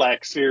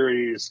Black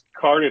Series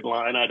carded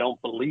line, I don't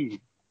believe.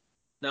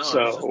 No, so,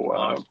 it was just the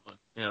box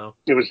one.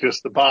 It was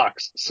just the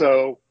box.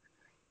 So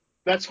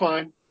that's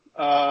fine.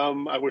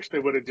 I wish they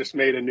would have just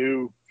made a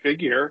new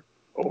figure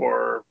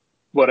or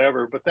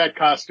whatever, but that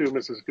costume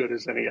is as good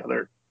as any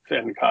other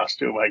Finn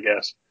costume, I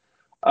guess.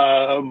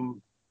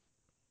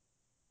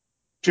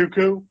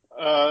 Dooku,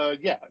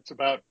 it's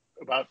about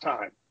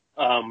time.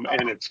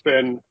 And it's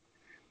been,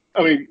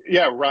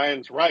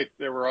 Ryan's right.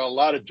 There were a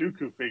lot of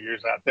Dooku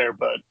figures out there,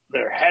 but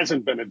there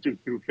hasn't been a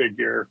Dooku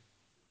figure.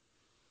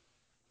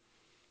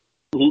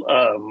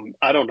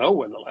 I don't know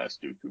when the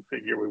last Dooku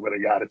figure we would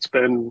have got. It's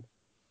been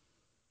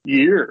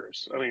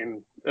years. I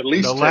mean, at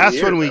least the 10 last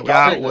years, one we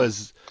got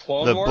was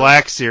the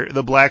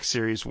Black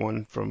Series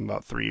one from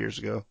about 3 years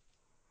ago.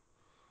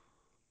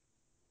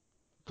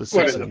 The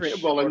 6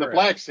 inch. Well, in the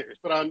Black Series,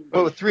 but on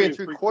 3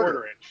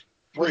 3/4 inch.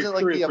 Was it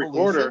like the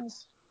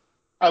Evolutions?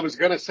 I was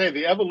going to say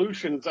the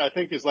Evolutions, I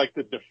think, is like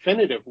the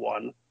definitive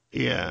one.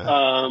 Yeah.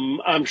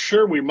 I'm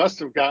sure we must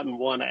have gotten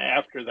one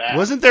after that.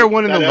 Wasn't there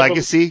one in the That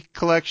Legacy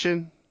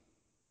collection?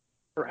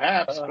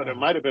 Perhaps, but it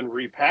might have been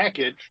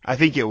repackaged. I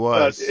think it But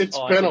was. it's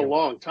been a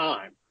long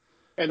time.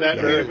 And that,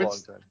 I mean, Very if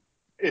long time.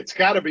 it's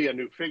got to be a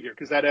new figure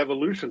because that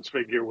Evolutions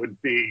figure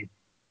would be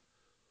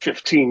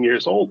 15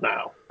 years old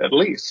now, at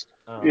least.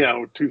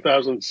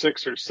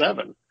 2006 or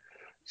 7.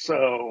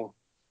 So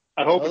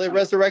I hope they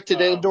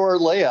resurrected Andor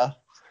Leia.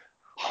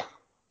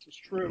 This is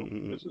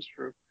true. This is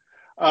true.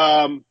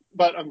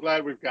 But I'm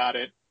glad we've got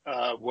it.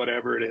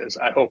 Whatever it is,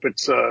 I hope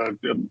it's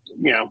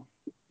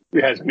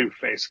it has a new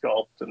face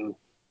sculpt and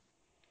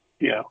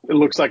it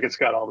looks like it's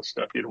got all the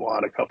stuff you'd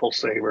want, a couple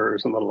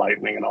sabers and the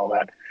lightning and all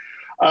that.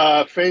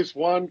 Phase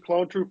 1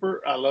 clone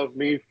trooper. I love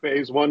me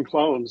Phase 1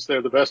 clones.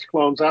 They're the best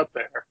clones out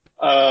there.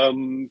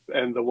 And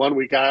the one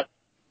we got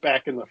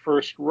back in the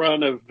first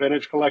run of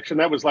Vintage Collection,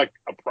 that was like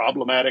a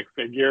problematic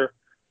figure.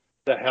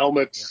 The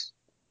helmets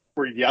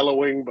were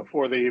yellowing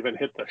before they even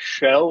hit the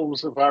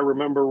shelves, if I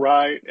remember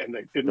right, and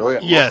they didn't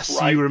look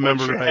Yes, right you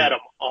remember once you right. had them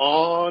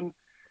on.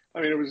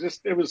 I mean,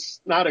 it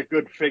was not a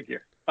good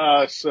figure.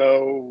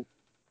 So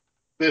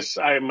this,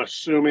 I'm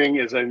assuming,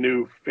 is a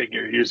new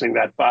figure using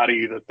that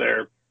body that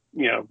they're,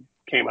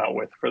 came out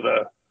with for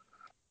the,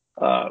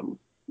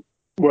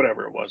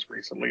 whatever it was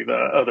recently,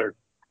 the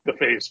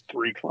Phase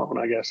 3 clone,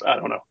 I guess. I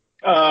don't know.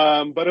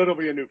 But it'll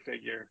be a new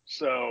figure.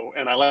 So,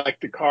 and I like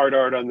the card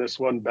art on this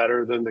one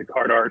better than the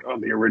card art on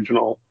the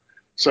original.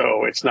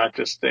 So it's not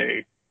just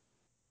a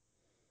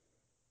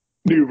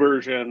new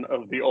version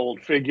of the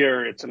old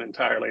figure. It's an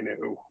entirely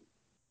new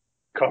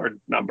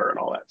card number and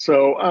all that.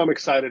 So I'm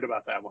excited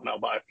about that one. I'll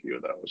buy a few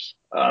of those.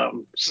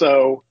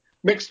 So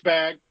mixed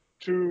bag.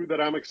 2 that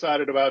I'm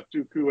excited about,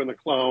 Dooku and the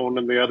clone,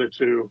 and the other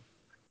 2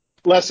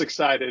 less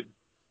excited,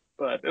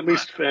 but at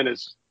least Finn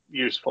is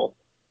useful.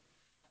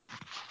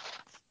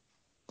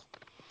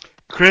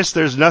 Chris,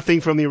 there's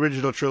nothing from the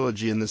original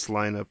trilogy in this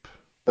lineup.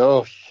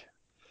 Oh,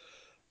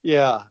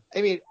 yeah.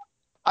 I mean,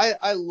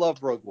 I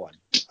love Rogue One.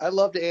 I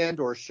love the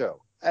Andor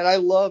show. And I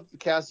love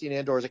Cassian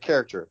Andor as a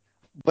character.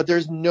 But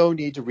there's no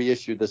need to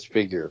reissue this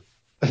figure.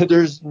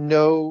 There's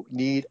no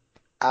need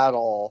at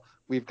all.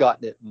 We've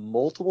gotten it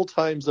multiple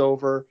times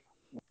over.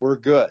 We're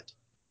good.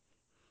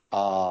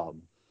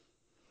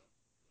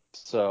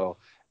 So,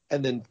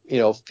 and then,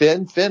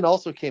 Finn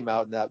also came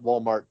out in that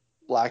Walmart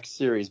Black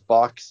Series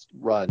box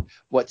run.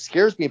 What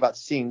scares me about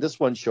seeing this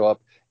one show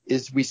up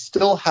is we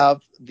still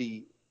have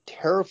the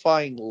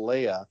terrifying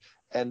Leia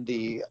and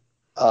the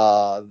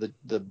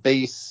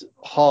base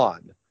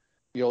Han.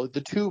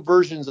 The 2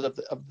 versions of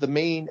the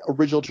main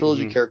original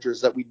trilogy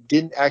characters that we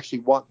didn't actually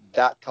want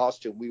that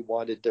costume. We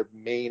wanted their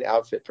main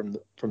outfit from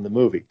the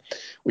movie,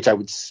 which I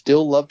would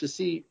still love to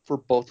see for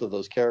both of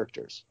those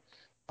characters.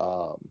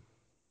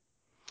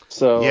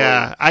 So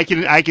yeah, I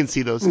can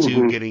see those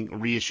 2 getting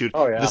reissued.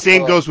 Oh, yeah. The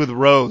same goes with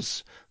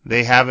Rose.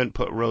 They haven't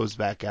put Rose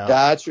back out.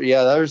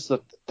 There's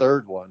the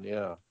 3rd one.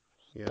 Yeah.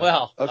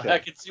 Well, Okay. I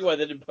can see why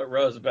they didn't put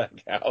Rose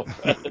back out.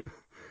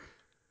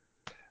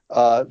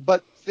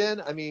 But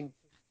Finn, I mean,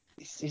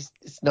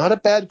 it's not a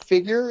bad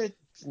figure.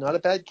 It's not a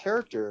bad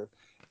character.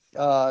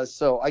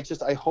 So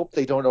I hope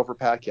they don't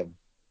overpack him.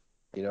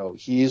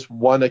 He's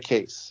won a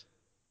case.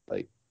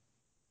 Like,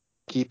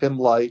 keep him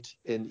light,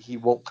 and he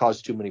won't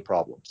cause too many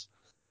problems.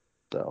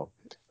 So,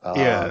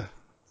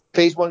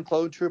 Phase 1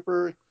 clone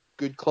trooper.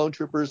 Good clone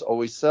troopers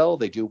always sell.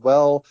 They do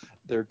well.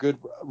 They're good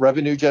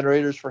revenue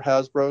generators for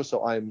Hasbro.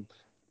 So I'm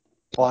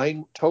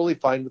totally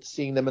fine with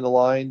seeing them in the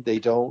line. They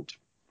don't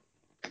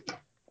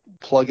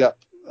plug up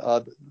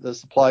the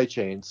supply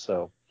chain.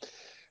 So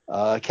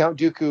Count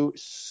Dooku,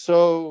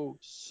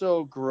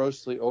 so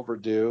grossly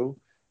overdue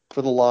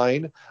for the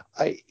line.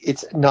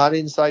 It's not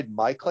inside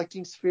my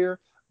collecting sphere,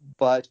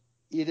 but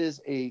it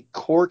is a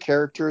core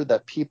character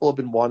that people have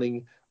been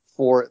wanting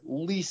for at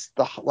least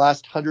the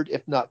last 100,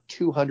 if not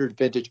 200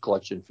 vintage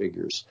collection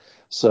figures.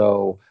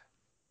 So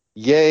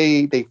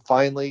yay, they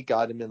finally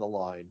got him in the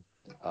line.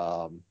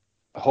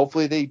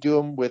 Hopefully they do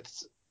him with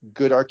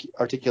good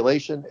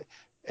articulation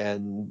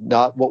and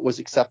not what was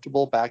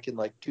acceptable back in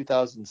like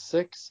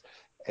 2006,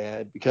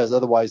 and because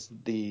otherwise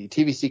the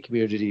TVC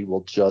community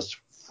will just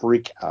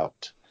freak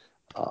out.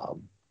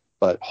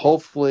 But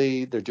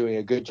hopefully they're doing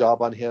a good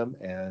job on him,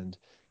 and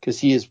because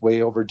he is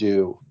way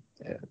overdue.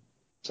 And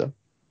so,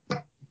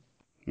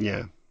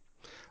 yeah,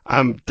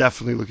 I'm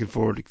definitely looking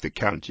forward to the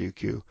Count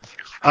Dooku.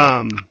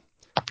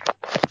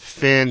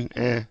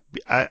 Finn,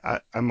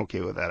 I'm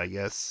okay with that, I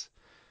guess.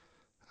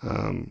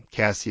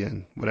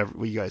 Cassian,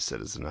 what you guys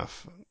said is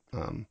enough.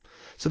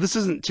 So this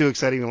isn't too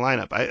exciting a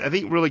lineup. I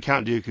think really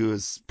Count Dooku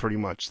is pretty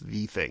much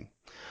the thing.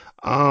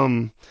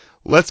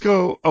 Let's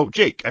go. Oh,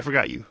 Jake, I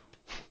forgot you.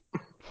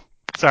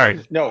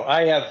 Sorry. No,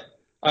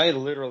 I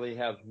literally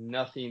have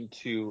nothing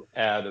to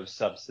add of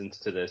substance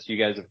to this. You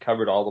guys have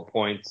covered all the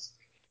points.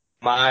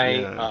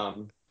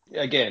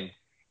 Again,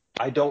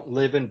 I don't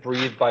live and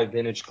breathe by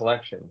vintage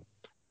collection.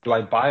 Do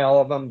I buy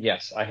all of them?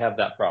 Yes, I have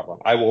that problem.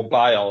 I will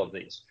buy all of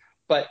these,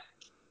 but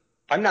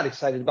I'm not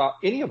excited about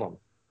any of them.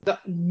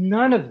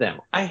 None of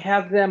them. I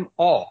have them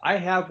all. I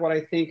have what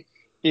I think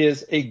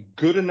is a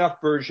good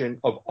enough version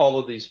of all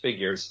of these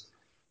figures.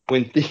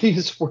 When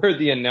these were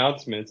the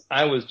announcements,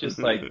 I was just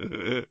like,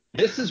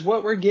 this is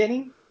what we're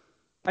getting?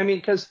 I mean,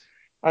 because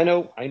I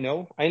know.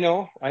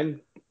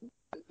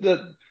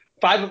 The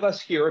 5 of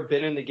us here have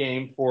been in the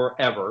game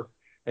forever,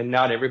 and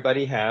not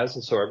everybody has,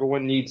 and so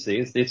everyone needs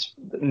these. It's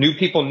new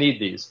people need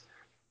these.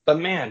 But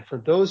man, for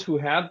those who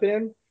have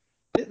been,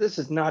 this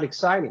is not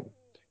exciting.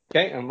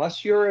 Okay,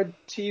 unless you're a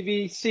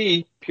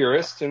TVC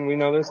purist, and we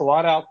know there's a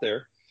lot out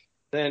there,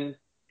 then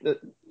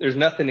there's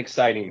nothing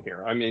exciting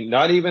here. I mean,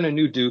 not even a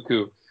new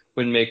Dooku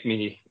would make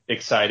me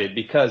excited,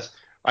 because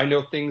I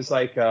know things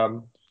like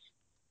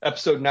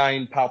Episode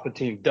 9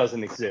 Palpatine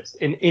doesn't exist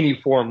in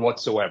any form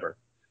whatsoever.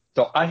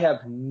 So I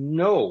have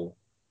no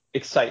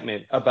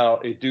excitement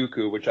about a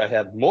Dooku, which I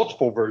have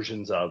multiple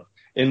versions of,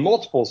 in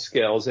multiple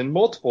scales, in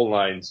multiple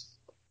lines,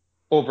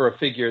 over a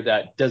figure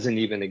that doesn't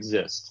even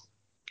exist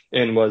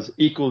and was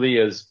equally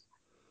as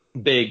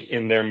big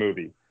in their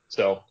movie.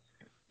 So,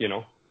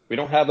 we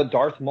don't have a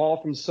Darth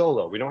Maul from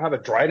Solo. We don't have a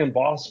Dryden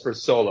Boss for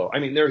Solo. I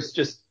mean, there's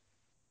just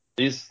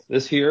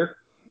this here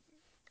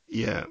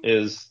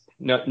is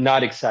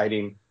not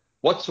exciting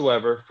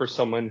whatsoever for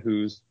someone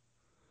who's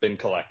been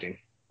collecting.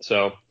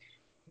 So,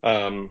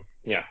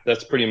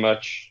 that's pretty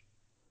much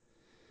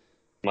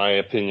my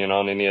opinion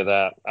on any of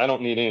that. I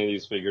don't need any of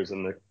these figures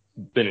in the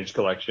vintage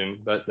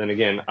collection, but then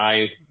again,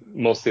 I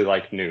mostly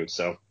like new,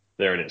 so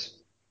there it is.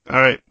 All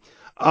right.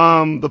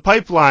 The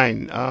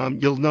pipeline.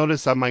 You'll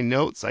notice on my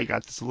notes I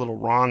got this a little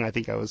wrong. I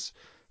think I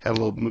had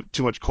a little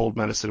too much cold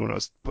medicine when I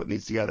was putting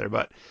these together.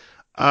 But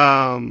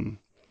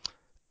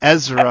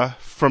Ezra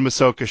from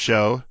Ahsoka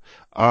show.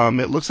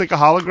 It looks like a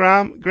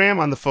hologram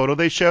on the photo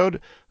they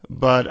showed,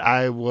 but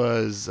I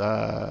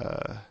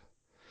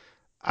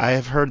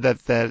have heard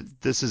that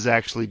this is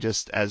actually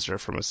just Ezra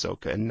from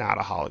Ahsoka and not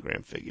a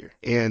hologram figure.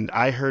 And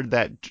I heard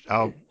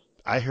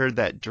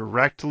that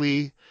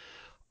directly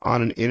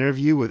on an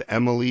interview with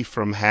Emily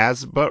from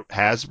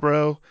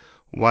Hasbro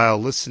while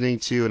listening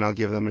to, and I'll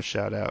give them a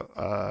shout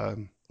out,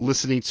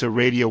 listening to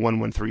Radio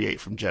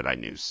 1138 from Jedi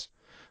News.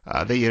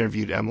 They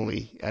interviewed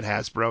Emily at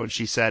Hasbro, and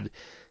she said,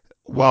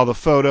 while the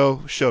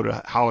photo showed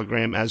a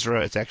hologram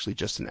Ezra, it's actually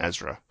just an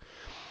Ezra.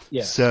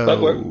 Yeah.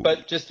 So,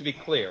 but just to be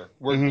clear,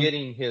 we're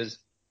getting his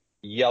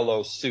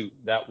yellow suit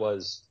that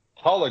was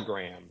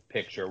hologram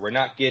picture. We're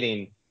not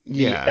getting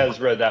the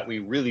Ezra that we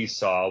really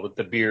saw with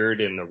the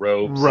beard and the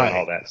robes and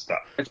all that stuff.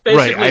 It's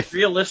basically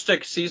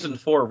realistic season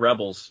 4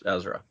 Rebels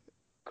Ezra.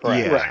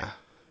 Correct. Yeah. Right.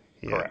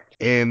 Yeah. Correct.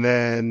 And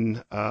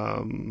then,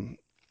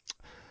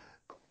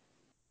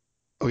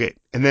 okay,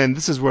 and then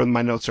this is where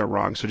my notes are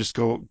wrong, so just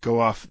go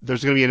off.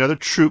 There's going to be another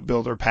troop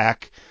builder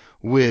pack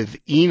with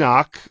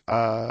Enoch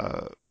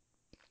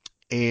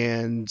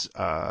and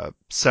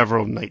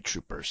several night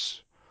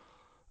troopers.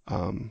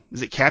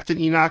 Is it Captain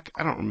Enoch?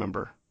 I don't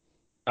remember.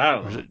 I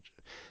don't know.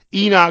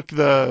 Enoch,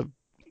 the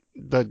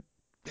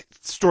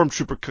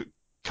stormtrooper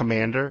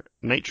commander,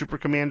 night trooper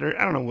commander.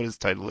 I don't know what his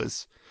title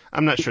is.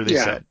 I'm not sure they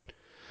said.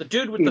 The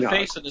dude with the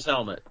face in his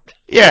helmet.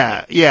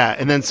 Yeah,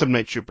 and then some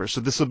night troopers. So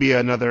this will be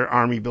another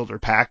army builder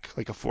pack,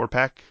 like a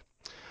 4-pack.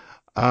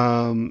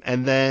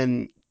 And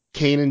then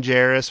Kanan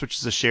Jarrus, which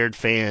is a shared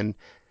fan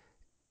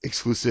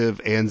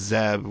exclusive, and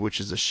Zeb, which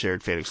is a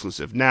shared fan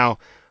exclusive. Now,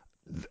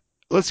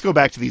 let's go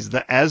back to these.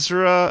 The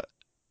Ezra,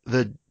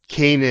 the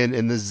Kanan,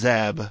 and the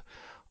Zeb.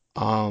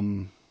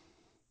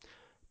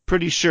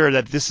 Pretty sure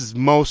that this is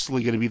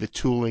mostly going to be the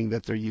tooling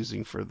that they're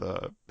using for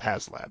the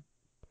HasLab.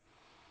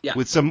 Yeah.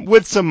 With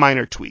some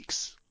minor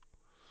tweaks.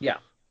 Yeah.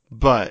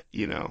 But,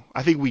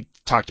 I think we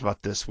talked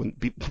about this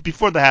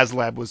before the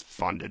HasLab was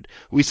funded.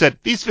 We said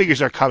these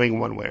figures are coming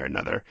one way or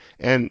another.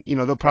 And,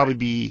 they'll probably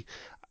be,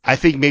 I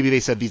think maybe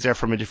they said these are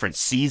from a different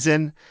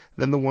season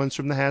than the ones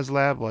from the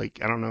HasLab. Like,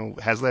 I don't know,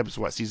 HasLab is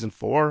what, season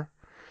 4?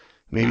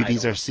 Maybe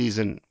these are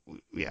season,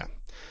 yeah.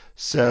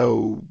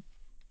 So,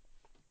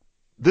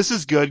 this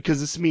is good because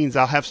this means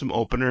I'll have some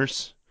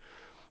openers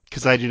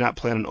because I do not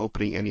plan on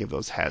opening any of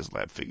those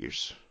HasLab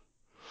figures.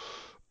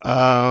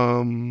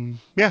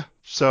 Yeah.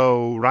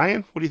 So,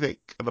 Ryan, what do you think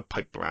of the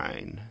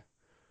pipeline?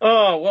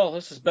 Oh, well,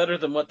 this is better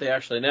than what they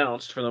actually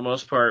announced for the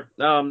most part.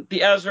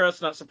 The Ezra,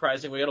 it's not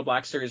surprising. We got a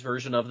Black Series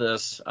version of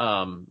this.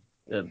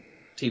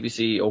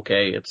 TBC,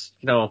 okay. It's,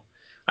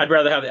 I'd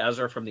rather have the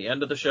Ezra from the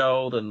end of the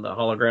show than the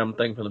hologram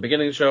thing from the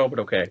beginning of the show, but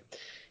okay.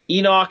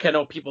 Enoch, I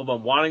know people have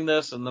been wanting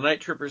this, and the Night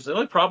Troopers. The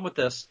only problem with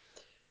this,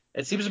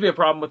 it seems to be a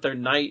problem with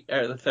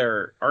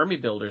their army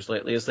builders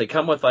lately, is they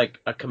come with like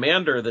a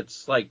commander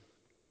that's like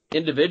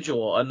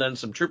individual and then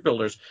some troop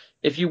builders.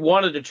 If you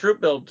wanted to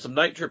troop build some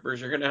night troopers,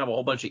 you're going to have a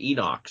whole bunch of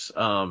Enochs,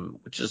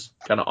 which is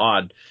kind of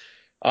odd.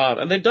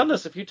 And they've done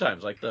this a few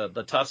times, like the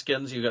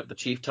Tuskens. You got the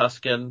Chief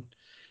Tusken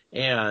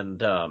and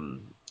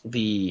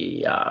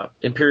the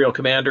Imperial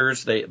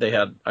Commanders. They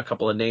had a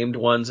couple of named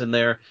ones in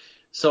there.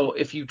 So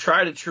if you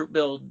try to troop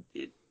build,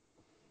 it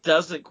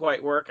doesn't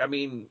quite work. I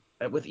mean,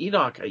 with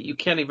Enoch, you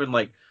can't even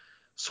like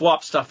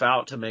swap stuff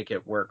out to make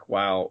it work.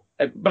 Wow.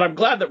 But I'm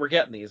glad that we're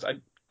getting these.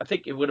 I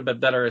think it would have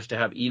been better is to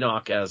have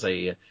Enoch as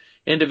a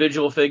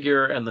individual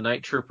figure and the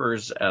Night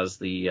Troopers as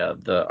the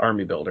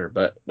army builder,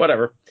 but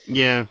whatever.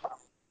 Yeah.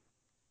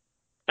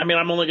 I mean,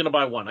 I'm only going to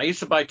buy one. I used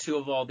to buy 2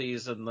 of all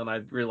these, and then I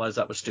realized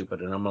that was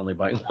stupid, and I'm only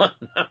buying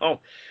 1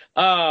 now.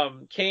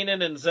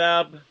 Kanan and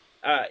Zeb,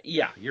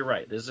 yeah, you're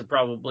right. This is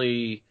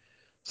probably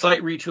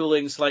slight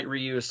retooling, slight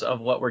reuse of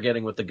what we're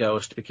getting with the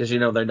Ghost, because,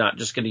 they're not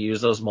just going to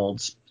use those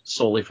molds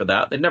solely for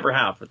that. They never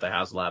have with the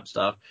HasLab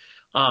stuff.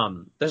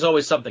 There's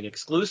always something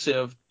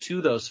exclusive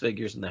to those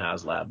figures in the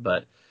HasLab,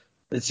 but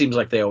it seems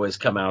like they always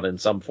come out in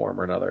some form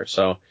or another.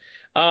 So,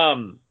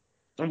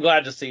 I'm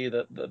glad to see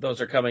that those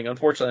are coming.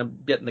 Unfortunately,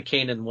 I'm getting the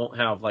Kanan won't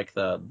have like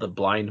the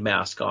blind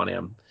mask on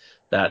him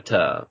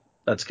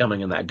that's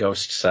coming in that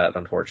Ghost set,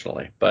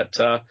 unfortunately. But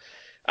I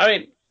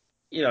mean,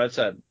 it's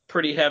a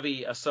pretty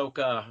heavy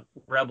Ahsoka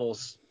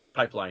Rebels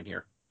pipeline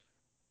here.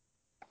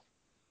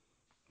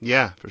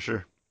 Yeah, for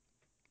sure.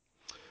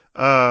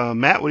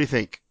 Matt, what do you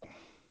think?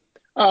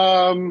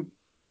 I'm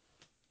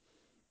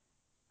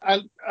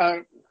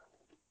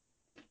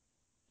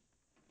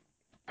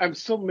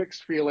still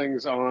mixed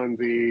feelings on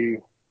the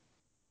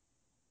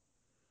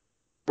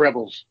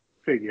Rebels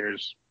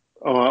figures,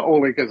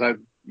 only because I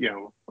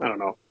don't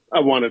know.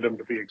 I wanted them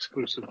to be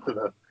exclusive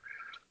to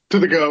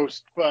the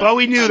Ghost, but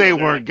we knew they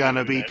weren't going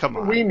gonna be. Come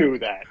on, we knew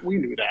that,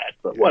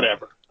 but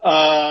whatever.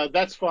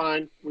 That's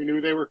fine. We knew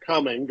they were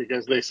coming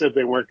because they said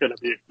they weren't going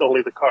to be.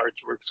 Only the cards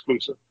were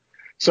exclusive,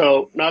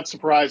 so not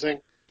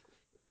surprising.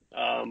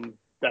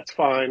 That's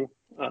fine.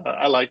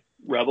 I like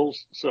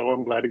Rebels, so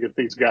I'm glad to get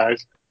these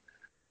guys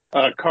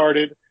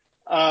carded.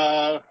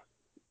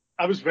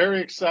 I was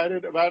very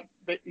excited about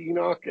the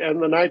Enoch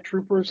and the Night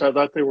Troopers. I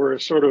thought they were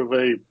sort of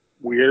a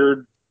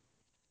weird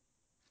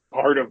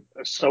part of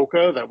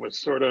Ahsoka that was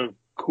sort of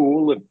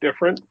cool and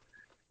different.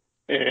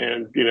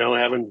 And,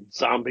 having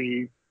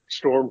zombie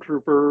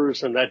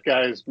stormtroopers and that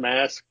guy's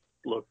mask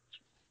looked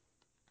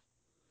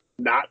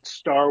not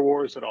Star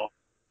Wars at all.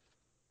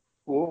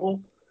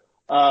 Cool.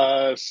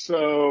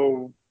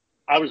 So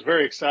I was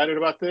very excited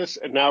about this,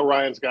 and now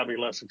Ryan's got me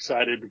less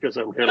excited because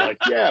I'm here like,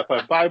 yeah, if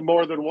I buy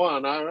more than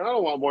one, I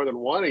don't want more than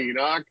one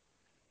Enoch.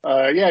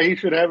 Yeah, he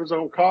should have his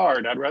own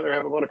card. I'd rather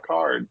have him on a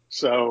card.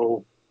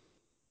 So,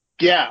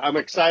 yeah, I'm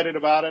excited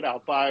about it.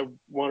 I'll buy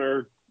 1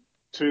 or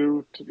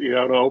 2, to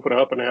open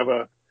up and have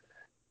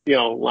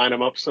line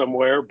them up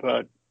somewhere.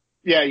 But,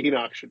 yeah,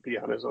 Enoch should be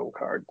on his own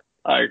card.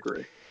 I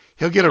agree.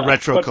 He'll get a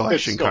retro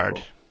collection card.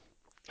 Cool.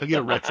 He'll get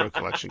a retro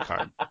collection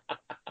card.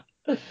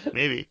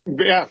 Maybe.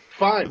 Yeah,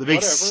 fine. With a big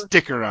whatever.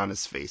 sticker on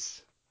his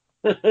face.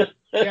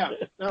 Yeah,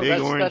 no, big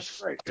orange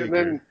that's great. sticker.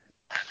 And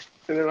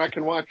then I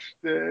can watch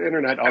the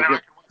internet. I'll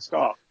get pissed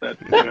off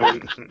that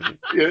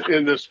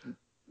in this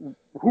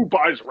who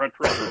buys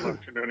retro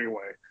collection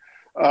anyway.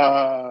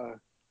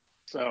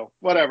 So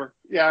whatever.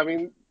 Yeah, I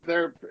mean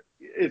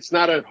it's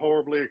not a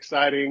horribly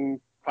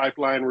exciting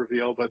pipeline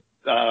reveal, but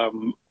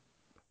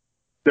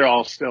they're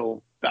all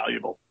still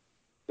valuable,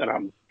 and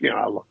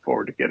I look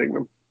forward to getting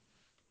them.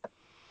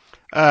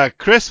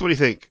 Chris, what do you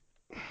think?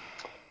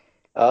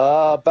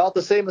 About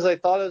the same as I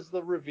thought as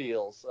the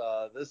reveals.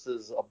 This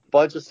is a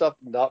bunch of stuff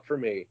not for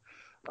me.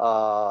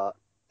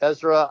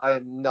 Ezra, I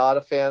am not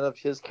a fan of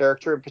his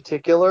character in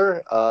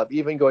particular.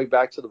 Even going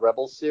back to the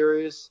Rebels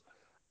series,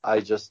 I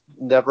just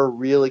never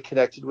really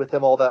connected with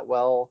him all that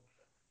well.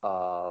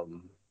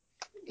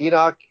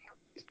 Enoch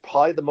is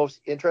probably the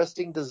most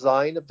interesting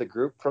design of the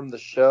group from the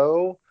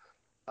show.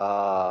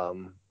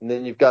 And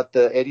then you've got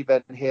the Eddie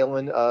Van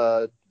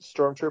Halen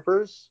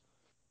Stormtroopers.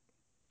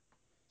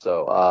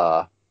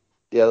 So,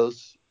 yeah,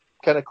 those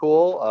kind of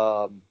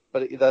cool.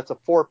 But that's a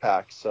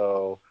 4-pack,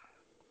 so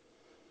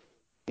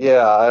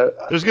yeah.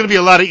 There's going to be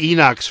a lot of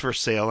Enochs for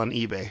sale on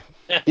eBay.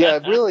 Yeah,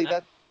 really,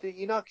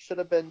 the Enoch should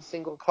have been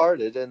single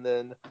carded, and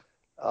then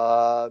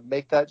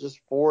make that just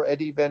 4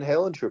 Eddie Van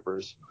Halen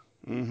troopers.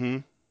 Mm-hmm.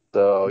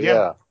 So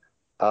yeah.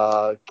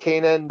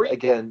 Kanan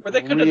again, or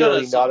they could really have done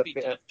a not zombie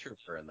a fan. death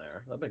trooper in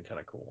there. That'd been kind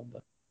of cool.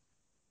 But...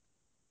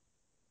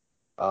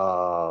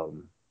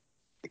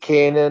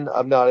 Kanan,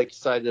 I'm not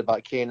excited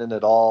about Kanan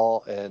at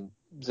all, and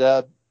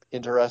Zeb,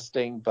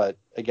 interesting, but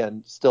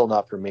again, still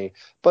not for me.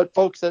 But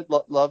folks that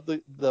love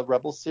the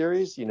Rebel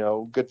series,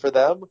 good for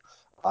them.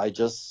 I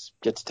just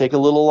get to take a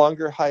little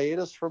longer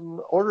hiatus from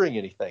ordering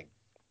anything.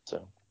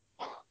 So,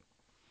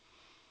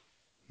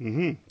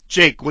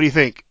 Jake, what do you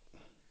think?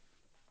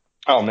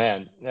 Oh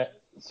man,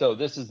 so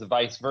this is the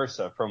vice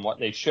versa from what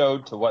they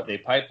showed to what they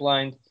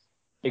pipelined.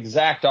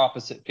 Exact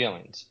opposite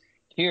feelings.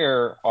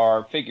 Here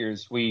are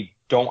figures we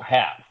don't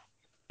have.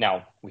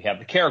 Now, we have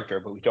the character,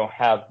 but we don't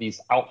have these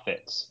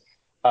outfits.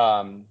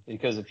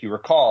 Because if you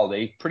recall,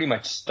 they pretty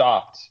much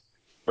stopped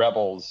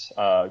Rebels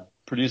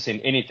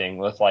producing anything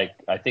with, I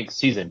think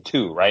season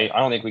 2, right? I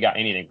don't think we got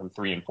anything from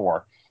 3 and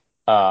 4.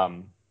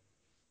 And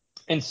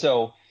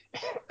so,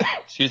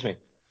 excuse me,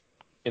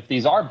 if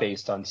these are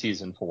based on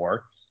season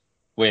 4,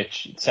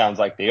 which it sounds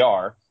like they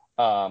are,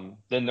 then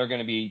they're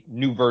going to be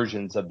new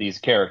versions of these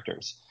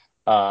characters.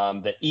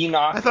 The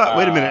Enoch. I thought.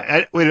 Wait a minute.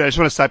 I just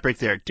want to stop right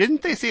there.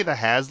 Didn't they say the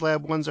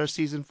HasLab ones are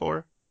season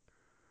 4?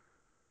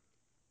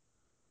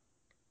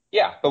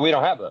 Yeah, but we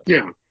don't have those.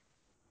 Yeah.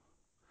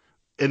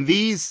 And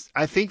these,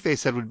 I think they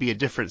said, would be a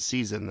different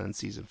season than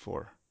season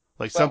 4.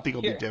 Like Well, something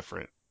will be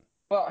different.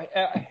 Well,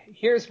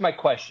 here's my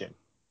question.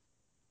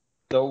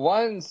 The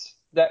ones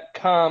that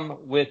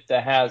come with the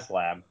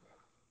HasLab,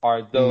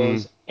 are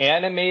those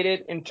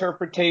animated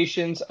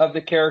interpretations of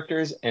the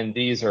characters, and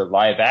these are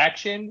live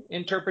action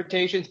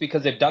interpretations?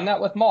 Because they've done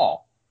that with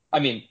Maul. I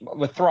mean,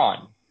 with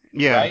Thrawn.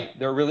 Yeah. Right?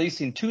 They're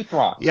releasing 2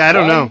 Thrawns. Yeah, I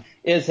don't know. One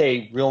is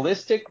a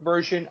realistic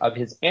version of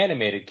his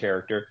animated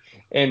character,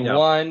 and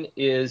one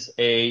is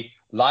a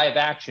live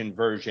action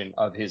version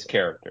of his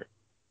character.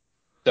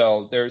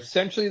 So they're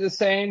essentially the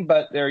same,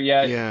 but they're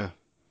yet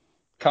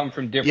come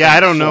from different I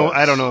don't know. sorts.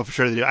 I don't know for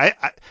sure.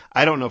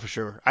 I don't know for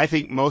sure. I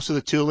think most of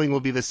the tooling will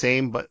be the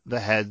same, but the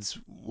heads,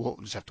 we'll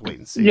just have to wait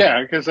and see. Yeah,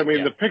 because, I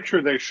mean, the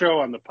picture they show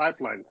on the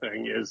pipeline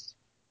thing is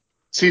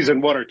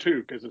season 1 or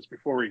 2, because it's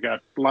before he got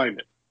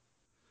blinded.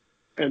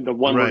 And the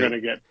one we're going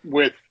to get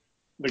with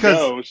the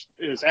Ghost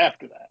is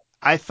after that.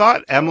 I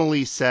thought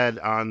Emily said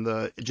on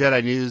the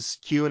Jedi News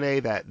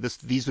Q&A that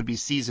these would be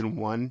season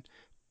 1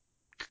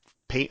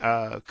 paint,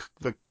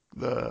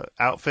 the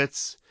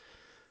outfits.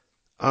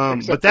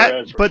 Except for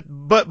Ezra.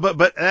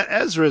 But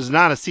Ezra is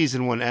not a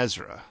season 1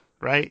 Ezra,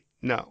 right?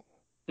 No.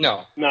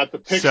 Not the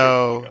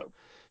picture.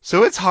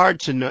 So it's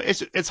hard to know.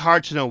 It's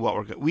hard to know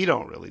what we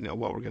don't really know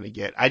what we're going to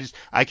get.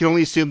 I can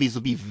only assume these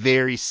will be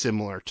very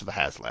similar to the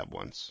HasLab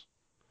ones.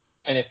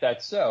 And if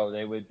that's so,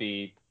 they would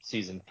be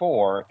season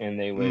 4, and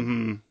they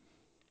would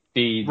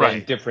be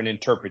different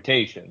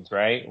interpretations,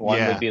 right? One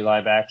would be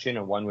live action,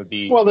 and one would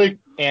be animated,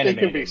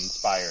 they can be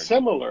inspired.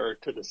 Similar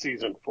to the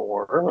season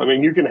 4. I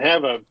mean, you can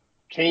have a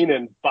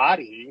Kanan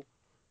body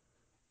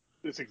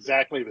that's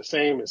exactly the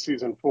same as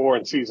season 4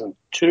 and season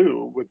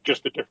 2 with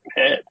just a different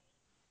head.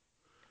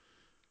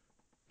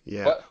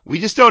 Yeah, we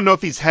just don't know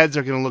if these heads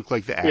are going to look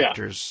like the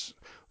actors.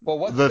 Well,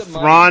 what's the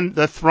Thrawn?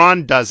 The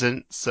Thrawn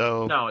doesn't.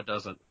 So no, it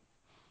doesn't.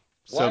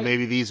 So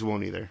maybe these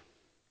won't either.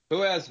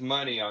 Who has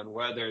money on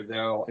whether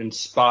they'll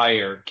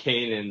inspire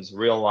Kanan's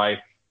real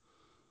life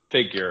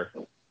figure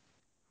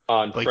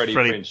on Freddie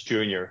Prinze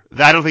Jr.?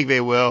 I don't think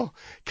they will,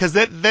 because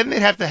then they'd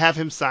have to have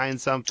him sign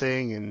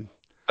something. And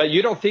but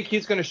you don't think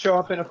he's going to show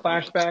up in a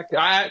flashback?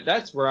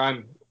 That's where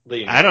I'm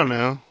leaning. I don't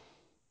know.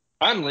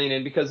 I'm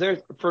leaning because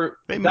that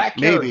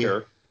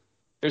character,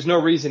 there's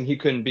no reason he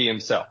couldn't be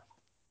himself.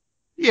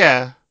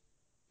 Yeah,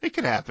 it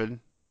could happen.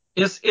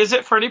 Is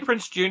it Freddie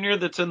Prinze Jr.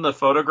 that's in the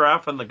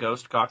photograph in the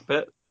Ghost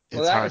cockpit?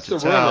 Well, that's the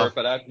rumor,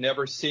 but I've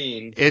never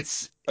seen.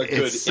 It's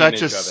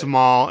such a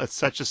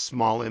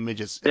small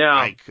image.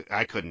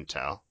 I couldn't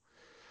tell.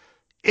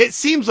 It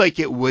seems like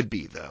it would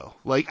be though.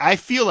 Like I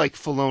feel like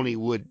Filoni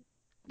would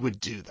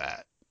do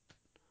that.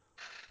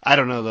 I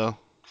don't know though.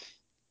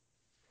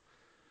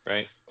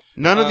 Right.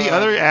 None of the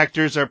other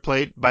actors are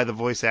played by the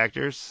voice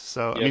actors,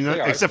 so yes, I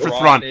mean, except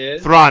Thrawn for Thrawn.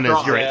 Thrawn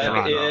is. You're right.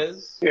 Thrawn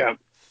is. Yeah.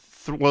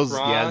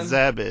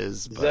 Zeb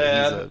is,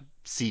 but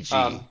he's a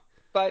CG.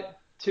 But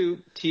to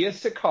Tia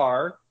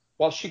Sakar,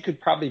 while she could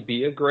probably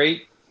be a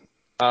great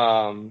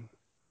Sabine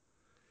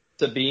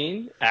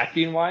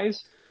acting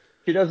wise,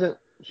 she doesn't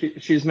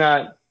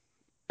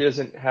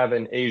have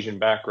an Asian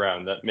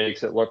background that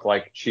makes it look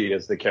like she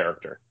is the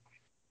character,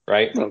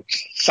 right? Well,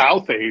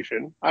 South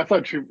Asian. I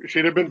thought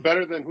she'd have been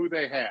better than who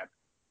they had.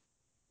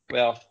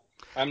 Well,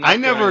 I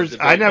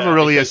never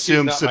really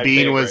assumed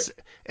Sabine was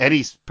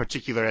any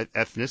particular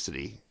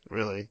ethnicity,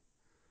 really.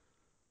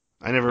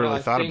 I never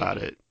really thought about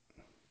it.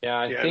 Yeah,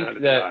 I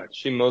think that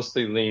she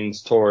mostly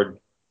leans toward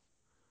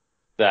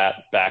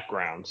that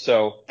background.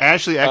 So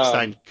Ashley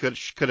Eckstein could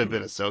have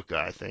been Ahsoka,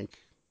 I think.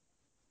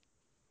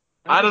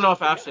 I don't know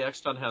if Ashley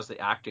Eckstein has the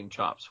acting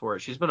chops for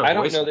it. She's been a voice. I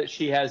don't know that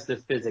she has the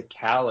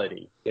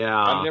physicality. Yeah.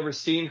 I've never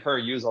seen her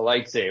use a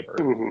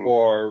lightsaber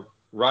or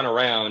run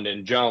around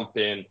and jump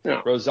in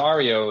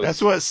Rosario's.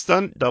 That's what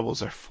stunt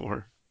doubles are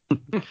for.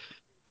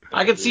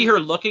 I could see her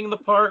looking the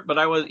part, but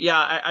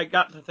I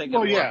got to thinking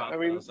more about I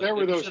mean, those. there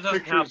were those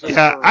pictures.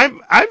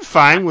 I'm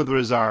fine with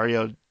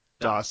Rosario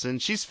Dawson.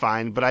 She's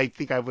fine, but I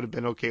think I would have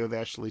been okay with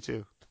Ashley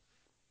too.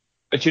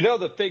 But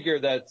the figure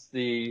that's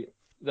the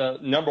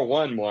number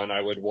one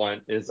I would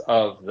want is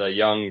of the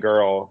young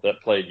girl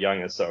that played young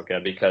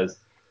Ahsoka, because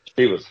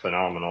she was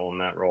phenomenal in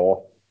that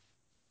role.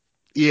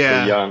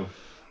 Yeah.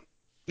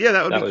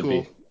 That would be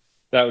cool.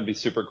 That would be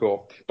super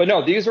cool. But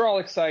no, these are all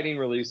exciting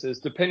releases,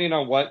 depending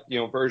on what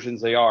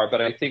versions they are. But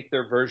I think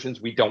they're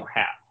versions we don't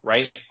have,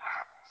 right?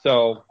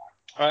 So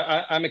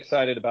I'm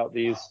excited about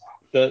these.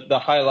 The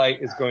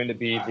highlight is going to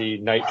be the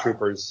Night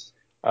Troopers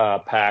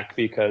pack,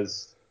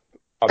 because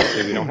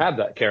obviously we don't have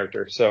that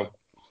character. So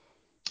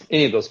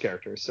any of those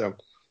characters. So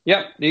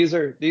yeah, these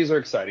are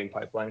exciting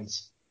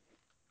pipelines.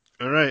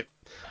 All right.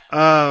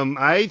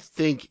 I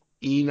think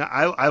Enoch.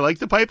 I like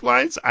the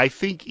pipelines. I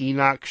think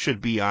Enoch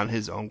should be on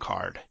his own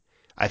card.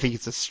 I think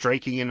it's a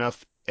striking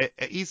enough.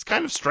 He's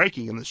kind of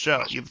striking in the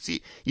show.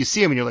 You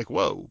see him and you're like,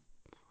 whoa.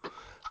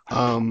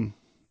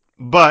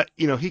 But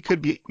he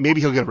could be.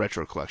 Maybe he'll get a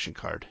retro collection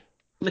card.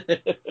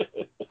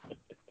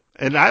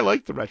 And I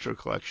like the retro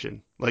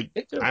collection. Like,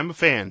 I'm a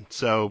fan.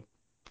 So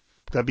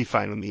That'd be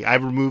fine with me. I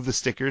remove the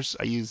stickers.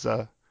 I use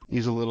a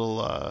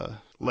little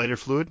lighter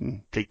fluid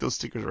and take those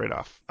stickers right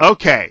off.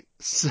 Okay,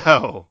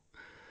 so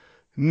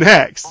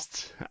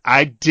next,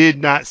 I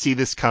did not see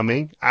this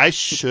coming. I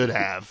should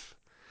have.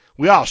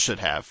 We all should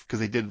have, because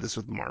they did this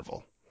with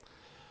Marvel.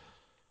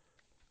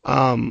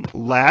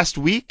 Last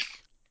week,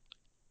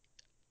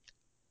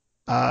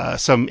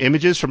 some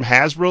images from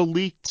Hasbro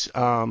leaked.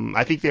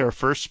 I think they were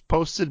first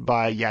posted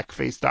by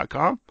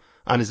yakface.com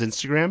on his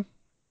Instagram.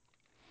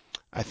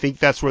 I think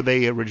that's where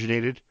they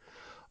originated.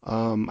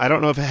 I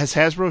don't know if has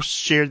Hasbro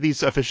shared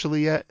these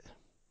officially yet.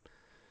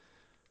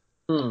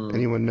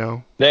 Anyone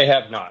know? They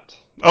have not.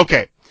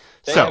 Okay,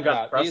 They so have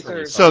not.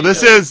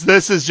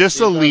 This is just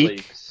a leak.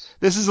 Leaks.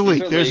 This is a These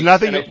leak. are There's leaks,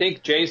 nothing. and I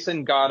think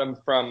Jason got them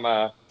from.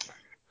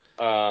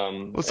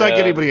 Let's not get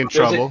anybody in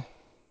trouble.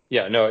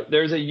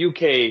 There's a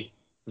UK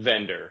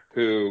vendor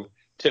who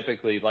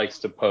typically likes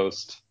to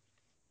post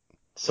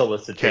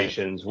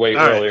solicitations way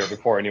earlier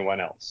before anyone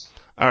else.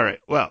 All right.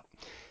 Well,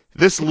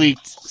 this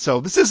leaked.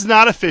 So this is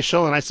not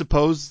official, and I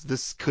suppose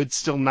this could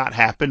still not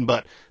happen,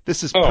 but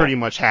this is pretty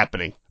much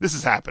happening. This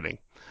is happening.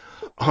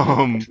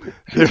 There's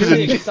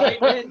the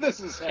excitement This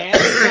is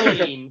and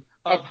pain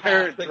a of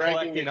parent half the dragging a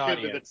collecting kid to the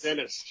audience.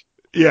 dentist.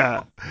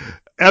 Yeah.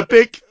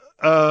 Epic.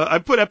 I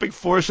put Epic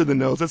Force in the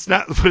notes. That's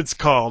not what it's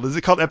called. Is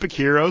it called Epic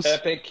Heroes?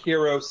 Epic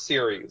Hero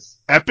Series.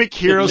 Epic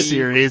Hero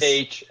Series.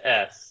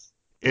 EHS.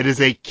 It is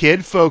a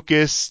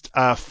kid-focused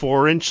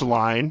 4-inch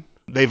line.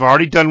 They've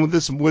already done with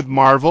this with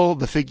Marvel.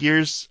 The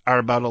figures are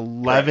about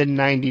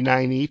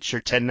 $11.99 each or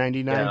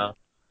 $10.99.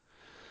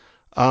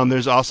 Yeah.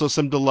 There's also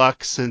some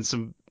deluxe and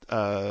some.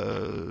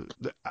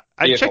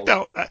 I checked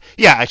out.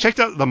 I checked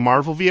out the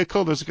Marvel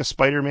vehicle. There's like a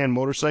Spider-Man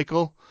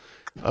motorcycle.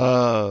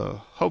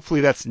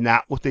 Hopefully that's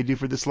not what they do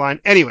for this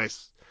line.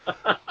 Anyways,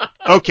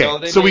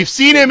 okay. So we've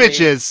seen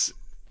images.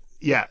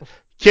 Yeah,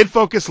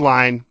 kid-focused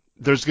line.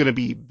 There's going to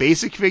be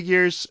basic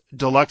figures,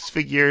 deluxe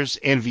figures,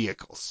 and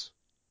vehicles.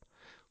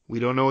 We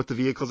don't know what the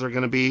vehicles are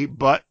going to be,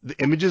 but the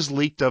images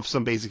leaked of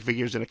some basic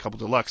figures and a couple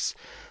deluxe.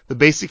 The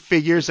basic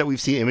figures that we've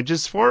seen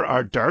images for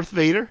are Darth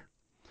Vader,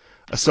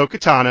 Ahsoka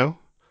Tano,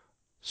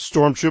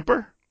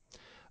 Stormtrooper,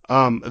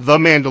 The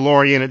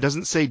Mandalorian. It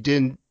doesn't say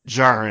Din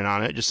Djarin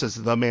on it. It just says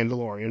The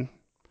Mandalorian.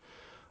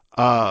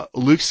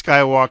 Luke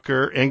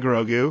Skywalker and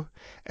Grogu.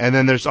 And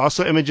then there's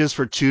also images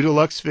for 2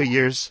 deluxe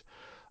figures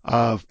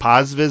of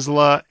Paz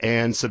Vizsla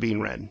and Sabine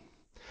Wren.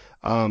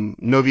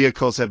 No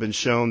vehicles have been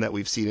shown that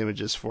we've seen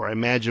images for. I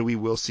imagine we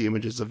will see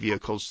images of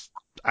vehicles,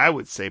 I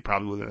would say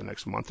probably within the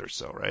next month or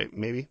so, right?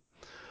 Maybe.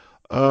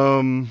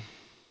 Again,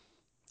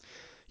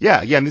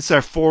 these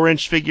are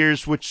 4-inch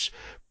figures, which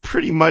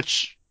pretty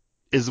much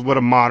is what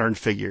a modern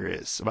figure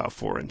is, about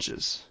 4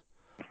 inches.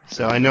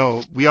 So I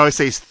know we always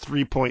say it's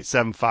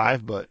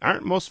 3.75, but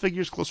aren't most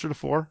figures closer to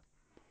 4?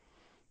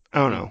 I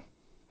don't know.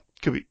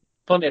 Could be.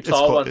 Plenty of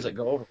tall ones that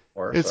go over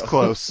 4. It's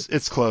close.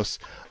 It's close.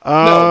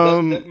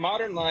 No, the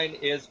modern line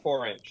is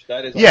 4-inch.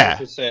 That is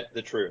 100%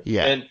 the truth.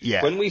 And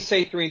when we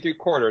say 3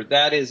 3/4,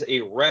 that is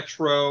a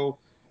retro,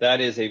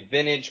 that is a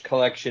vintage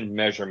collection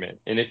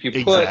measurement. And if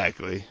you put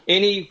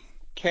any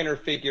Kenner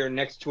figure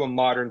next to a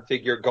modern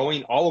figure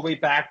going all the way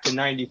back to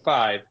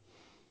 95,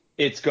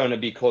 it's going to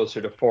be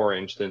closer to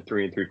 4-inch than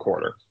 3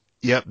 3/4.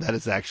 Yep, that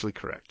is actually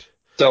correct.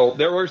 So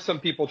there were some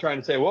people trying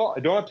to say, well, I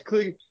don't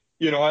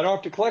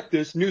have to collect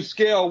this new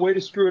scale. Way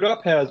to screw it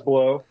up,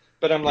 Hasbro.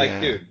 But I'm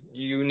like, dude,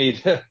 you need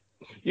to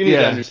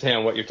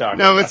understand what you're talking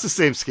about. No, it's the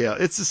same scale.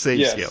 It's the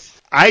same scale.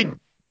 I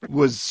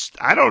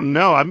don't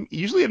know. I'm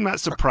not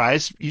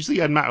surprised.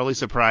 Usually I'm not really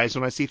surprised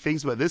when I see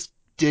things, but this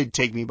did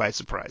take me by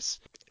surprise.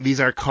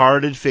 These are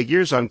carded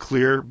figures on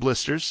clear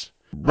blisters.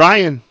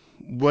 Brian,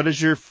 what is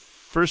your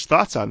first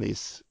thoughts on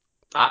these?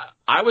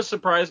 I was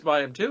surprised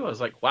by him too. I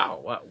was like,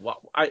 wow.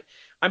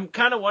 I'm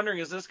kind of wondering,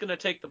 is this going to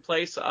take the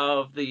place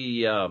of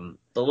the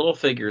little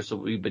figures that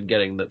we've been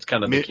getting? That's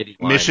kind of the kiddie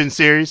line. Mission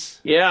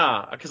series.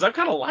 Yeah, because I've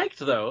kind of liked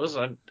those.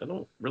 I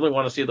don't really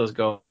want to see those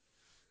go.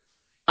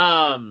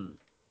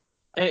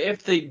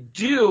 If they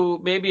do,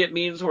 maybe it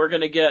means we're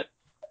going to get,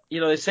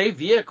 they say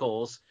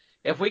vehicles.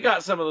 If we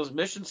got some of those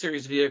Mission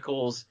series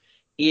vehicles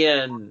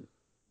in,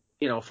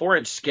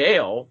 4-inch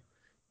scale.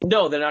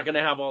 No, they're not going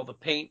to have all the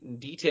paint and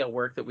detail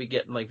work that we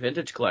get in like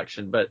vintage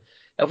collection. But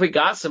if we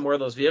got some more of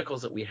those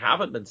vehicles that we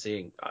haven't been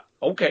seeing,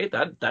 okay,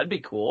 that'd be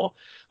cool.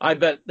 I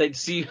bet they'd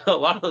see a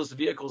lot of those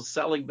vehicles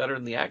selling better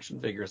than the action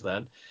figures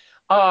then.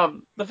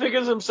 The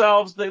figures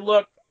themselves, they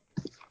look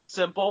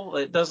simple.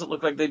 It doesn't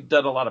look like they've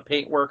done a lot of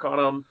paint work on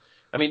them.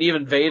 I mean,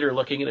 even Vader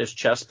looking at his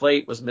chest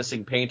plate was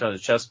missing paint on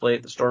his chest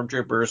plate. The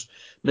Stormtroopers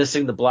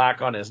missing the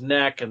black on his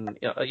neck, and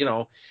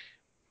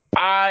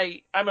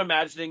I'm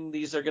imagining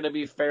these are going to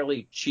be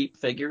fairly cheap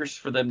figures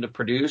for them to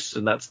produce,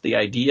 and that's the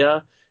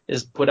idea,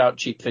 is put out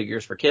cheap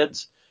figures for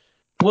kids.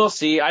 We'll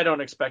see. I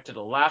don't expect it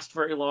to last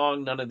very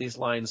long. None of these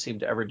lines seem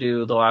to ever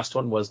do. The last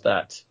one was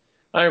that,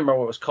 I don't remember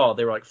what it was called.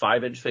 They were like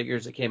 5-inch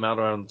figures that came out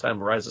around the time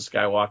of Rise of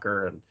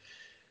Skywalker, and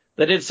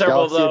they did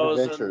several of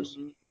those.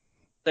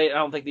 I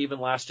don't think they even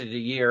lasted a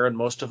year, and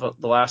most of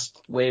the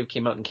last wave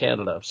came out in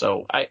Canada.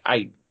 So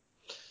I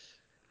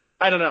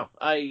I don't know.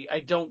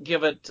 I don't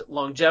give it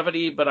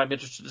longevity, but I'm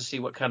interested to see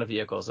what kind of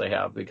vehicles they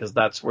have, because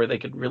that's where they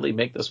could really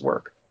make this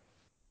work.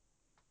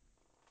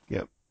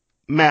 Yep.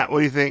 Matt, what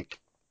do you think?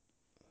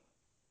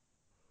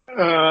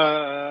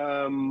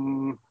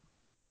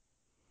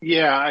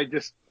 Yeah, I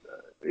just,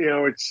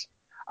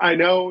 I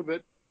know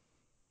that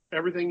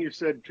everything you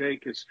said,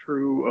 Jake, is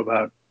true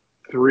about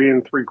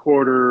 3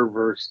 3/4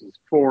 versus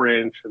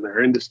 4-inch, and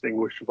they're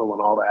indistinguishable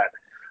and all that.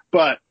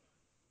 But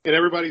in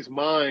everybody's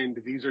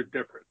mind, these are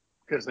different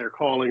because they're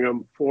calling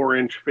them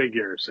 4-inch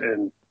figures.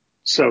 And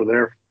so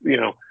they're,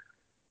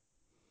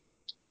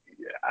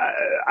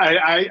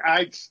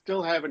 I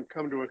still haven't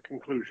come to a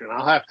conclusion.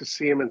 I'll have to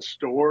see them in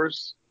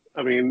stores.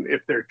 I mean,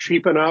 if they're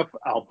cheap enough,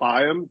 I'll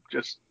buy them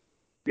just,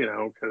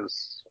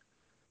 because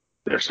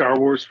they're Star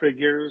Wars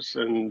figures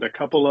and a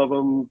couple of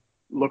them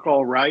look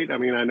all right. I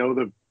mean, I know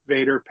the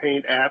Vader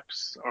paint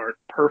apps aren't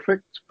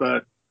perfect,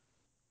 but,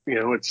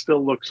 it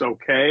still looks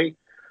okay.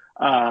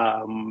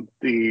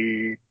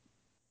 The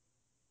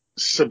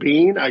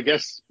Sabine, I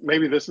guess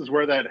maybe this is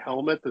where that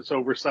helmet that's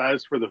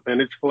oversized for the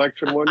vintage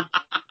collection one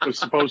was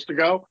supposed to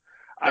go.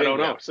 I don't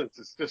know, since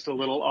it's just a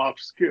little off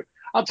skew.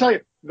 I'll tell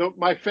you,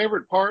 my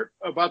favorite part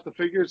about the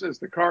figures is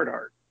the card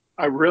art.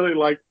 I really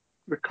like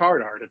the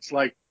card art. It's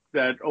like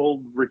that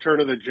old Return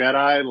of the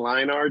Jedi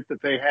line art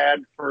that they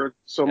had for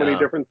so many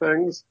different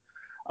things.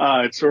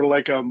 It's sort of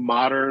like a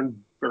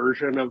modern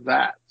version of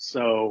that.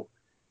 So,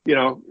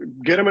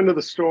 get them into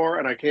the store,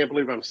 and I can't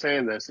believe I'm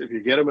saying this. If you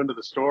get them into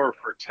the store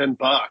for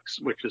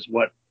 $10, which is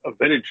what a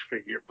vintage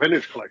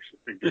collection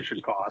figure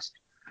should cost,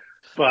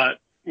 but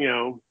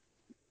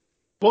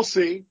we'll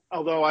see.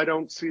 Although I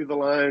don't see the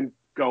line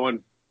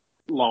going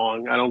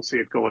long, I don't see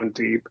it going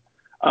deep.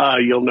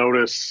 You'll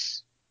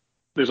notice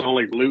there's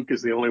only Luke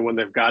is the only one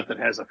they've got that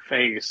has a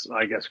face.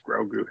 I guess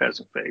Grogu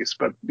has a face,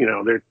 but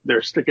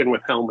they're sticking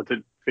with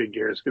helmeted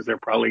figures because they're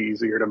probably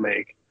easier to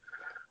make.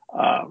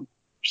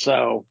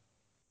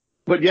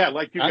 But yeah,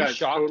 like you I'm guys,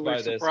 shocked totally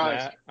by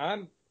surprised. this,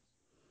 Matt.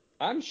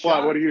 I'm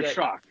shocked. What are you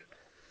shocked?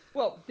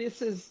 Well,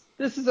 this is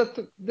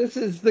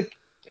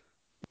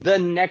the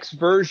next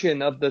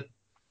version of the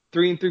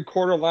 3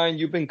 3/4 line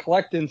you've been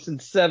collecting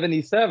since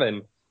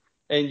 '77,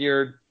 and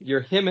you're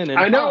hemming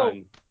and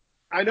hawing.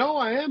 I know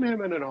I am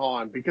hemming and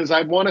hawing because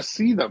I want to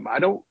see them. I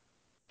don't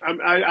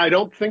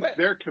think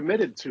they're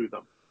committed to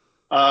them.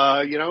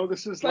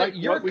 This is like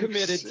you're what we've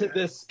committed to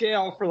this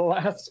scale for the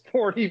last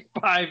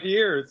 45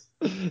 years.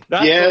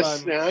 That's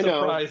yes, what I'm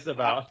surprised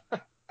about.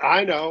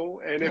 I know,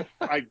 and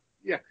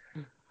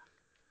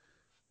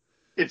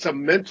it's a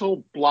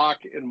mental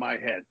block in my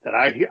head that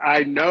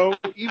I know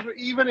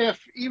even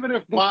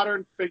if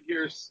modern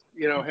figures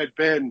had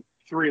been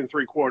 3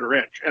 3/4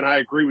 inch, and I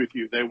agree with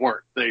you, they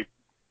weren't.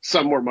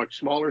 Some were much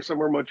smaller, some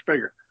were much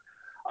bigger.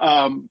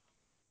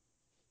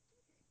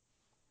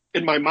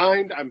 In my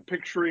mind, I'm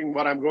picturing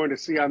what I'm going to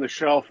see on the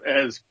shelf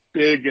as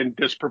big and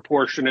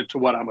disproportionate to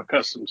what I'm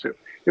accustomed to.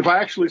 If I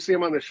actually see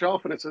them on the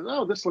shelf and it says,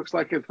 "Oh, this looks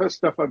like it's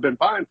stuff I've been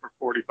buying for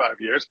 45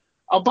 years,"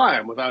 I'll buy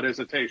them without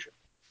hesitation.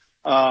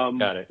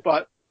 Got it.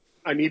 But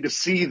I need to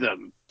see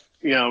them,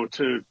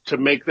 to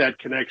make that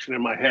connection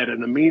in my head. In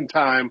the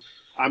meantime,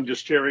 I'm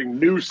just sharing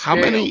new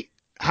scale.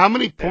 How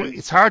many points?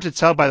 It's hard to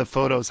tell by the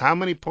photos. How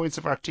many points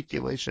of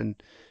articulation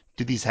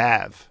do these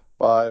have?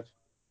 5.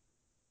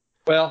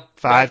 Well,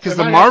 5, because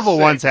the Marvel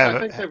ones have. I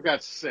think they've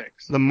got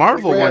 6. The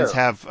Marvel ones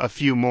have a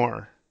few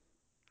more.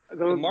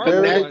 The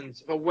Marvel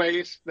ones, the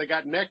waist, they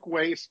got neck,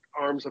 waist,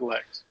 arms, and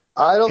legs.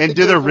 I don't. And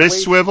do the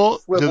wrists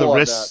swivel? Do the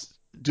wrists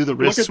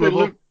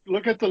swivel?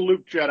 Look at the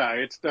Luke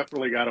Jedi. It's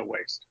definitely got a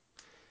waist.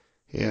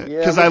 Yeah,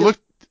 because I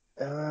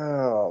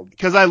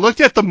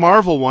looked at the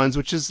Marvel ones,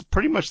 which is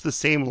pretty much the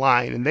same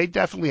line, and they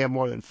definitely have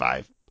more than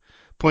 5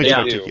 points of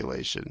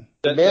articulation.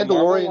 The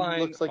Mandalorian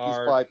looks like he's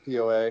 5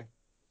 POA.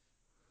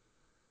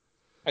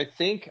 I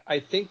think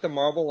the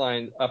Marvel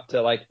line up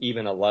to like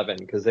even 11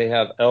 because they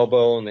have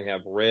elbow and they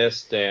have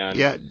wrist and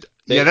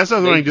that's what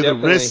I'm going to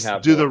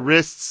do. The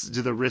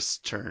wrists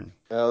turn.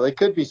 They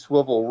could be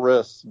swivel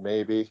wrists,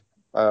 maybe.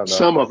 I don't know.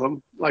 Some of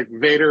them, like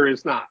Vader,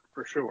 is not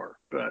for sure,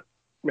 but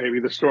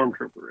maybe the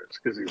Stormtrooper is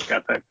because he's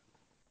got that,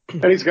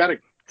 and he's got a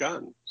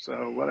gun,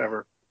 so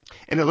whatever.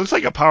 And it looks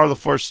like a Power of the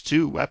Force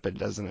 2 weapon,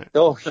 doesn't it?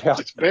 Oh yeah,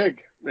 it's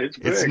big.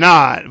 It's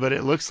not, but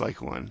it looks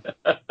like one.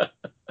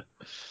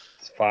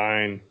 It's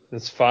fine.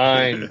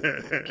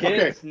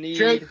 Kids need.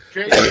 Jake,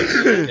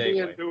 me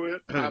into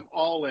it. I'm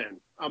all in,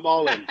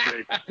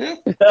 Jake.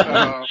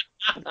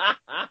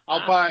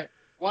 I'll buy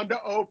one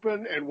to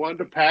open and one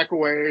to pack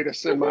away to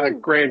send my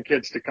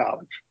grandkids to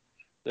college.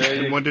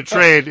 And one to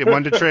trade.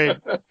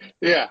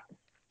 Yeah.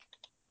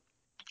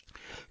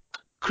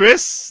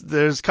 Chris,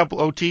 there's a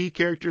couple OT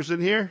characters in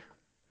here.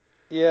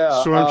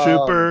 Yeah.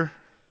 Stormtrooper.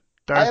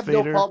 Darth I have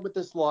Vader. no problem with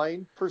this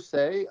line per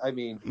se. I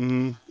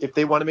mean, if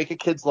they want to make a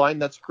kid's line,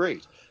 that's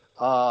great.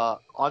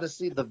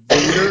 Honestly, the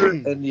Vader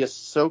and the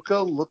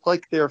Ahsoka look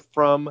like they're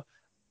from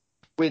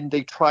when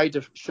they tried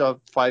to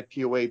shove 5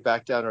 POA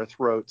back down our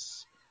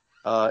throats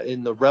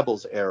in the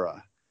Rebels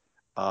era.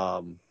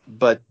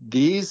 But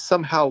these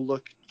somehow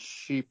look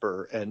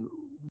cheaper and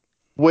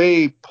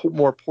way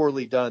more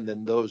poorly done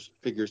than those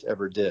figures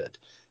ever did.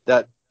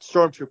 That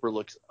Stormtrooper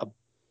looks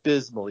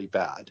abysmally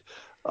bad.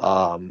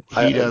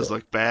 He does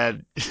look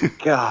bad.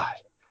 God,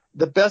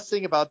 the best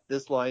thing about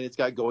this line it's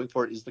got going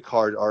for it is the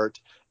card art,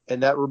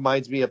 and that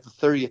reminds me of the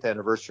 30th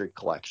anniversary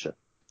collection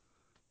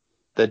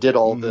that did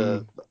all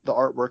the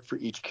artwork for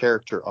each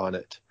character on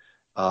it.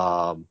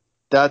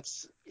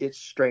 That's its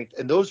strength,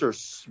 and those are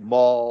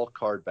small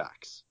card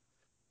backs.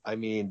 I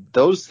mean,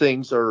 those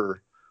things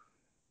are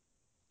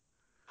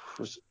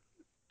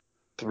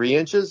 3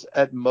 inches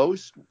at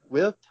most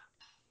width.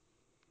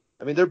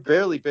 I mean, they're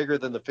barely bigger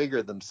than the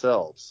figure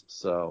themselves.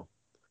 So,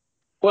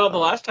 well, the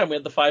last time we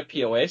had the 5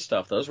 POA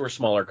stuff, those were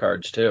smaller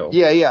cards too.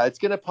 Yeah, it's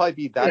going to probably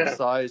be that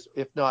size,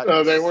 if not.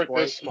 No, they weren't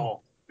this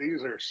small.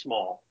 These are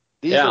small.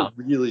 These are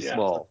really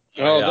small.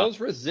 Oh, those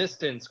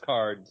resistance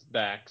cards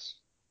backs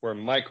were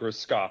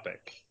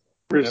microscopic.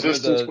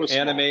 Resistance was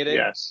animated.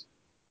 Small.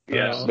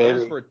 Yes.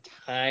 Those were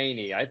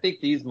tiny. I think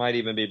these might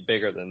even be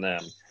bigger than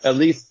them, at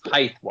least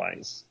height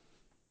wise.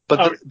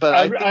 But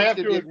I have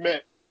to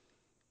admit,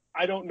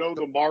 I don't know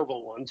the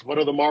Marvel ones. What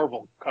are the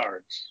Marvel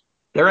cards?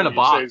 They're in a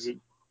box.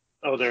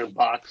 They're in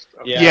boxed.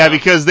 Okay. Yeah,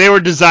 because they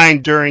were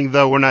designed during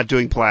the we're not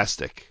doing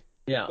plastic.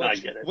 Yeah, I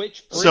get it.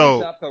 Which brings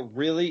up a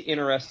really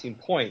interesting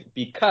point,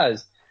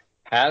 because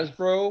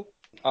Hasbro,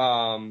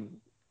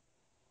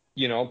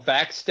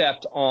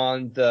 backstepped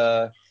on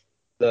the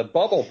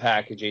bubble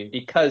packaging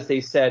because they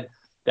said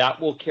that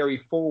will carry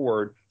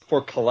forward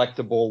for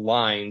collectible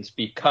lines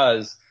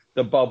because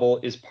the bubble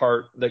is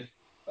the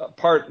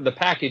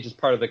package is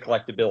part of the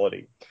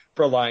collectability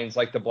for lines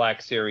like the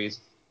Black Series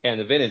and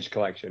the Vintage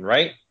Collection,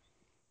 right?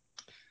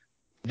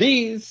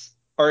 These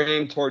are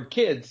aimed toward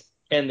kids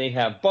and they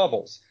have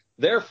bubbles.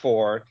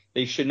 Therefore,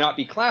 they should not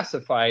be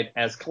classified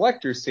as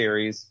collector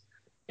series.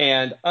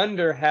 And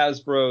under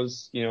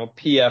Hasbro's,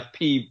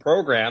 PFP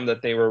program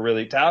that they were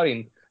really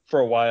touting for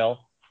a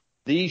while,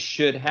 these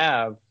should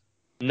have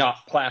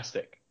not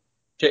plastic.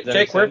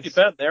 Jake, where have you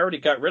been? They already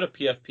got rid of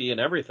PFP and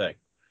everything.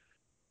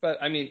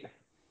 But I mean,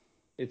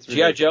 it's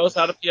G.I. Joe's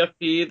out of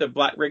PFP.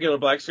 The regular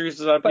Black Series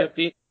is out of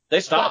PFP. They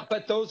stopped.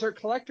 But those are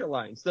collector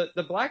lines.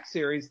 The Black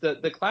Series,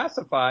 the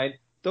classified,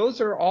 those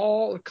are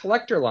all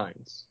collector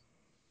lines.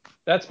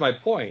 That's my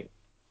point.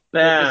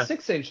 The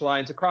 6-inch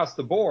lines across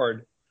the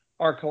board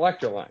are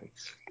collector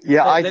lines.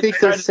 Yeah, I think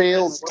their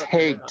sales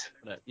tanked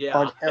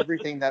on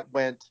everything that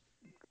went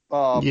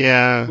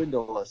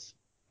windowless.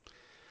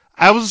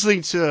 I was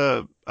listening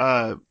to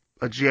a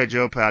G.I.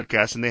 Joe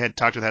podcast, and they had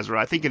talked with Hasbro.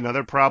 I think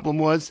another problem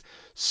was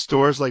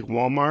stores like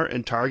Walmart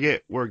and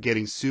Target were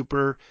getting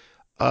super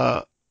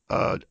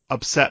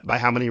upset by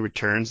how many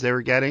returns they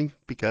were getting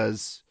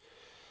because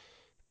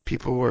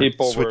people were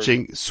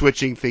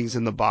switching things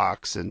in the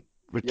box and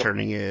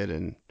returning it,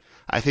 and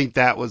I think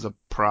that was a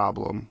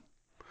problem.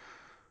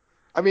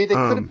 I mean, they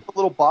could have put a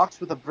little box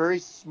with a very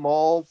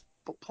small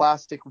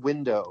plastic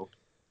window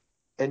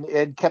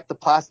and kept the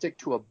plastic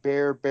to a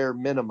bare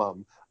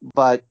minimum,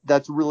 but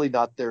that's really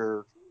not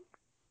their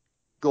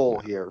goal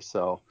here.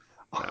 So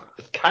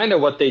it's kind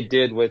of what they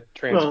did with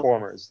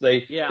Transformers.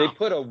 They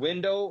put a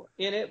window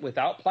in it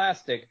without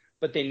plastic,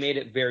 but they made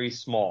it very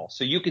small.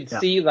 So you could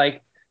see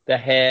like the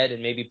head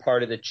and maybe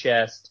part of the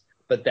chest,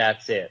 but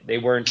that's it. They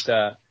weren't,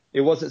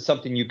 it wasn't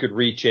something you could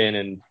reach in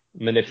and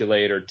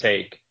manipulate or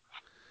take.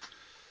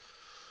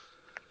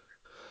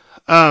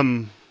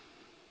 Yeah.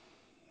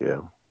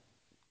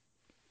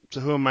 So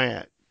who am I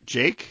at?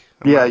 Jake?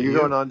 Yeah, you're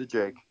going on to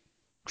Jake.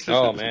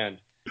 Oh man.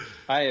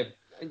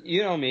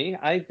 You know me.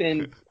 I've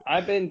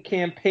been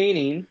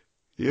campaigning.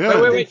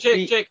 Yeah. Wait,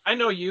 Jake, I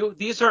know you.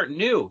 These aren't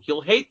new.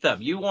 You'll hate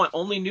them. You want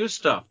only new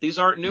stuff. These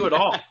aren't new at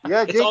all.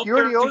 Yeah, Jake, you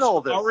already own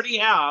all this. You already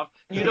have.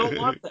 You don't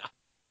want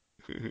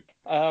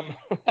them.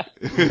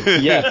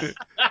 Yes.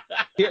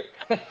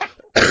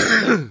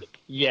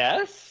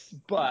 Yes,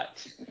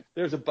 but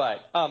there's a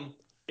but.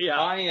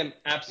 I am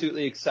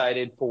absolutely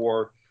excited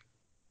for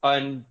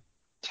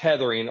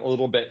untethering a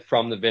little bit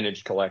from the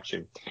Vintage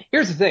Collection.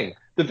 Here's the thing.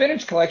 The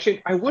Vintage Collection,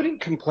 I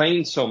wouldn't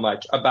complain so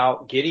much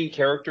about getting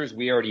characters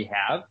we already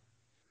have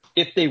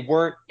if they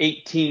weren't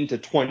 $18 to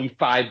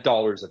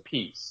 $25 a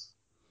piece.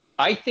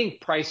 I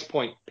think price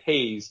point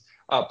plays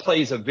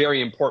a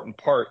very important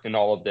part in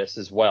all of this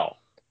as well.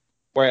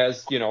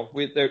 Whereas,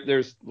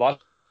 there's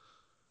lots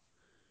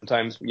of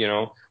times,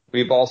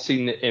 we've all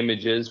seen the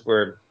images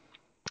where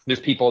there's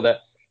people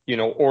that,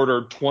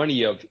 order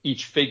 20 of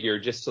each figure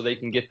just so they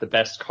can get the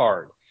best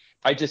card.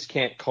 I just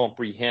can't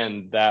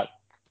comprehend that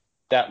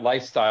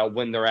lifestyle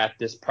when they're at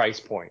this price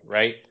point,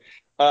 right?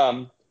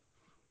 So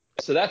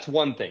that's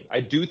one thing. I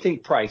do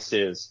think price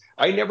is.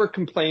 I never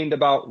complained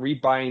about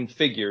rebuying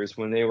figures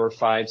when they were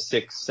 $5,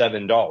 $6,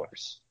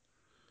 $7.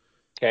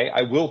 Okay,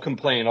 I will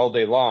complain all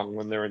day long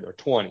when they're in their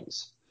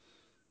 20s.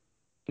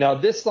 Now,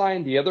 this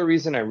line, the other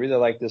reason I really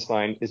like this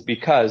line is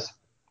because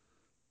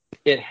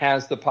it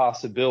has the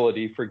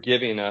possibility for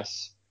giving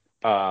us,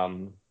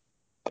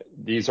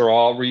 these are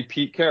all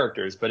repeat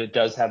characters, but it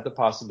does have the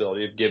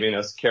possibility of giving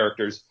us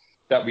characters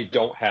that we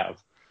don't have,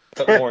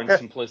 but more in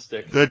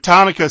simplistic. The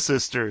Tonica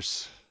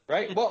sisters.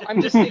 right? Well,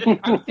 I'm thinking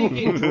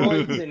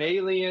droids and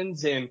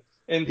aliens and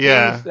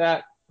Yeah. things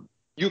that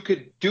you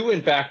could do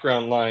in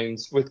background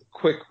lines with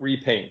quick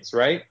repaints,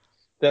 right?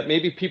 That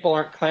maybe people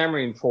aren't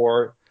clamoring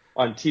for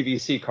on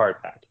TVC card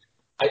pack.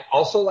 I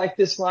also like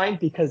this line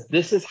because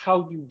this is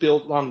how you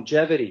build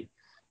longevity.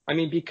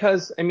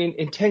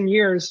 In 10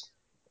 years,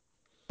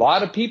 a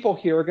lot of people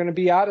here are going to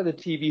be out of the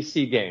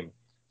TVC game.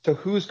 So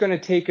who's going to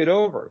take it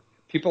over?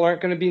 People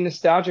aren't going to be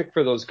nostalgic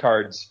for those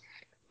cards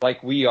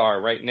like we are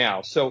right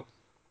now. So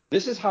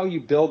this is how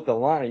you build the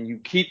line. You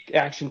keep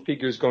action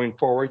figures going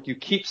forward. You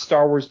keep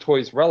Star Wars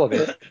toys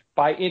relevant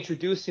by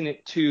introducing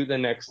it to the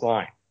next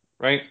line,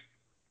 right?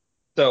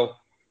 So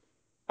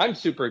I'm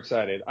super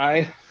excited.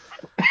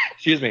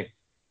 Excuse me.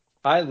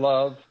 I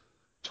love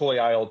toy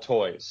aisle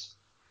toys.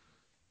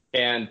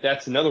 And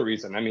that's another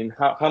reason.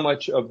 How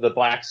much of the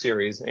Black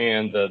Series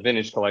and the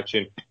Vintage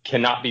Collection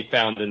cannot be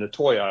found in the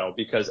toy aisle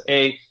because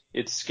A,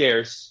 it's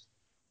scarce,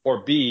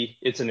 or B,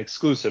 it's an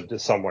exclusive to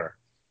somewhere.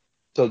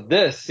 So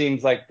this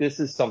seems like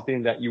this is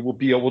something that you will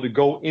be able to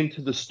go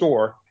into the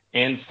store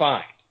and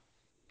find.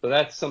 So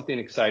that's something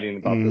exciting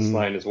about this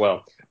line as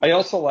well. I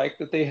also like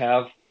that they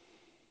have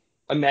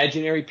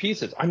imaginary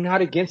pieces. I'm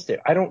not against it.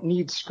 I don't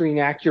need screen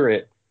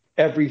accurate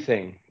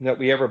everything that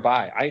we ever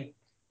buy.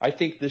 I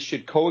think this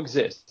should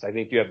coexist. I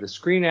think you have the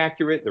screen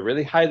accurate, the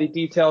really highly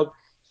detailed,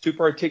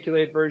 super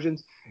articulated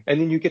versions, and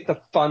then you get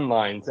the fun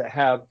lines that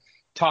have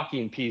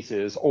talking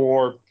pieces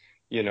or,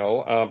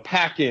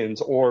 pack-ins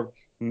or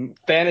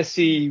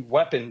fantasy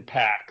weapon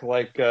pack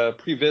like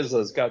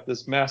Previsa's got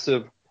this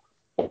massive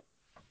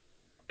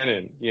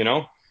cannon,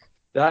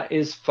 That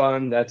is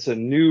fun. That's a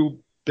new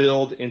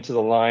build into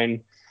the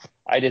line.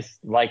 I just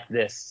like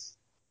this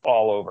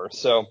all over.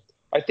 So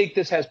I think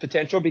this has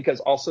potential because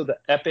also the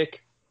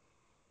Epic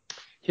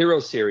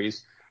Hero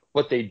series,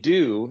 what they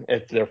do,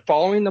 if they're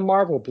following the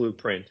Marvel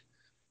blueprint,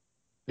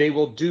 they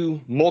will do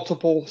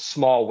multiple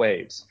small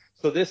waves.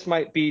 So this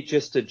might be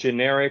just a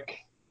generic.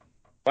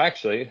 Well,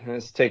 actually,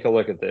 let's take a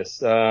look at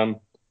this. Every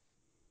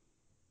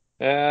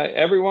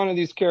one of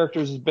these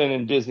characters has been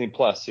in Disney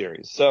Plus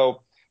series.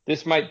 So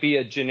this might be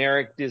a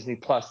generic Disney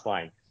Plus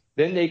line.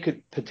 Then they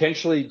could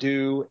potentially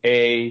do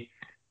a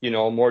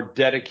more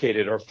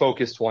dedicated or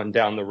focused one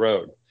down the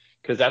road.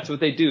 Because that's what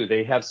they do.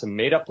 They have some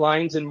made up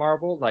lines in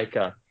Marvel, like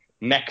a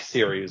mech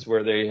series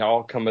where they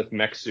all come with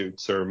mech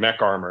suits or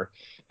mech armor.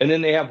 And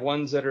then they have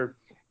ones that are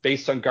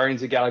based on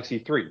Guardians of the Galaxy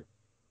 3,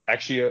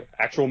 actually an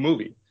actual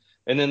movie.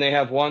 And then they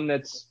have one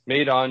that's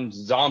made on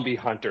zombie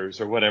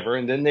hunters or whatever.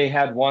 And then they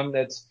had one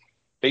that's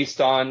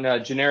based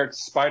on generic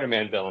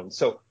Spider-Man villains.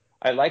 So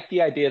I like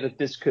the idea that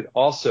this could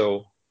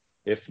also,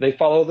 if they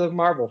follow the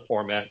Marvel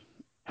format,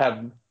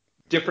 have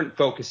different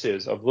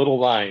focuses of little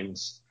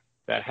lines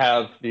that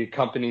have the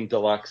accompanying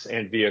deluxe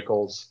and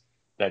vehicles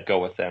that go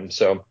with them.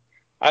 So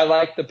I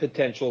like the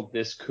potential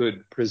this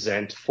could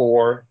present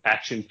for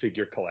action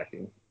figure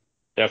collecting.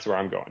 That's where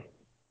I'm going.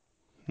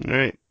 All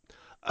right.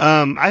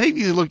 I think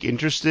these look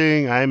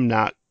interesting. I'm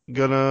not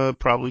gonna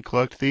probably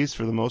collect these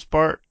for the most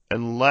part,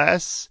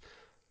 unless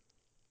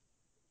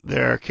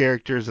there are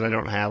characters that I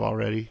don't have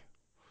already.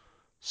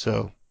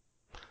 So,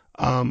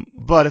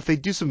 but if they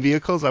do some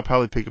vehicles, I'll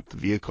probably pick up the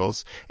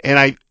vehicles. And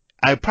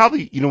I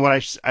probably, you know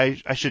what,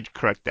 I should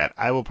correct that.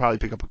 I will probably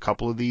pick up a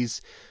couple of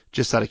these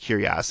just out of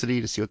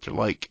curiosity to see what they're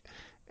like.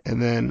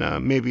 And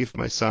then maybe if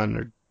my son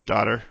or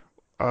daughter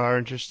are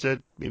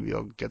interested, maybe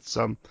I'll get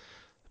some.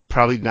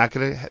 Probably not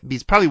gonna.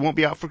 These probably won't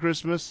be out for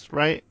Christmas,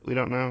 right? We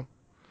don't know.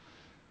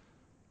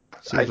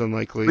 Seems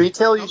unlikely.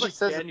 Retail Sounds usually like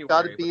says it's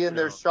got to January, be but in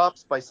their no.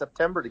 shops by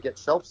September to get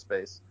shelf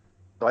space.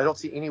 So I don't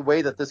see any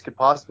way that this could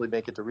possibly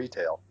make it to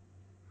retail.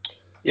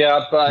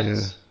 Yeah, but Yeah.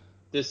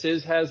 this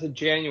has a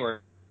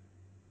January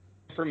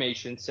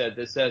information said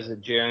this has a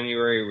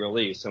January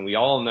release, and we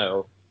all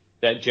know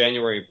that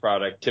January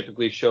product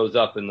typically shows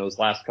up in those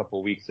last couple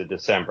of weeks of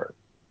December.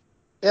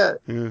 Yeah,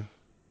 Yeah.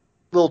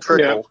 little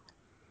trickle.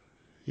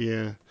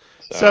 Yeah.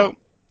 So So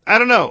I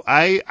don't know.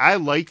 I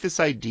like this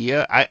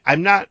idea.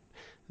 I'm not.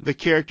 The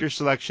character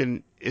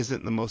selection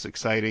isn't the most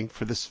exciting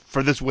for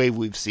this wave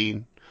we've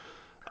seen.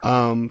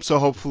 So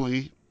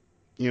hopefully,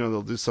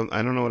 they'll do some.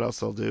 I don't know what else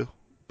they'll do,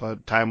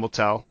 but time will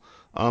tell.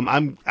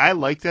 I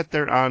like that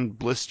they're on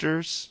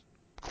blisters,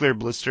 clear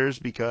blisters,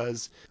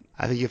 because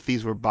I think if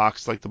these were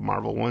boxed like the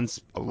Marvel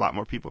ones, a lot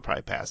more people would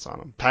probably pass on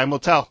them. Time will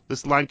tell.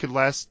 This line could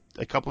last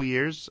a couple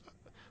years,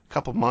 a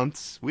couple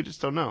months. We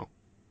just don't know.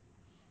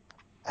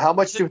 How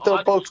much Is it do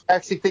odd? folks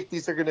actually think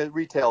these are going to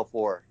retail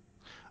for?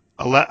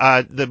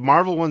 The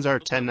Marvel ones are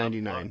Most of them,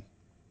 $10.99.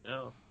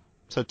 no.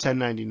 So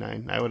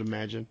 $10.99, I would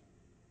imagine.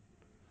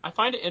 I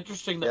find it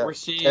interesting that Yeah, we're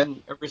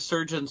seeing a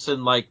resurgence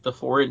in like the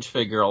 4-inch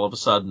figure all of a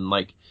sudden.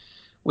 Like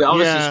we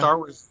obviously Yeah. Star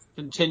Wars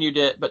continued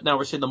it, but now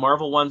we're seeing the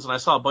Marvel ones, and I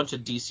saw a bunch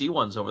of DC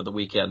ones over the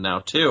weekend now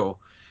too.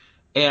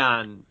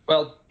 And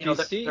well, there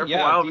for a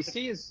while, there for a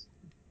DC's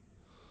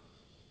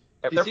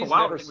while never everything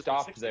was doing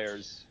stopped 6-inch.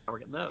 theirs. Now we're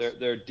getting this.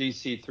 Their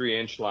DC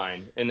 3-inch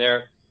line, and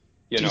they're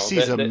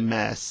DC's a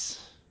mess.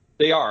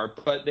 they are,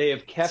 but they have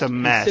It's a kept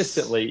mess.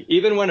 consistently,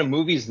 even when a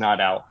movie's not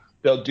out,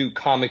 they'll do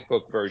comic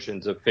book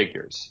versions of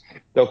figures.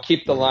 They'll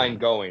keep the line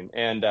going.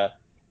 And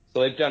so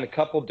they've done a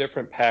couple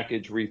different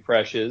package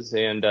refreshes,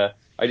 and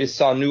I just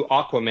saw new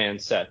Aquaman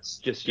sets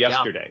just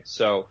yesterday.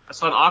 So I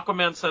saw an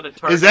Aquaman set at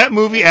Target. Is that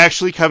movie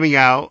actually coming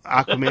out?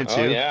 Aquaman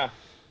 2? Oh yeah,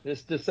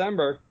 this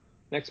December,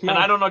 next month.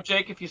 And I don't know,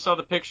 Jake, if you saw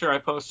the picture I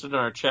posted in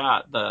our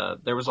chat.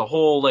 There was a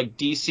whole like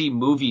DC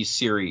movie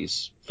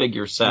series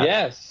figure set.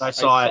 Yes, I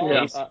saw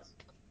it.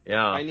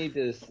 Yeah. I need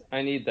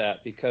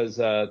that because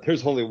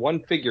there's only one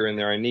figure in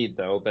there I need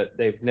though, but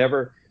they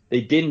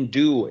didn't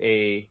do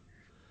a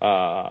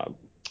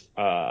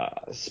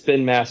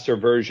Spin Master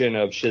version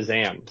of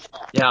Shazam.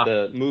 Yeah.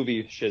 The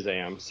movie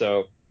Shazam.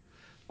 So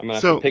I'm gonna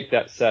have to pick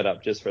that set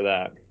up just for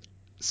that.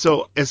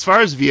 So as far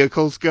as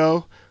vehicles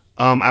go,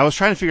 I was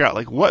trying to figure out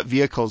like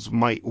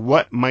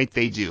what might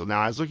they do.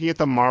 Now I was looking at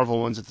the Marvel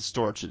ones at the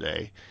store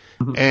today,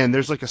 and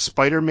there's like a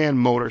Spider-Man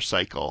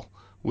motorcycle,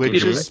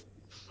 which is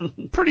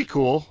pretty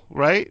cool,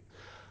 right?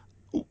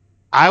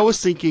 I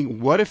was thinking,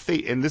 what if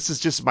they, and this is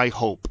just my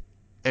hope,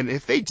 and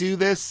if they do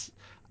this,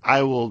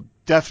 I will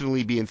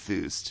definitely be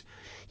enthused.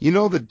 You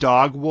know the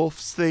dog wolf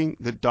things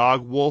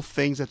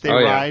that they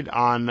ride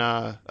on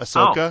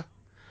Ahsoka?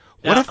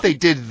 What if they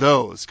did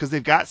those? Because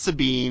they've got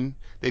Sabine,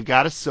 they've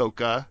got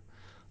Ahsoka.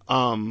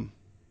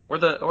 Or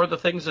the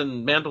things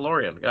in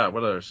Mandalorian. Yeah,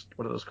 what are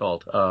those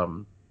called?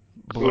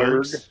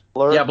 Blurgs?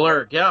 Yeah,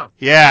 Blurg, yeah.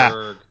 Yeah.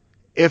 Blurg.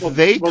 If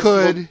they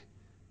could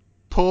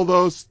pull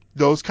those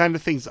kind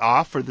of things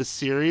off for this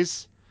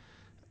series,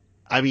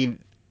 I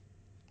mean,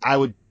 that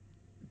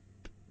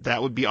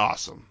would be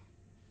awesome.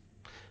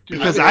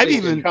 Because I've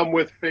even come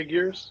with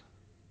figures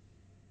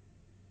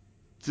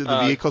to the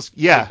vehicles.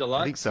 Yeah,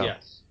 deluxe? I think so.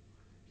 Yes.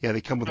 Yeah,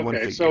 they come with one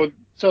figure. So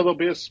there'll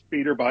be a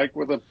speeder bike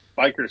with a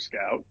biker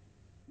scout.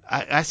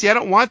 I see. I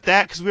don't want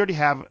that because we already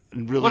have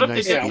really nice speeder bikes. What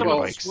if they did some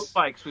of the swoop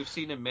bikes we've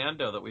seen in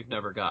Mando that we've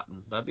never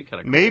gotten? That'd be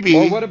kind of cool. Maybe.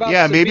 Or what about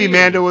Sabine? Maybe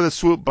Mando with a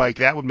swoop bike.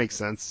 That would make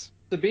sense.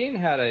 Sabine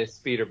had a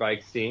speeder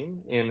bike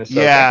scene in Ahsoka.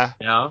 Yeah.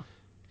 Yeah.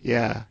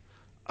 Yeah.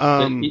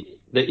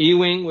 The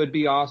E-Wing would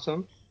be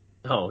awesome.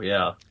 Oh,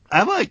 yeah.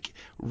 I'm like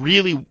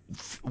really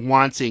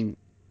wanting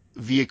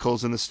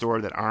vehicles in the store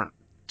that aren't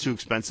too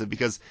expensive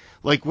because,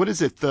 like, what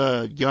is it?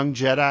 The Young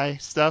Jedi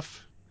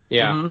stuff?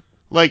 Yeah. Mm-hmm.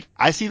 Like,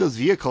 I see those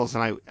vehicles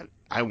and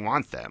I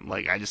want them.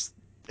 Like,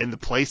 in the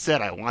playset,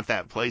 I want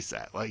that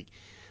playset. Like,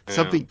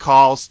 something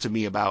calls to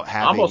me about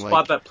having. I almost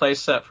bought that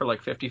playset for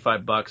like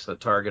 $55 at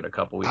Target a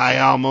couple weeks ago. I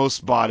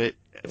almost bought it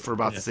for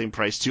about the same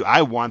price too.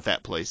 I want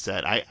that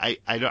playset.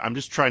 I'm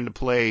just trying to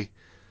play.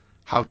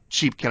 How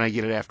cheap can I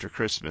get it after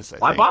Christmas?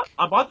 I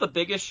bought the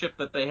biggest ship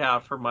that they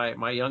have for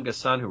my youngest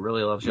son who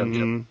really loves Young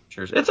Jedi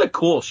Adventures. It's a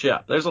cool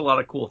ship. There's a lot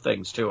of cool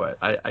things to it.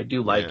 I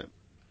do like it.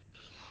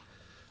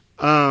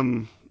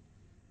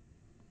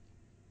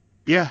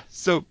 Yeah.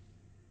 So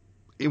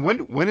when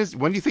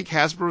do you think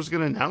Hasbro is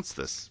going to announce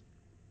this?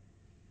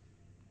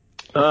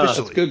 That's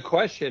a good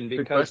question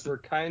because we're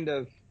kind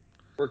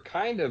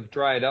of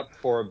dried up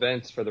for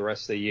events for the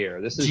rest of the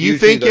year. Do you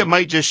think it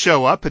might just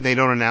show up and they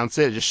don't announce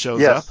it? It just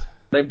shows up?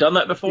 They've done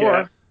that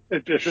before. Yeah,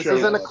 this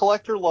isn't a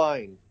collector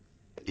line.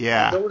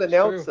 Yeah. They don't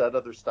announce that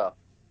other stuff.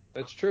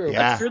 That's true. Yeah.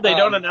 That's true. They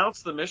don't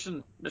announce the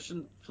mission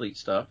fleet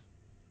stuff.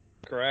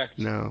 Correct.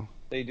 No.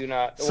 They do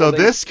not. So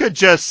this could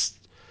just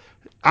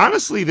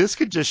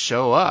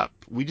show up.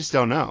 We just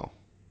don't know.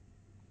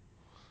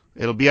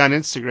 It'll be on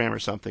Instagram or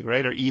something,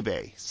 right? Or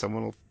eBay.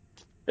 Someone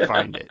will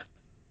find it.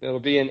 It'll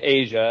be in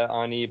Asia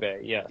on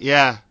eBay. Yes.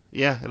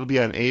 Yeah. It'll be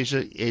on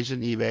Asian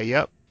eBay.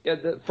 Yep.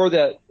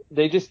 Yeah.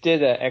 They just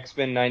did a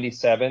X-Men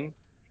 97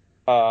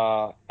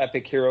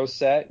 Epic Hero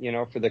set,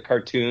 for the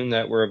cartoon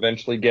that we're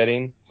eventually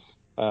getting,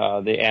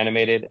 the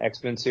animated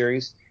X-Men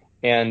series.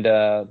 And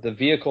the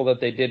vehicle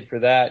that they did for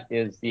that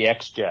is the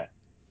X-Jet.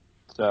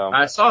 So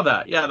I saw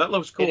that. Yeah, that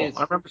looks cool.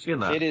 I remember seeing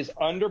that. It is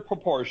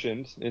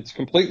underproportioned. It's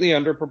completely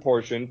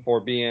underproportioned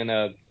for being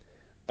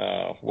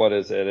what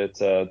is it? It's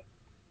a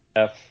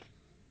F.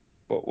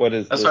 What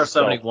is this?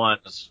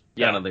 SR-71 is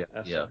kind of the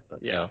idea.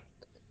 Yeah.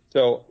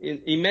 So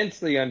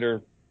immensely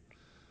under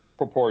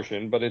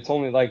proportion, but it's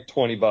only like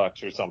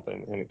 $20 or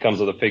something, and it comes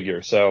with a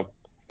figure. So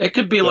it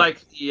could be like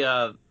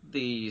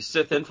the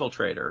Sith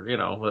Infiltrator,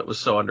 that was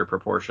so under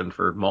proportion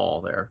for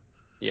Maul there.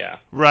 Yeah.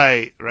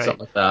 Right. Something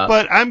like that.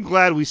 But I'm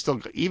glad we still,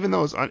 even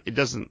though it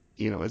doesn't,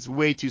 it's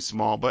way too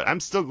small, but I'm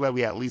still glad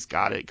we at least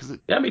got it because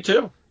yeah, me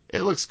too.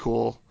 It looks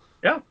cool.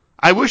 Yeah.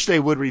 I wish they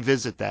would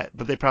revisit that,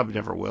 but they probably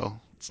never will.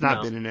 It's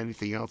not been in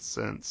anything else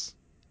since.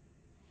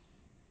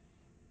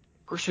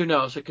 Of course, who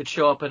knows? It could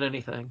show up in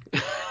anything.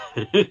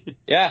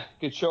 Yeah, it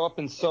could show up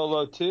in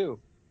Solo too.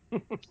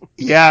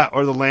 Yeah,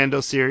 or the Lando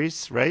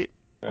series, right?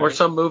 Or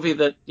some movie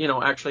that,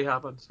 actually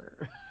happens.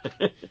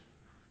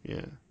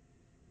 Yeah.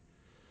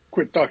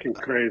 Quit talking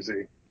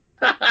crazy.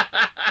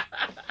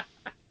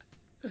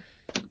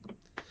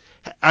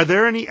 Are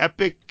there any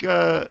epic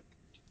what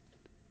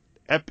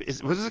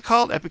is it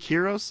called? Epic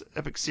Heroes?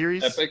 Epic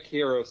Series? Epic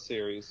Hero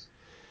Series.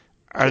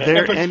 Are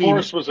there Epic any...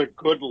 Force was a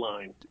good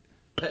line.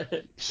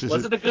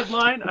 Was it a good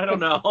line? I don't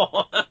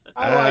know.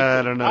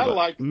 I don't know. I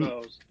like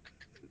those.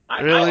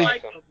 I Really?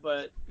 like them,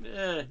 but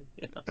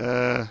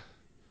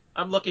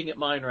I'm looking at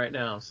mine right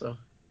now. So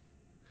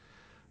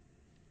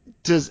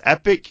Does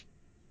Epic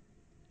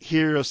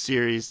Hero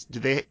Series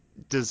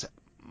does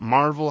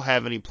Marvel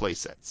have any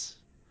playsets,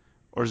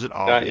 or is it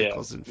all Not yet.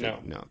 vehicles and No.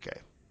 No, okay.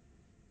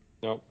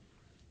 Nope.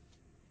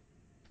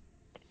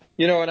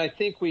 And I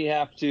think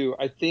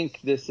I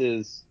think this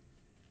is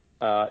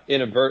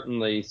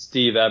inadvertently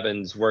Steve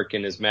Evans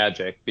working his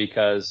magic,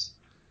 because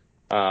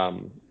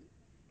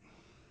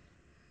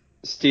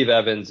Steve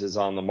Evans is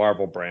on the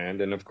Marvel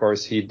brand, and of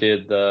course he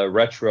did the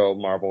retro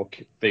Marvel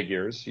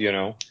figures,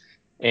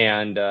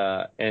 and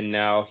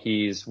now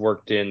he's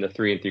worked in the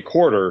 3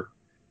 3/4,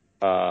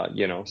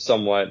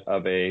 somewhat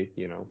of a,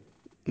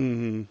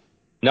 Mm-hmm.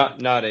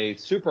 not a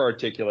super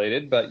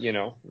articulated, but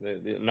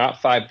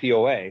not 5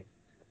 POA.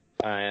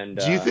 And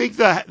Do you think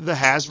the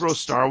Hasbro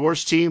Star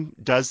Wars team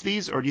does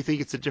these, or do you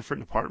think it's a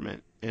different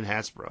department in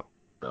Hasbro?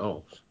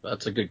 no,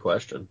 that's a good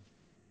question.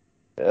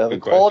 The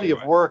Good quality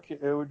question, of work,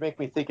 it would make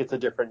me think it's a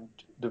different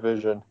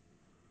division.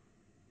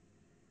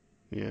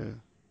 Yeah.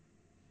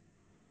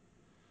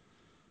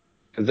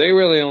 Because they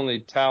really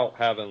only tout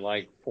having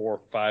like 4 or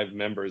 5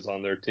 members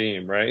on their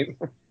team, right?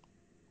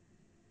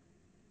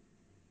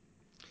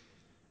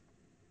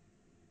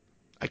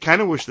 I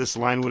kind of wish this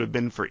line would have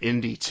been for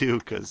indie too,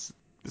 because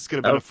this could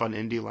have been a fun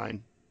indie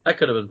line. That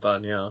could have been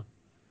fun, yeah.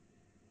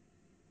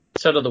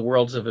 Instead of the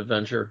Worlds of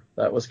Adventure,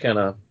 that was kind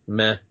of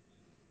meh.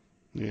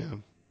 Yeah.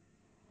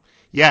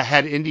 Yeah,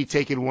 had indie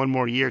taken one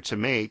more year to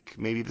make,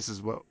 maybe this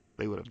is what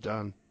they would have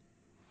done.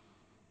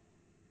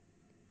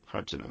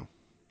 Hard to know.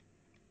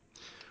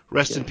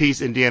 Rest in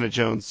peace, Indiana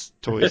Jones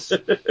toys.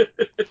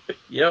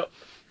 Yep.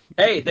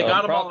 Hey, they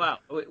got them all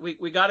out.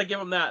 We got to give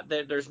them that.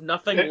 There's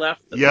nothing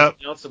left that was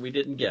announced that we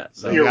didn't get.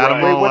 So. They got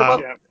them all what out.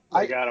 about,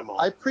 I got them all.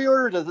 I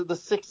pre-ordered the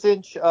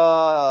 6-inch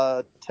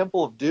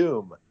Temple of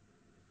Doom,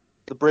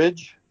 the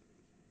bridge.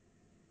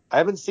 I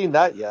haven't seen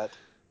that yet.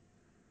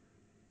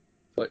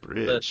 What,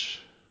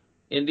 Bridge.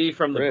 Indy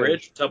from the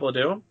bridge, Temple of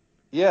Doom?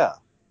 Yeah.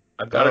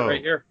 I've got it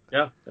right here.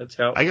 Yeah, that's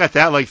how. I got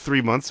that like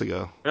 3 months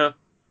ago. Yeah.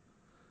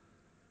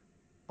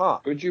 Huh.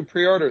 Who'd you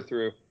pre-order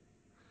through?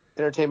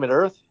 Entertainment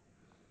Earth.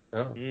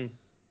 Oh.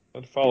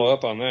 I'd follow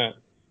up on that.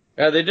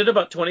 Yeah, they did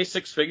about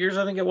 26 figures,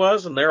 I think it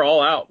was, and they're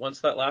all out.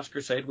 Once that last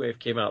Crusade wave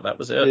came out, that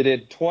was it. They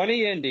did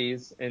 20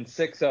 indies and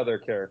 6 other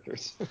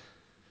characters.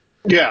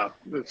 Yeah,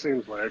 it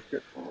seems like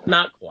it.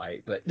 Not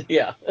quite, but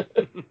yeah.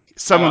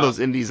 Some of those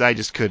indies I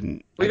just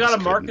couldn't. We got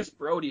a Marcus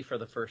Brody for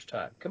the first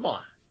time. Come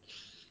on.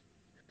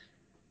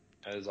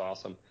 That is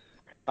awesome.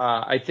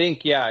 I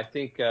think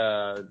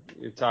you're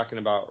talking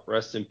about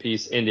Rest in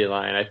Peace Indie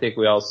Line. I think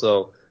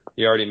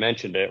you already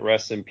mentioned it,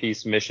 Rest in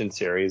Peace Mission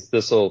Series.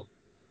 This will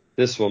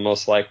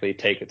most likely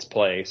take its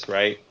place,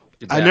 right?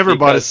 I never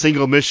bought a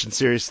single Mission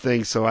Series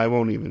thing, so I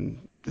won't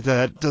even.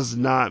 That does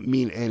not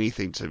mean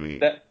anything to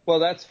me.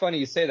 That's funny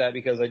you say that,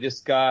 because I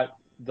just got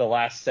the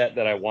last set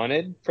that I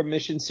wanted from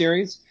Mission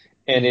Series,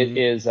 and it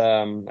is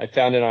I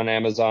found it on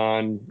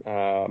Amazon.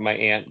 My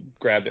aunt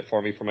grabbed it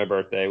for me for my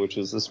birthday, which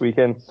was this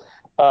weekend.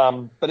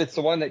 But it's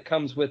the one that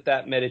comes with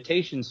that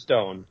meditation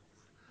stone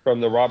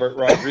from the Robert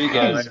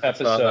Rodriguez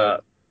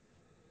episode.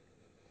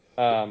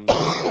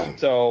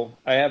 So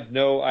I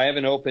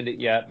haven't opened it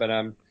yet, but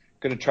I'm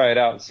going to try it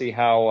out and see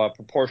how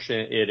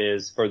proportionate it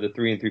is for the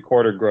 3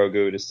 3/4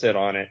 Grogu to sit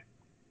on it.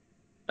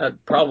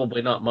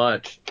 Probably not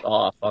much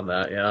off on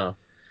that, yeah.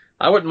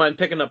 I wouldn't mind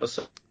picking up a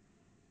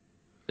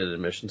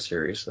Mission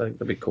Series. I think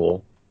that'd be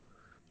cool.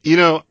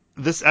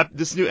 This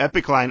new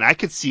Epic line, I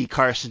could see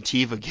Carson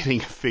Teva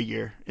getting a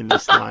figure in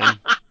this line.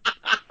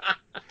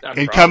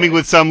 And coming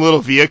with some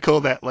little vehicle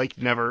that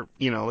never,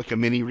 like a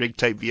mini rig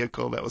type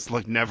vehicle that was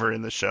never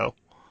in the show.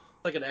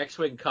 Like an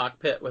X-Wing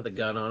cockpit with a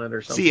gun on it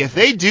or something. See, if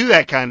they do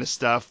that kind of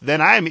stuff,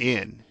 then I'm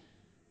in.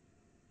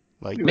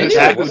 This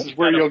is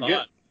where you'll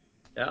get.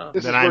 Yeah.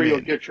 This is where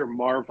you'll get your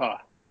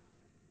Marva.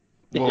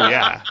 Well,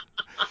 yeah.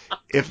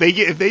 If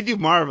they do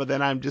Marva,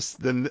 then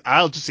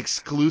I'll just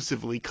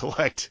exclusively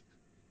collect.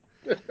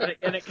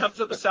 And it comes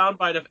with a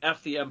soundbite of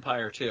F the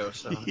Empire too.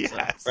 So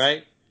yes.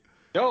 Right.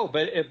 No,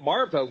 but if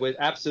Marva would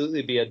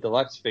absolutely be a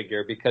deluxe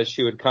figure, because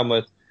she would come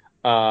with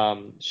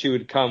the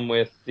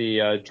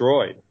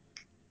droid.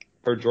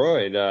 Her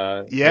droid,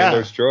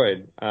 Andor's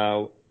droid.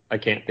 I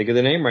can't think of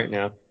the name right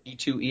now.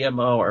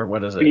 E2EMO, or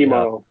what is it?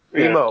 BMO.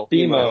 Yeah.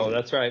 BMO.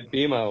 That's right,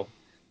 BMO.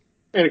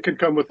 And it could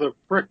come with a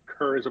brick,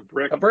 her as a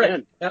brick. A brick.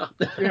 And, yeah.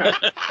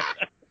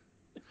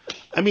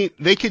 I mean,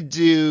 they could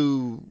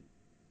do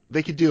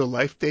a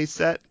Life Day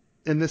set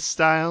in this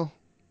style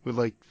with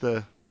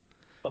the.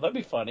 Well, that'd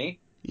be funny.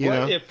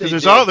 Because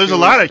there's a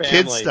lot of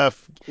kids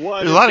stuff.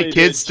 There's a lot of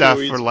kids stuff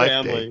for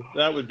Life Day.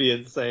 That would be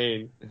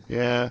insane.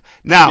 Yeah.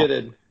 Now,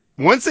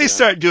 once they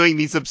start doing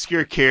these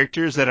obscure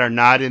characters that are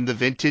not in the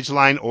vintage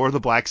line or the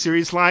Black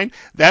Series line,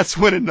 that's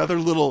when another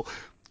little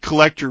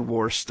collector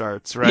war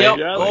starts, right? Yep.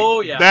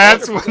 Yeah.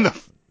 That's 100%. When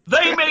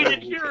they made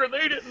it here and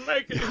they didn't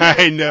make it here.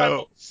 I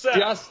know.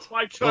 Just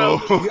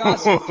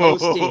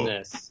posting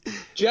this.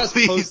 Just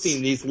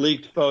posting these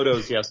leaked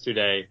photos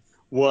yesterday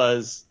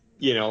was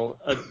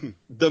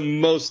the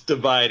most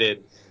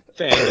divided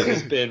fandom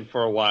has been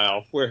for a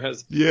while.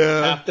 Whereas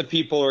half the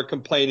people are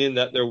complaining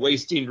that they're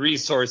wasting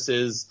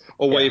resources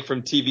away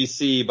from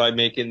TVC by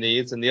making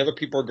these, and the other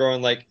people are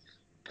going like,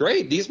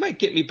 great, these might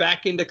get me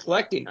back into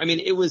collecting. I mean,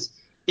 it was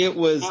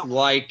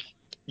like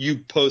you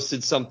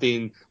posted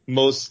something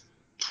most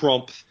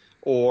Trump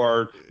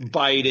or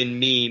Biden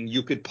meme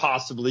you could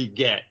possibly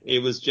get. It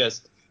was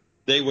just,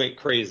 they went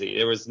crazy.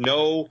 There was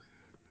no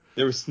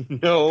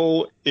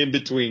in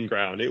between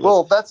ground. It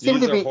was, that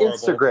seemed to be horrible,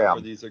 Instagram.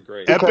 or these are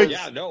great.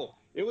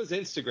 It was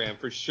Instagram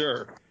for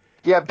sure.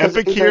 Yeah, because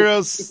Epic in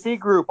Heroes. the TVC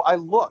group, I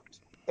looked,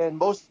 and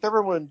most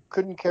everyone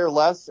couldn't care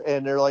less,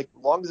 and they're like,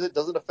 as long as it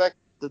doesn't affect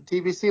the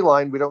TVC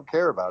line, we don't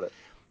care about it.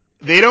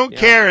 They don't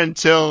care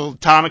until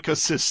Tonica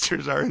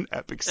Sisters are in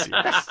Epic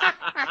Series.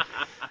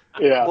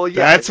 Yeah.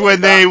 That's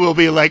when they will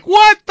be like,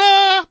 what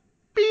the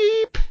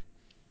beep?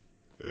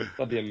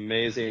 That'd be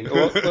amazing.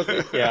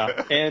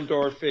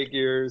 Andor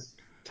figures,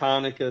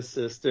 Tonica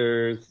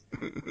Sisters.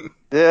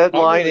 That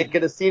line ain't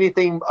going to see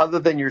anything other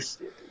than your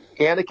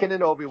Anakin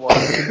and Obi-Wan,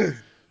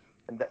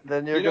 and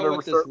then you're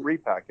going to start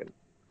repacking.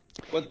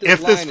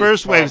 If this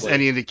first wave's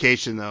any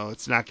indication, though,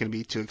 it's not going to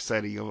be too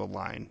exciking of a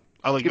line.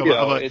 Of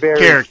a very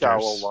characters.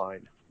 shallow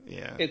line.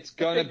 Yeah. It's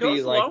going to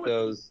be like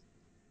those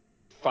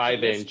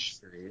 5-inch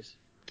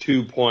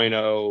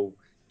 2.0,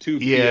 2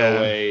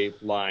 POA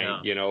line,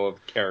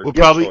 of character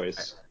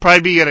choice.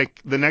 Probably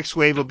the next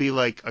wave will be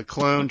like a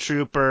clone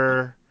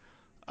trooper.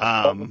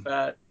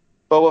 Boba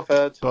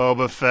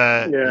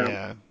Fett.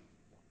 Yeah.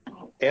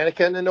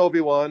 Anakin and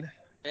Obi-Wan.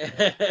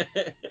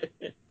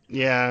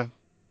 Yeah.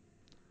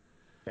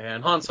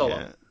 And Han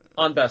Solo.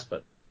 On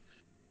Bespin.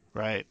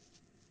 Right.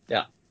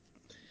 Yeah.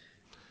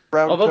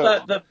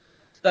 Although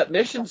that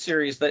mission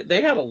series,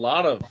 they had a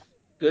lot of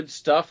good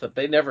stuff that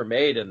they never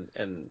made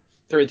in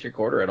 3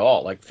 3/4 at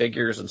all, like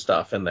figures and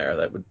stuff in there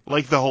that would,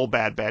 like the whole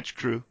Bad Batch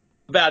crew.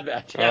 Bad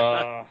Batch,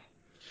 yeah.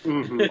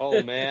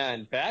 Oh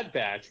man, Bad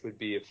Batch would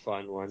be a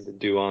fun one to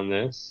do on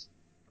this.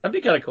 That'd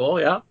be kind of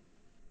cool, yeah.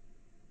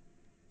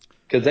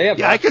 Because they have.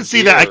 Yeah, I could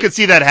see that. I could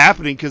see that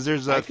happening because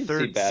there's a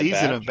third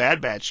season of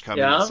Bad Batch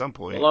coming at some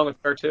point, along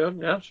with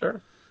cartoon. Yeah,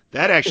 sure.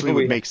 That actually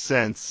would make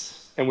sense.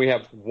 And we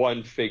have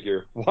one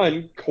figure,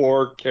 one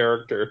core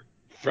character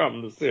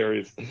from the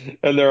series,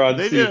 and they're on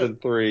season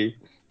 3.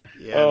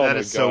 Yeah, that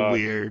is so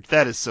weird.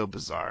 That is so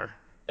bizarre.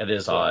 It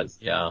is odd,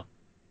 yeah.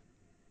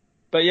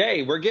 But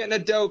yay, we're getting a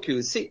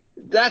Dooku. See,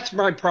 that's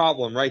my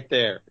problem right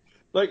there.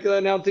 Like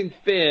announcing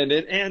Finn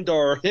and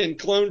Andor and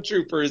Clone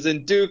Troopers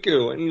and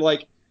Dooku, and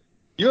like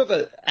you have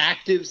an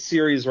active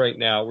series right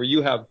now where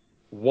you have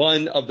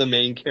one of the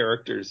main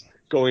characters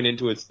going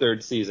into its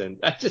 3rd season.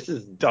 That just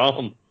is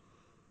dumb.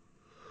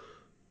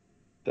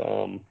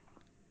 Dumb.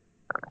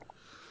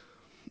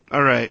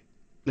 All right.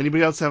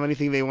 Anybody else have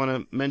anything they want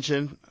to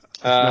mention?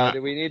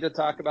 Do we need to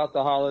talk about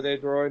the holiday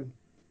droid?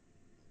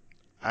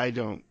 I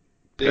don't.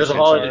 There's a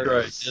holiday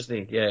droid,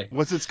 Disney. Yay.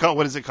 What's it called?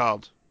 What is it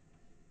called?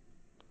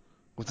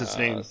 What's its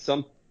name? Is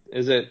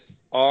it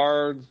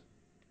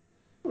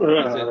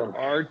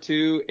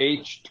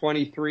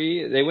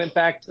R2H23? They went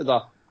back to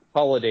the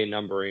holiday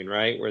numbering,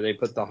 right? Where they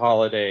put the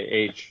holiday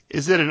H.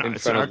 Is it an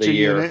R2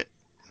 unit?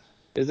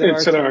 Is it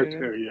it's an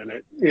R2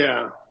 unit?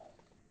 Yeah.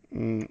 I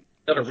think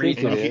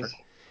it is.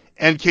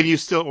 And can you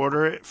still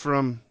order it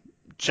from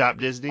Shop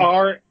Disney?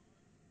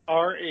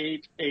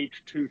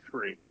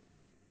 R8H23.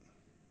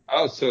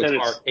 Oh, so it's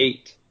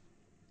R8.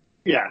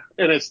 Yeah,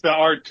 and it's the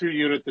R2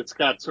 unit that's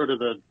got sort of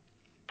the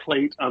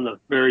plate on the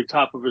very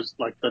top of his,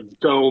 like the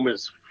dome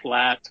is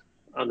flat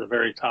on the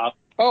very top.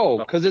 Oh,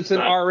 because it's an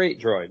R8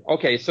 droid.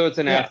 Okay, so it's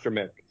an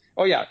astromech.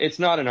 Oh yeah, it's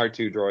not an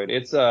R2 droid.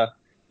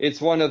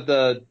 It's one of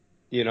the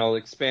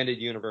expanded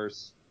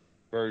universe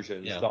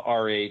versions, the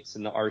R8s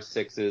and the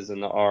R6s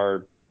and the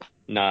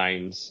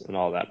R9s and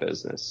all that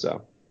business.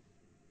 So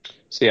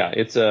yeah,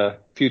 it's a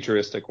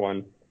futuristic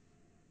one.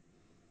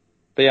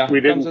 But yeah,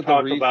 we didn't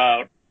talk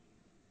about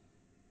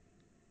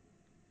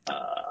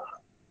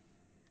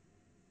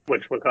we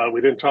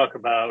didn't talk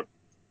about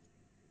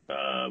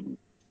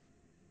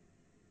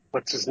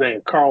what's his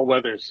name? Carl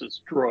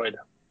Weathers' droid.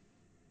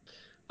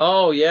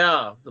 Oh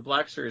yeah, the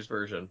Black Series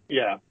version.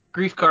 Yeah,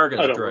 Grief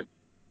Karga's droid.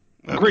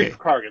 Okay. Grief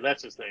Karga,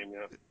 that's his name.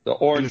 Yeah, the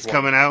orange. And it's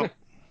coming out.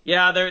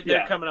 Yeah,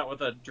 they're coming out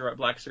with a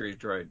Black Series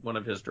droid, one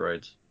of his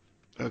droids.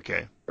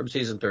 Okay. From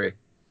season 3.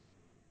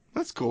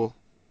 That's cool.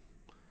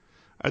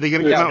 Are they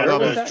going to come out with all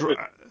those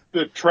droids?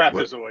 The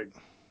trapezoid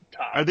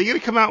top. Are they going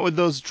to come out with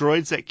those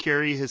droids that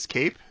carry his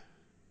cape?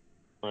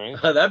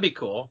 Right. That'd be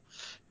cool.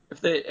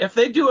 If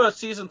they do a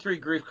season 3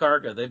 Grief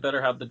Karga, they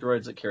better have the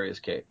droids that carry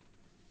his cape.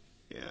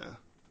 Yeah,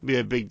 be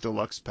a big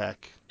deluxe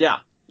pack. Yeah,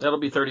 that'll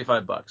be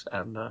 $35.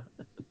 And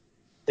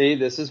see,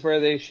 this is where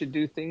they should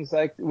do things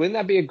like. Wouldn't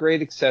that be a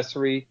great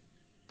accessory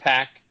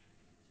pack?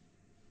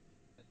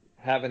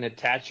 Have an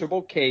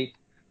attachable cape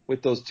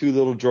with those 2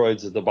 little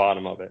droids at the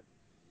bottom of it.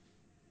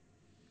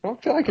 I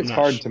don't feel like it's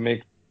hard to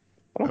make.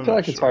 I don't feel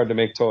like it's hard to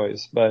make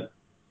toys, but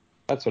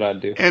that's what I'd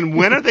do. And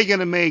when are they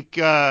going to make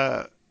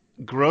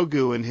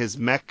Grogu in his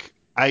mech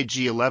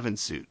IG-11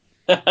 suit?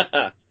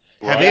 Have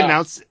they Yeah.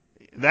 announced?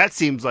 That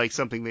seems like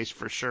something they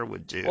for sure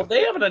would do. Well,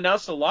 they haven't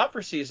announced a lot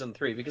for season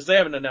 3 because they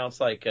haven't announced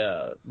like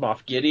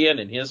Moff Gideon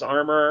and his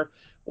armor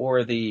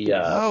or the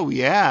Oh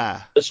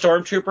yeah,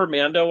 Stormtrooper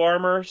Mando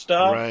armor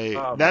stuff. right.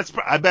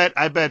 I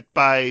bet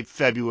by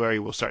February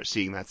we'll start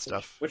seeing that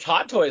stuff. Which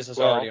Hot Toys is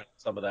Well, already on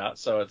some of that,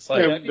 so it's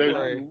like And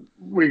February.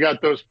 we got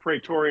those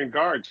Praetorian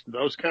guards. Do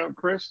those count,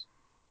 Chris?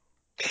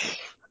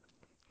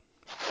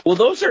 well,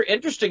 those are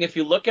interesting if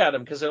you look at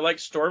them because they're like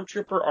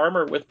Stormtrooper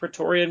armor with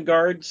Praetorian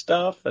Guard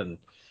stuff, and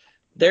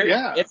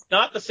Yeah. it's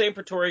not the same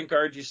Praetorian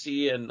Guard you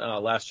see in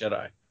Last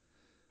Jedi.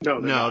 No,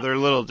 they're No, not. they're a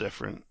little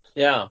different.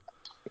 Yeah,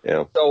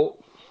 Yeah.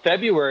 So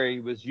February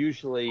was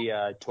usually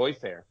Toy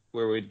Fair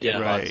where we'd get Yeah.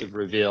 lots Right. of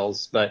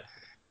reveals, but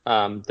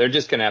they're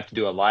just going to have to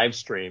do a live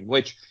stream.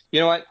 Which you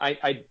know what,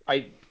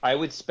 I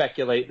would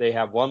speculate they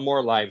have one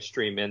more live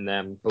stream in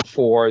them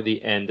before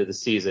the end of the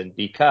season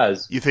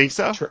because You think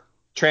so?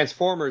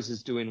 Transformers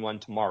is doing one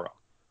tomorrow,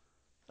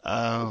 the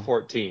Oh,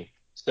 14th.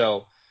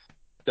 So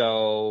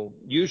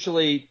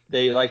usually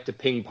they like to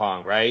ping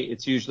pong, right?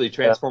 It's usually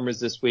Transformers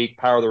this week,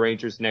 Power of the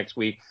Rangers next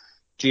week,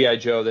 G.I.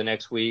 Joe the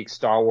next week,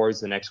 Star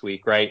Wars the next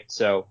week, right?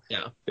 So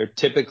yeah. they're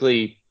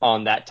typically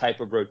on that type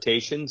of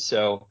rotation.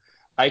 So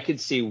I could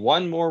see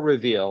one more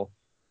reveal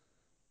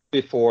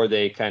before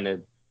they kind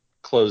of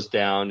close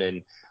down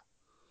and,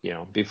 you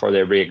know, before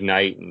they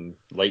reignite in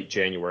late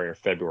January or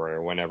February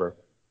or whenever.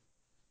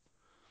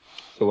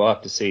 So we'll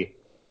have to see.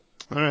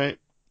 all right.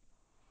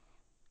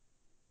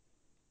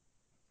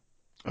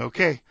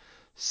 Okay.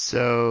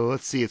 So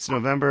let's see. It's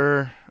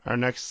November. Our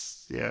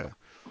next, yeah.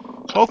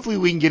 Hopefully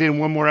we can get in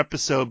one more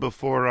episode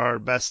before our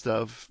best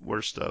of,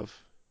 worst of.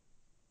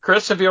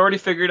 Chris, have you already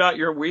figured out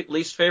your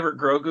least favorite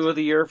Grogu of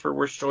the year for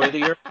worst toy of the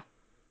year?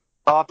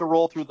 I'll have to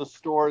roll through the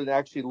store and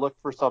actually look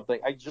for something.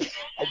 I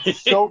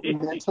so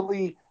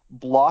mentally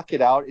block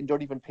it out and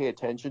don't even pay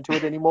attention to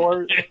it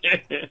anymore.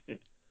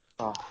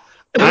 Oh.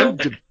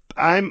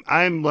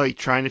 I'm like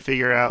trying to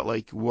figure out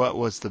like what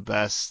was the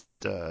best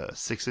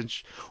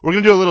 6-inch. We're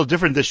gonna do a little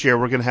different this year.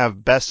 We're gonna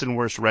have best and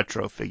worst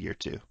retro figure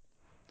too.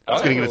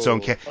 It's gonna get its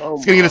own Oh,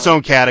 it's gonna get its my.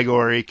 own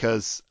category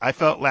because I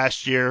felt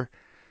last year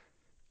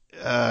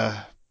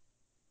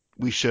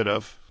we should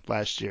have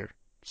last year.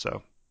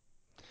 So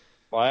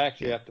Well, I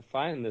actually have to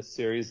find this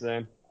series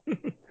then.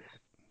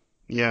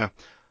 yeah,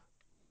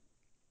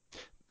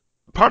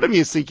 part of me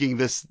is thinking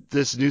this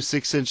new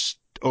 6-inch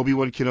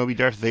Obi-Wan Kenobi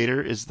Darth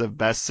Vader is the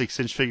best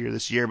 6-inch figure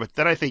this year, but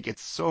then I think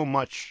it's so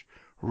much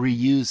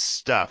reused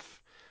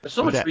stuff. There's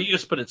so much that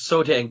reuse, but it's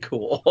so dang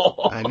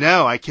cool. I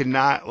know I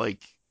cannot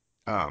like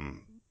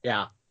um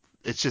Yeah.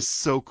 it's just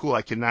so cool.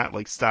 I cannot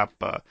like stop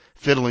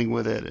fiddling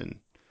with it, and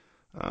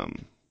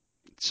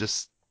it's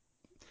just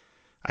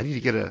I need to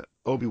get a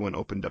Obi-Wan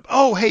opened up.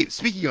 Oh, hey,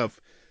 speaking of,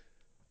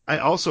 I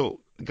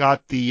also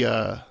got the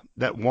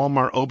that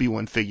Walmart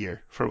Obi-Wan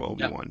figure from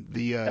Obi-Wan.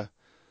 The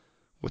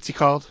what's he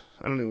called?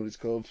 I don't know what he's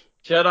called.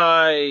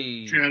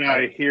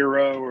 Jedi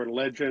hero or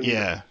legend.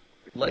 Yeah,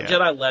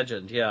 Jedi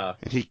Legend, yeah.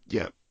 and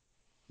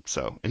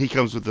he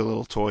comes with a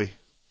little toy.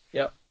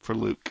 Yep. For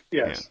Luke.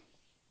 Yes. Yeah.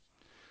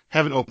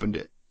 Haven't opened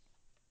it.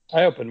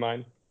 I opened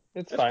mine.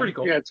 It's That's fine. pretty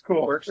cool. Yeah, it's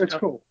cool. Works, It's yeah.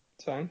 cool.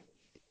 It's fine.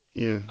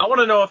 Yeah. I want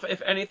to know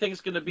if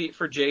anything's going to beat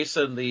for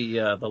Jason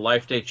the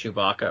Life Day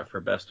Chewbacca for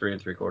best 3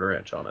 3/4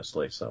 inch,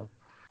 honestly. So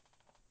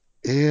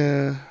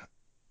Yeah.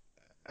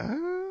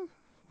 We'll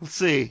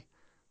see.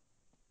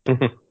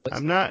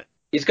 I'm not.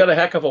 he's got a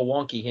heck of a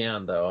wonky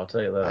hand, though. I'll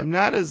tell you that. I'm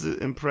not as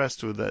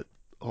impressed with that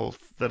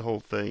whole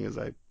thing as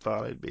I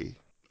thought I'd be.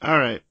 All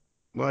right.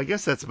 Well, I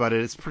guess that's about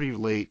it. It's pretty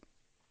late.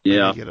 I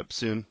gotta get up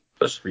soon.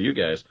 Just for you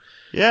guys.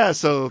 Yeah.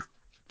 So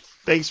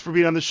thanks for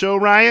being on the show,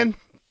 Ryan.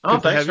 Oh, Good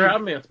to thanks have for you.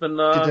 having me. It's been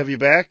Good to have you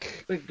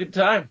back a good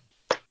time.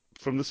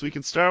 from This Week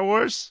in Star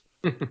Wars.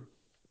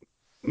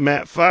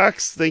 Matt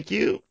Fox, thank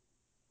you.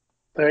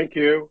 Thank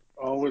you.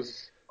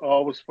 Always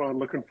fun.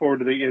 Looking forward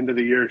to the end of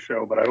the year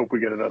show, but I hope we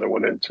get another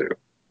one in too.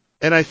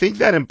 And I think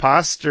that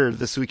imposter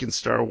This Week in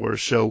Star Wars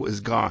show is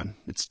gone.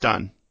 It's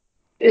done.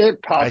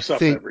 It pops I up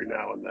think- every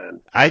now and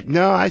then. I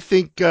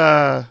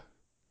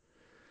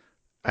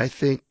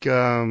think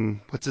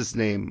what's his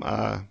name?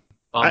 Bob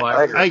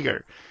Iger.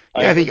 Iger.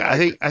 Yeah,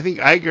 I think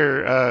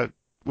Iger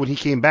when he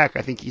came back,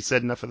 I think he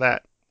said enough of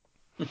that.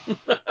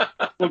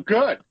 Well,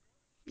 good.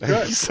 I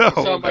think so.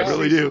 He saw my I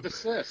really cease do. and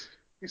desist.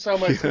 He saw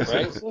my cease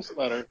and desist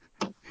letter.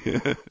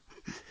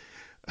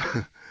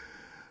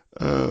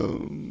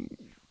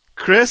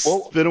 Chris,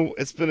 Well-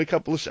 it's been a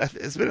couple of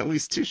it's been at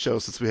least 2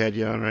 shows since we had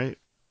you on, right?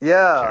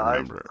 Yeah, Can't I'm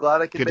remember.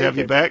 glad I could Good to make have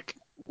you it. back.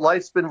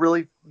 Life's been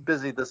really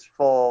busy this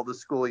fall, the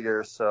school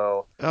year,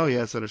 so Oh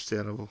yeah, it's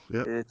understandable.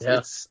 Yep.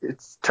 it's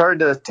starting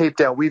to tape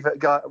down.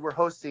 We're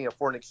hosting a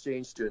foreign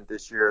exchange student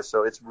this year,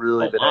 so it's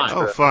really been my.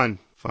 extra. Oh,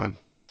 fun.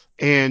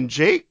 And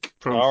Jake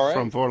from All right.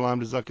 from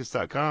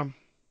forlamdazuckus.com.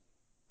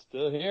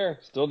 Still here.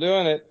 Still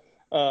doing it.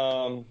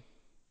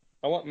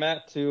 I want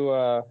Matt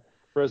to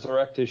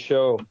resurrect his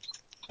show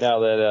now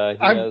that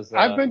he has.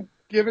 I've been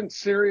giving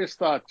serious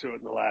thought to it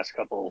in the last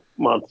couple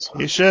months.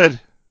 You should.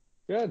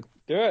 Good.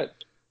 Do it.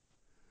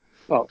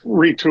 Well,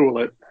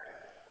 retool it.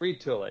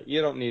 Retool it.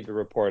 You don't need to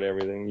report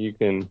everything. You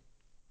can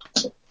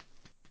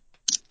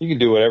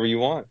do whatever you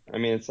want. I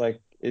mean, it's like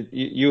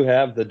you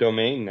have the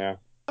domain now.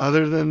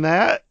 Other than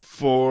that,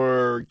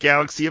 for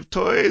Galaxy of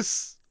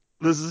Toys,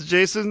 this is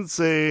Jason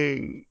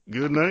saying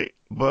good night,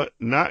 but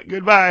not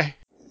goodbye.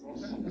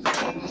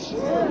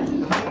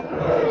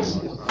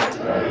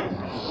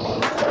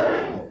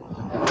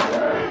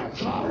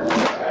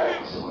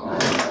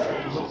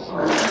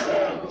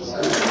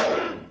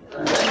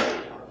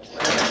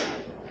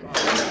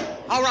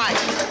 All right.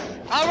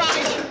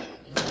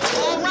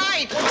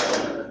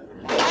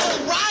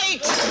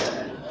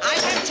 I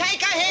can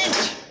take a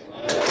hint.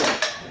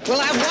 We'll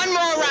have one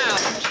more round.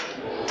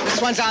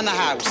 This one's on the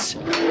house.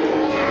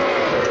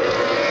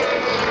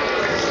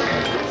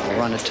 I'll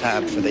run a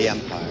tab for the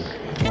Empire.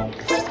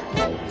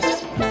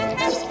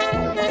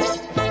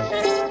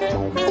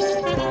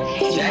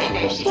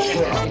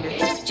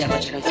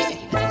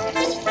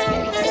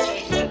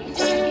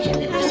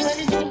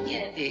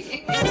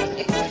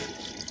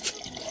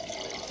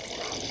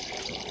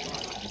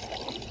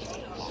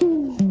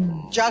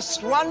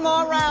 Just one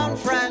more round,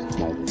 friend,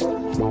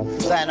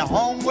 then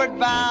homeward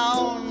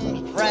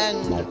bound,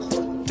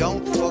 friend.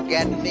 Don't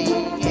forget me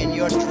in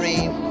your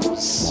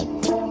dreams.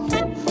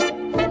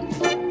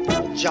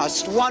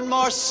 Just one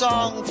more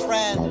song,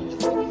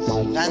 friend,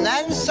 and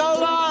then so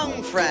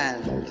long,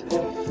 friend.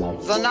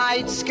 The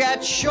nights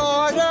get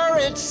shorter,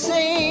 it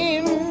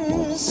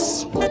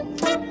seems.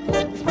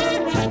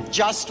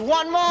 Just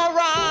one more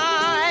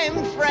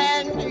rhyme,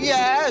 friend.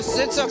 Yes,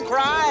 it's a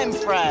crime,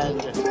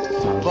 friend.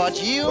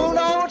 But you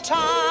know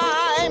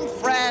time,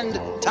 friend.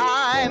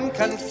 Time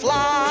can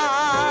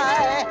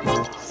fly.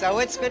 So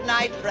it's good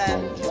night,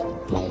 friend.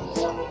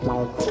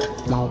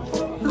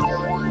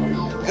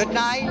 Good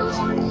night,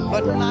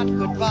 but not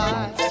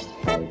goodbye.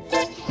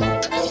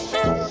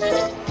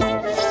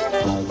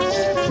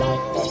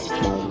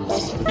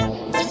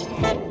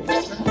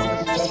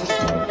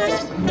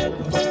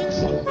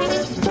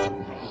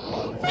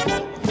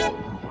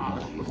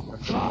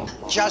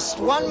 Just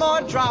one more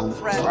drop,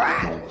 friend,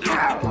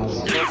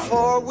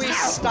 before we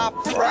stop,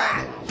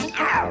 friend.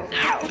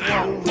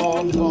 One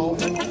more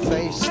moment,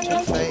 face to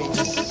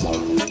face.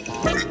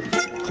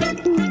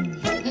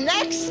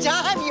 Next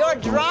time you're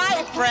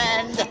dry,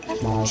 friend,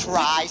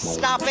 try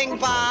stopping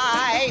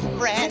by,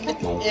 friend,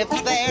 if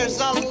there's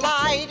a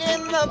light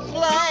in the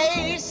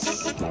place.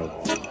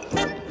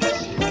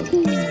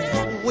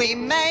 We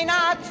may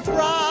not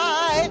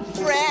thrive,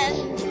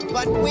 friend,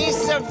 but we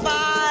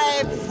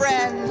survive,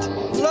 friend.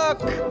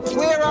 Look,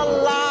 we're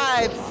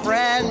alive,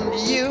 friend,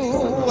 you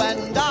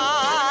and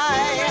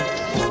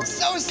I.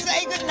 So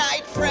say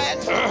goodnight, friend.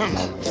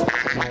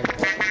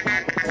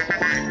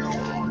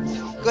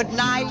 Good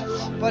night,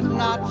 but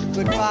not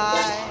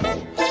goodbye.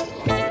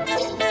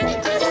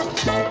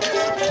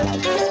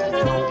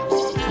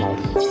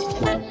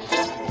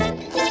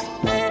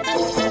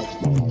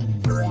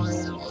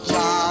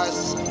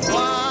 Just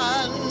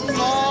one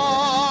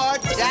more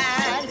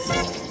dance,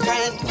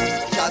 friend.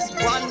 Just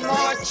one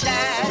more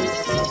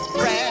chance,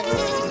 friend.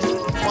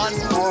 One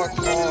more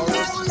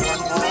chorus, one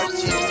more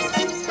tune.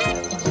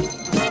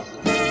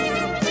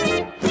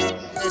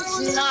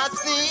 It's not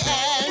the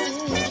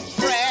end,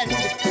 friend.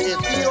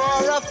 If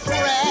you're a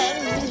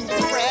friend,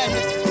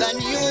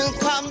 then you'll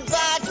come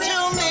back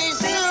to me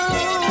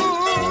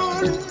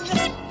soon.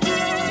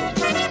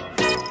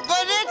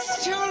 But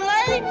it's too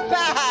late,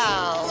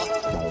 pal,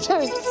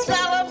 to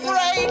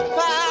celebrate,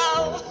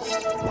 pal.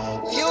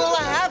 You'll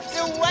have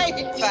to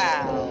wait,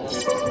 pal.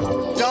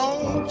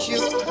 Don't you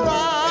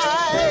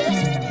cry.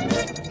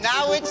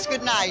 Now it's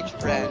good night,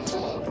 friend.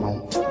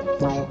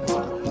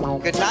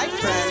 Good night,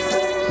 friend.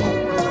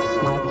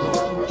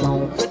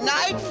 Good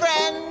night,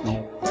 friend.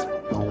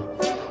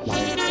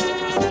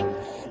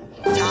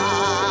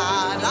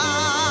 Da, da,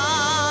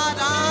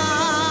 da,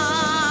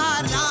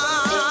 da,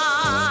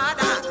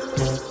 da.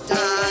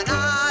 Da,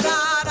 da,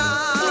 da, da,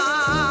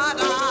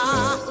 da.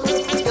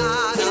 Da,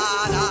 da,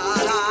 da,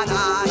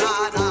 da, da,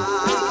 da.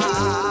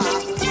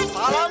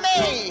 Follow me.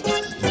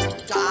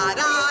 Da,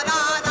 da,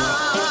 da, da.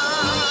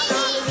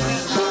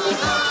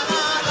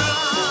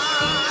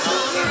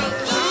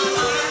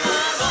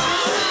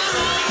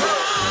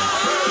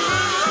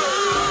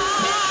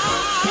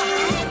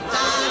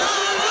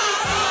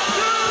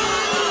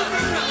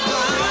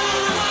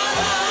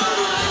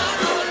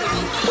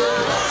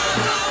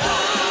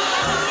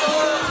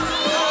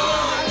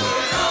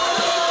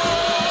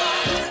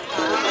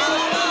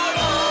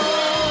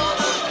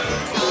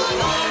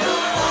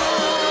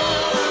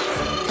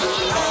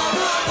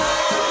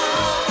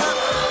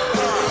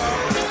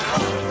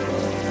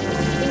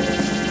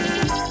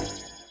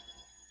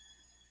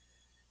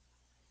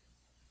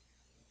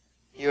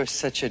 You're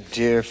such a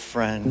dear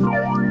friend. You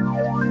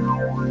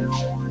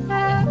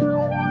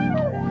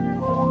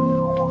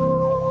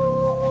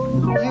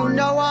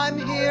know I'm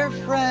here,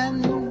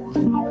 friend.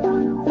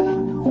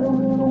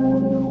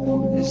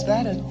 Is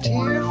that a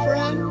tear,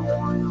 friend?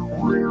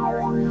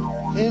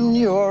 In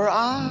your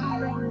eye?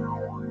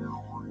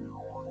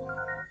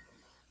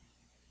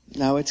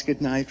 Now it's good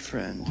night,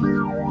 friend.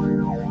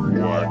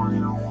 Yeah.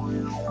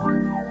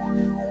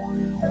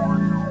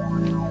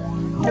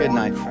 Good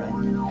night,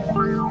 friend.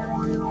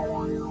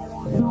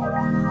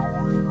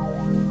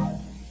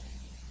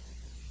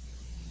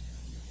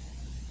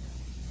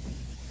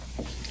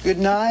 Good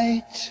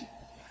night,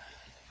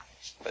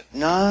 but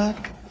not